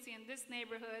frequency in this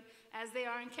neighborhood as they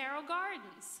are in Carroll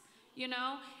Gardens, you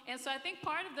know? And so I think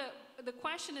part of the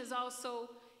question is also,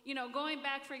 you know, going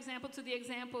back, for example, to the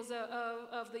examples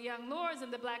of the Young Lords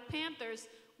and the Black Panthers,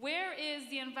 where is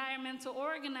the environmental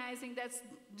organizing that's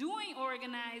doing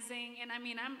organizing? And I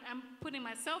mean, I'm putting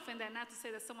myself in that, not to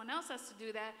say that someone else has to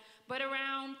do that, but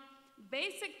around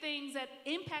basic things that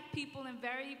impact people in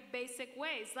very basic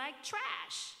ways, like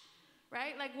trash,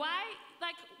 right? Like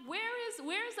where is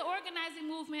the organizing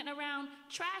movement around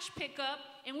trash pickup,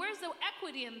 and where's the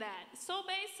equity in that? It's so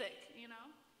basic, you know?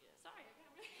 Sorry, I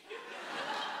got really...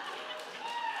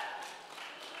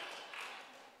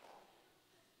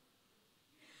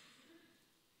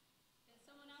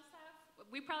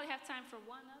 We probably have time for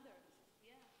one other.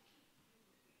 Yeah.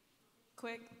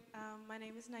 Quick, my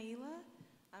name is Naila.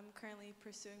 I'm currently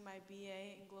pursuing my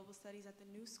BA in Global Studies at the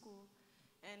New School.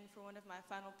 And for one of my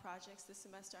final projects this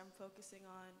semester, I'm focusing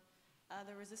on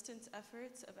the resistance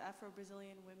efforts of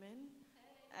Afro-Brazilian women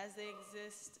as they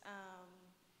exist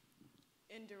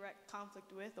in direct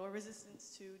conflict with or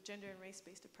resistance to gender and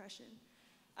race-based oppression.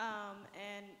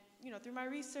 And you know, through my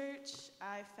research,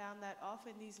 I found that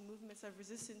often these movements of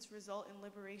resistance result in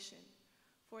liberation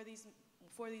for these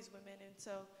women. And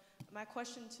so my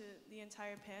question to the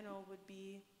entire panel would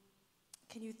be,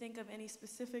 can you think of any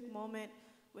specific moment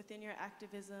within your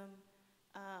activism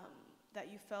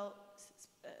that you felt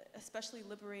especially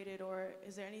liberated, or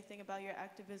is there anything about your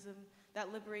activism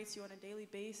that liberates you on a daily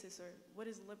basis, or what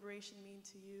does liberation mean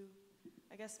to you?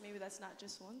 I guess maybe that's not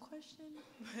just one question,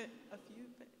 but a few,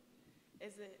 but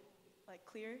is it like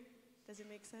clear? Does it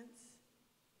make sense?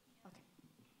 Okay.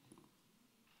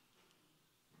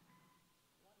 One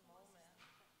moment.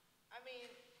 I mean,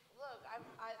 look,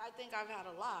 I think I've had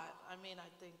a lot. I mean, I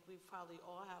think we probably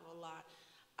all have a lot.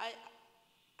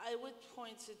 I would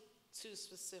point to two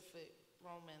specific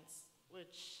moments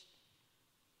which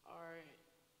are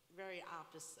very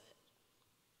opposite.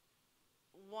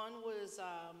 One was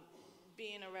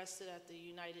being arrested at the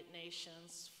United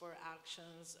Nations for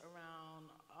actions around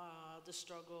the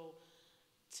struggle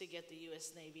to get the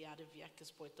U.S. Navy out of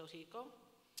Vieques, Puerto Rico,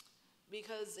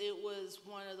 because it was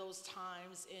one of those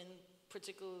times in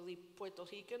particularly Puerto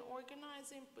Rican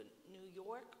organizing, but New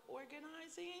York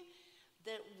organizing,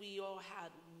 that we all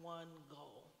had one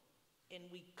goal, and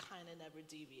we kind of never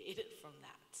deviated from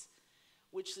that,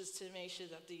 which is to make sure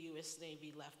that the U.S.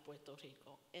 Navy left Puerto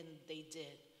Rico, and they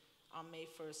did on May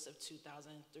 1st of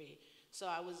 2003. So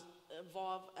I was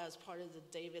involved as part of the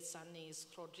David Sanis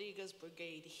Rodriguez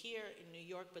Brigade here in New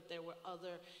York, but there were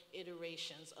other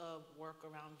iterations of work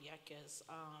around Vieques,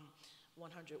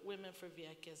 100 Women for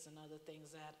Vieques and other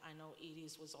things that I know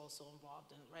Edie's was also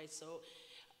involved in, right? So,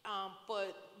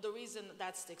 but the reason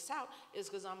that sticks out is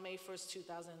because on May 1st,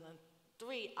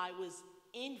 2003, I was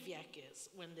in Vieques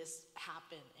when this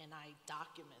happened, and I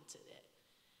documented it,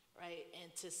 right?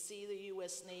 And to see the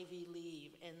U.S. Navy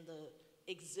leave and the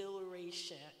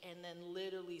exhilaration, and then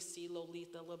literally see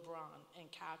Lolita LeBron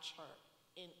and catch her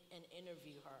and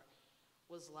interview her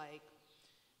was like,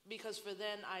 because for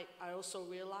then I also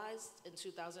realized in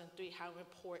 2003 how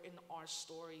important our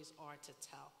stories are to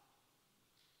tell,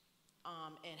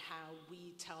 and how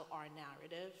we tell our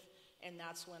narrative. And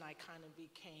that's when I kind of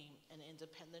became an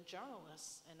independent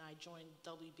journalist, and I joined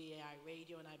WBAI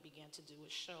Radio, and I began to do a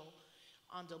show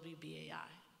on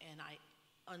WBAI, and I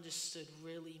understood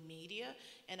really media.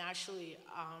 And actually,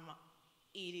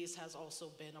 Edie's has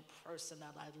also been a person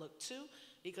that I look to,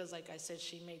 because like I said,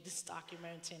 she made this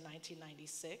documentary in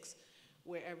 1996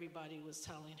 where everybody was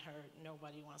telling her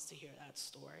nobody wants to hear that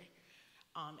story,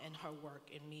 and her work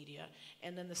in media.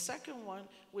 And then the second one,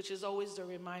 which is always the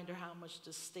reminder how much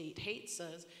the state hates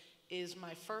us, is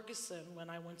my Ferguson. When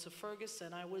I went to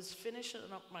Ferguson, I was finishing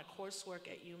up my coursework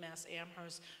at UMass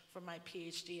Amherst for my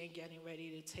PhD and getting ready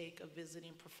to take a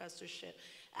visiting professorship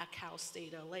at Cal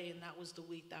State LA, and that was the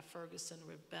week that Ferguson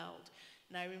rebelled.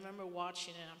 And I remember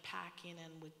watching and unpacking,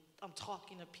 and I'm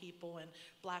talking to people, and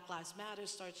Black Lives Matter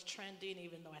starts trending,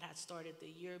 even though it had started the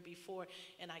year before,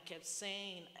 and I kept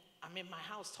saying, I'm in my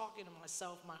house talking to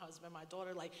myself, my husband, my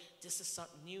daughter, like, this is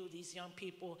something new, these young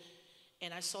people.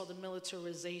 And I saw the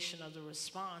militarization of the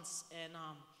response, and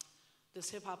this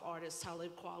hip-hop artist,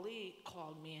 Talib Kweli,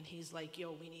 called me, and he's like,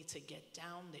 yo, we need to get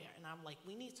down there. And I'm like,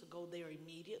 we need to go there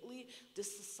immediately.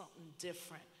 This is something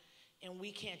different, and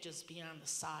we can't just be on the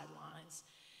sidelines.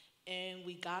 And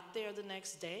we got there the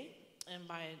next day, and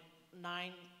by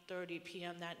 9:30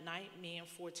 p.m. that night, me and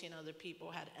 14 other people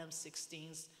had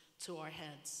M16s to our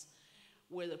heads,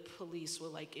 where the police were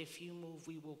like, if you move,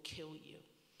 we will kill you.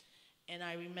 And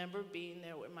I remember being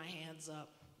there with my hands up,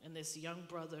 and this young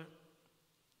brother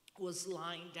was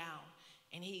lying down,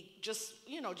 and he just,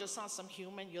 just on some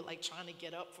human, you're like trying to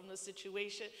get up from the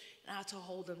situation, and I had to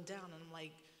hold him down, and I'm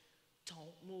like,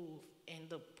 don't move. And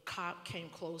the cop came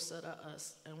closer to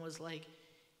us and was like,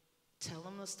 tell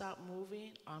him to stop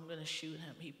moving, or I'm gonna shoot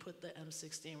him. He put the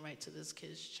M16 right to this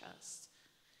kid's chest.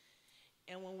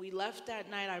 And when we left that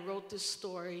night, I wrote this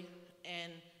story,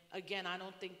 and again, I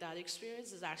don't think that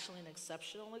experience is actually an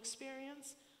exceptional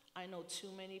experience. I know too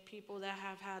many people that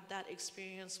have had that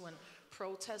experience when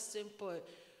protesting, but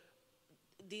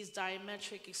these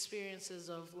diametric experiences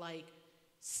of like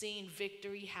seeing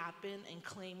victory happen and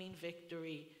claiming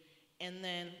victory, and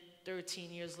then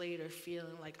 13 years later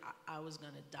feeling like I was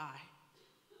gonna die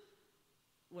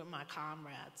with my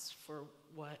comrades for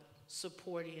what?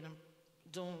 Supporting and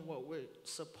doing what we're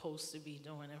supposed to be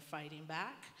doing and fighting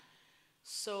back.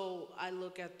 So I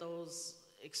look at those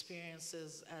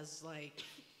experiences as like,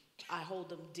 I hold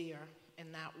them dear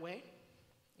in that way,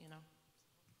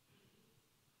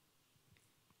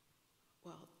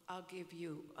 Well, I'll give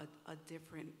you a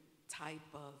different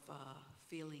type of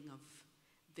feeling of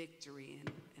victory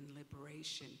and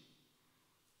liberation,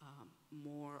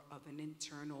 more of an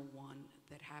internal one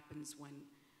that happens when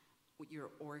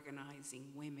you're organizing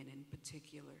women in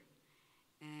particular.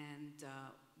 And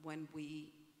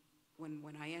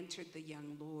when I entered the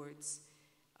Young Lords,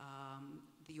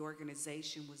 the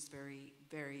organization was very,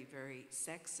 very, very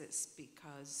sexist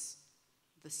because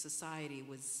the society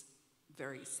was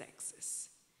very sexist.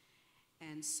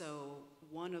 And so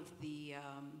one of the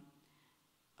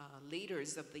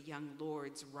leaders of the Young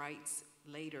Lords writes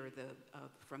later,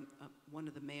 one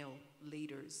of the male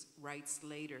leaders writes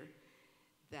later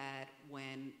that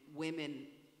when women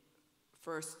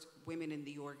in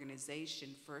the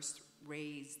organization first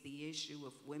raised the issue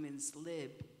of women's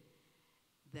lib,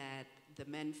 that the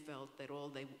men felt that all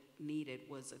they needed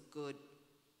was a good,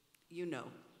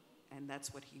 and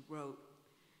that's what he wrote.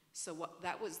 So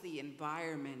that was the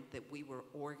environment that we were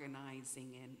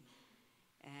organizing in.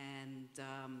 And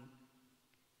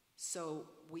So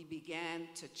we began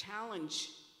to challenge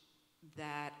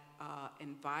that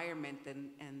environment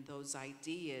and those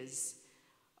ideas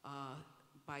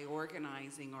by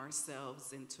organizing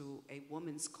ourselves into a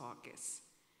women's caucus.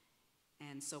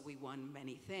 And so we won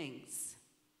many things.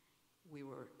 We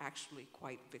were actually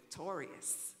quite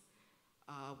victorious,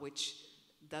 which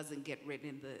doesn't get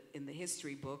written in the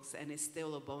history books and is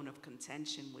still a bone of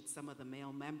contention with some of the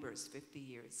male members 50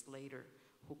 years later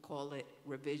who call it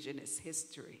revisionist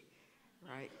history,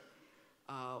 right?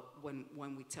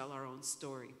 When we tell our own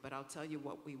story. But I'll tell you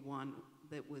what we won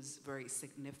that was very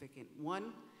significant.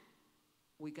 One,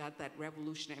 we got that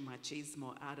revolutionary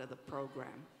machismo out of the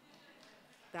program.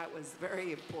 That was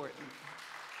very important.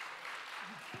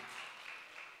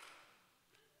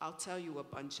 I'll tell you a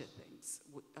bunch of things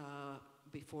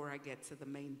before I get to the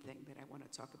main thing that I want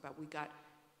to talk about. We got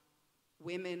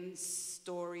women's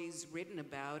stories written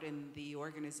about in the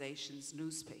organization's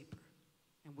newspaper.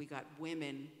 And we got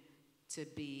women to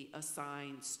be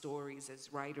assigned stories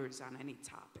as writers on any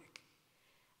topic.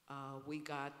 We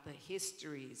got the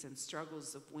histories and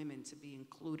struggles of women to be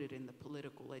included in the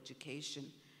political education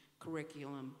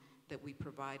curriculum that we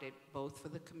provided both for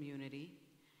the community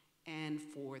and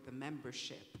for the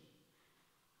membership.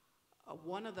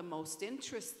 One of the most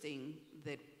interesting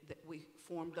that we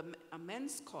formed a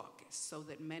men's caucus so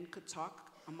that men could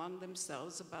talk among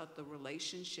themselves about the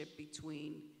relationship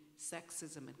between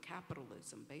sexism and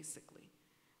capitalism, basically,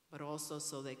 but also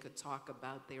so they could talk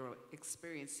about their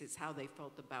experiences, how they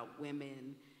felt about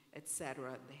women,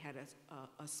 etc. They had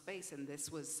a space, and this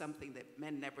was something that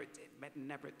men never did. Men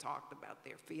never talked about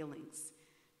their feelings,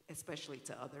 especially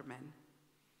to other men.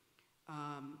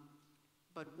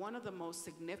 But one of the most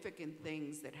significant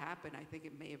things that happened, I think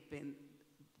it may have been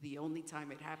the only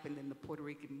time it happened in the Puerto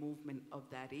Rican movement of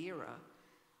that era,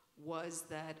 was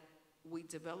that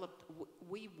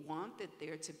we wanted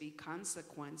there to be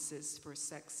consequences for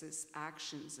sexist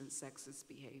actions and sexist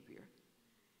behavior.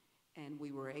 And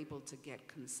we were able to get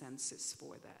consensus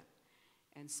for that.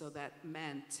 And so that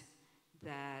meant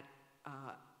that,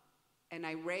 and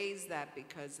I raise that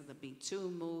because of the Me Too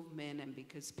movement and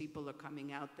because people are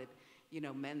coming out that, you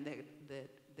know, men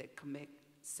that commit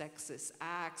sexist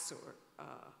acts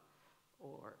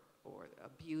or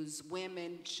abuse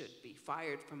women should be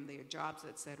fired from their jobs,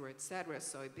 et cetera, et cetera.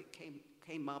 So it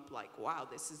came up like, wow,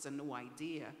 this is a new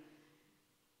idea.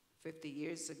 50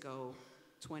 years ago,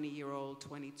 20-year-old,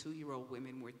 22-year-old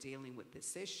women were dealing with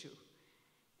this issue.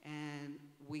 And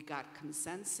we got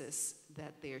consensus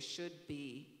that there should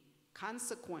be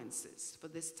consequences for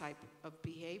this type of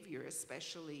behavior,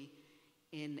 especially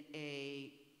in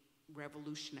a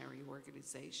revolutionary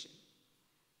organization.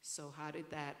 So how did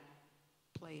that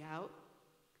play out?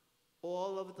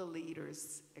 All of the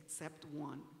leaders, except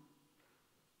one,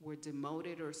 were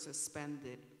demoted or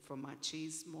suspended for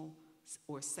machismo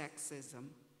or sexism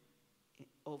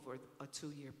over a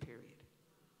 2-year period.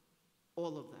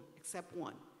 All of them, except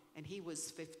one, and he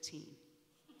was 15.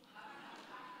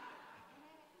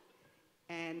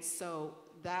 And so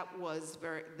that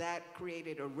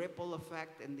created a ripple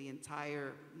effect in the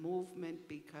entire movement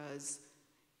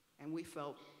and we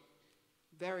felt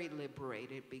very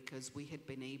liberated because we had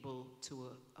been able to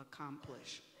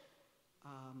accomplish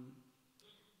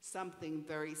something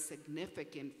very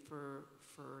significant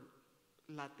for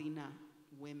Latina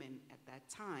women at that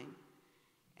time,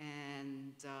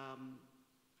 and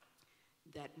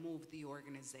that moved the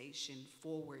organization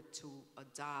forward to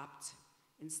adopt,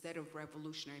 instead of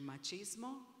revolutionary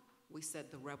machismo, we said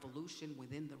the revolution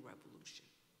within the revolution.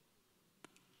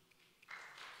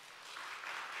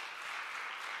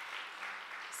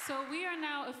 So we are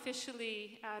now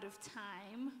officially out of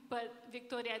time, but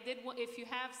Victoria, if you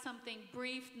have something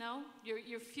brief, no?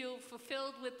 You're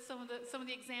fulfilled with some of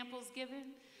the examples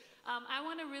given? I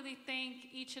want to really thank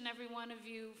each and every one of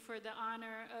you for the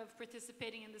honor of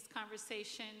participating in this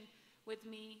conversation with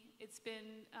me. It's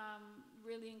been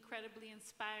really incredibly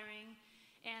inspiring.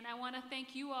 And I want to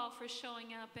thank you all for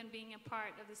showing up and being a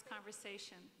part of this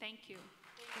conversation. Thank you.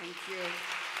 Thank you.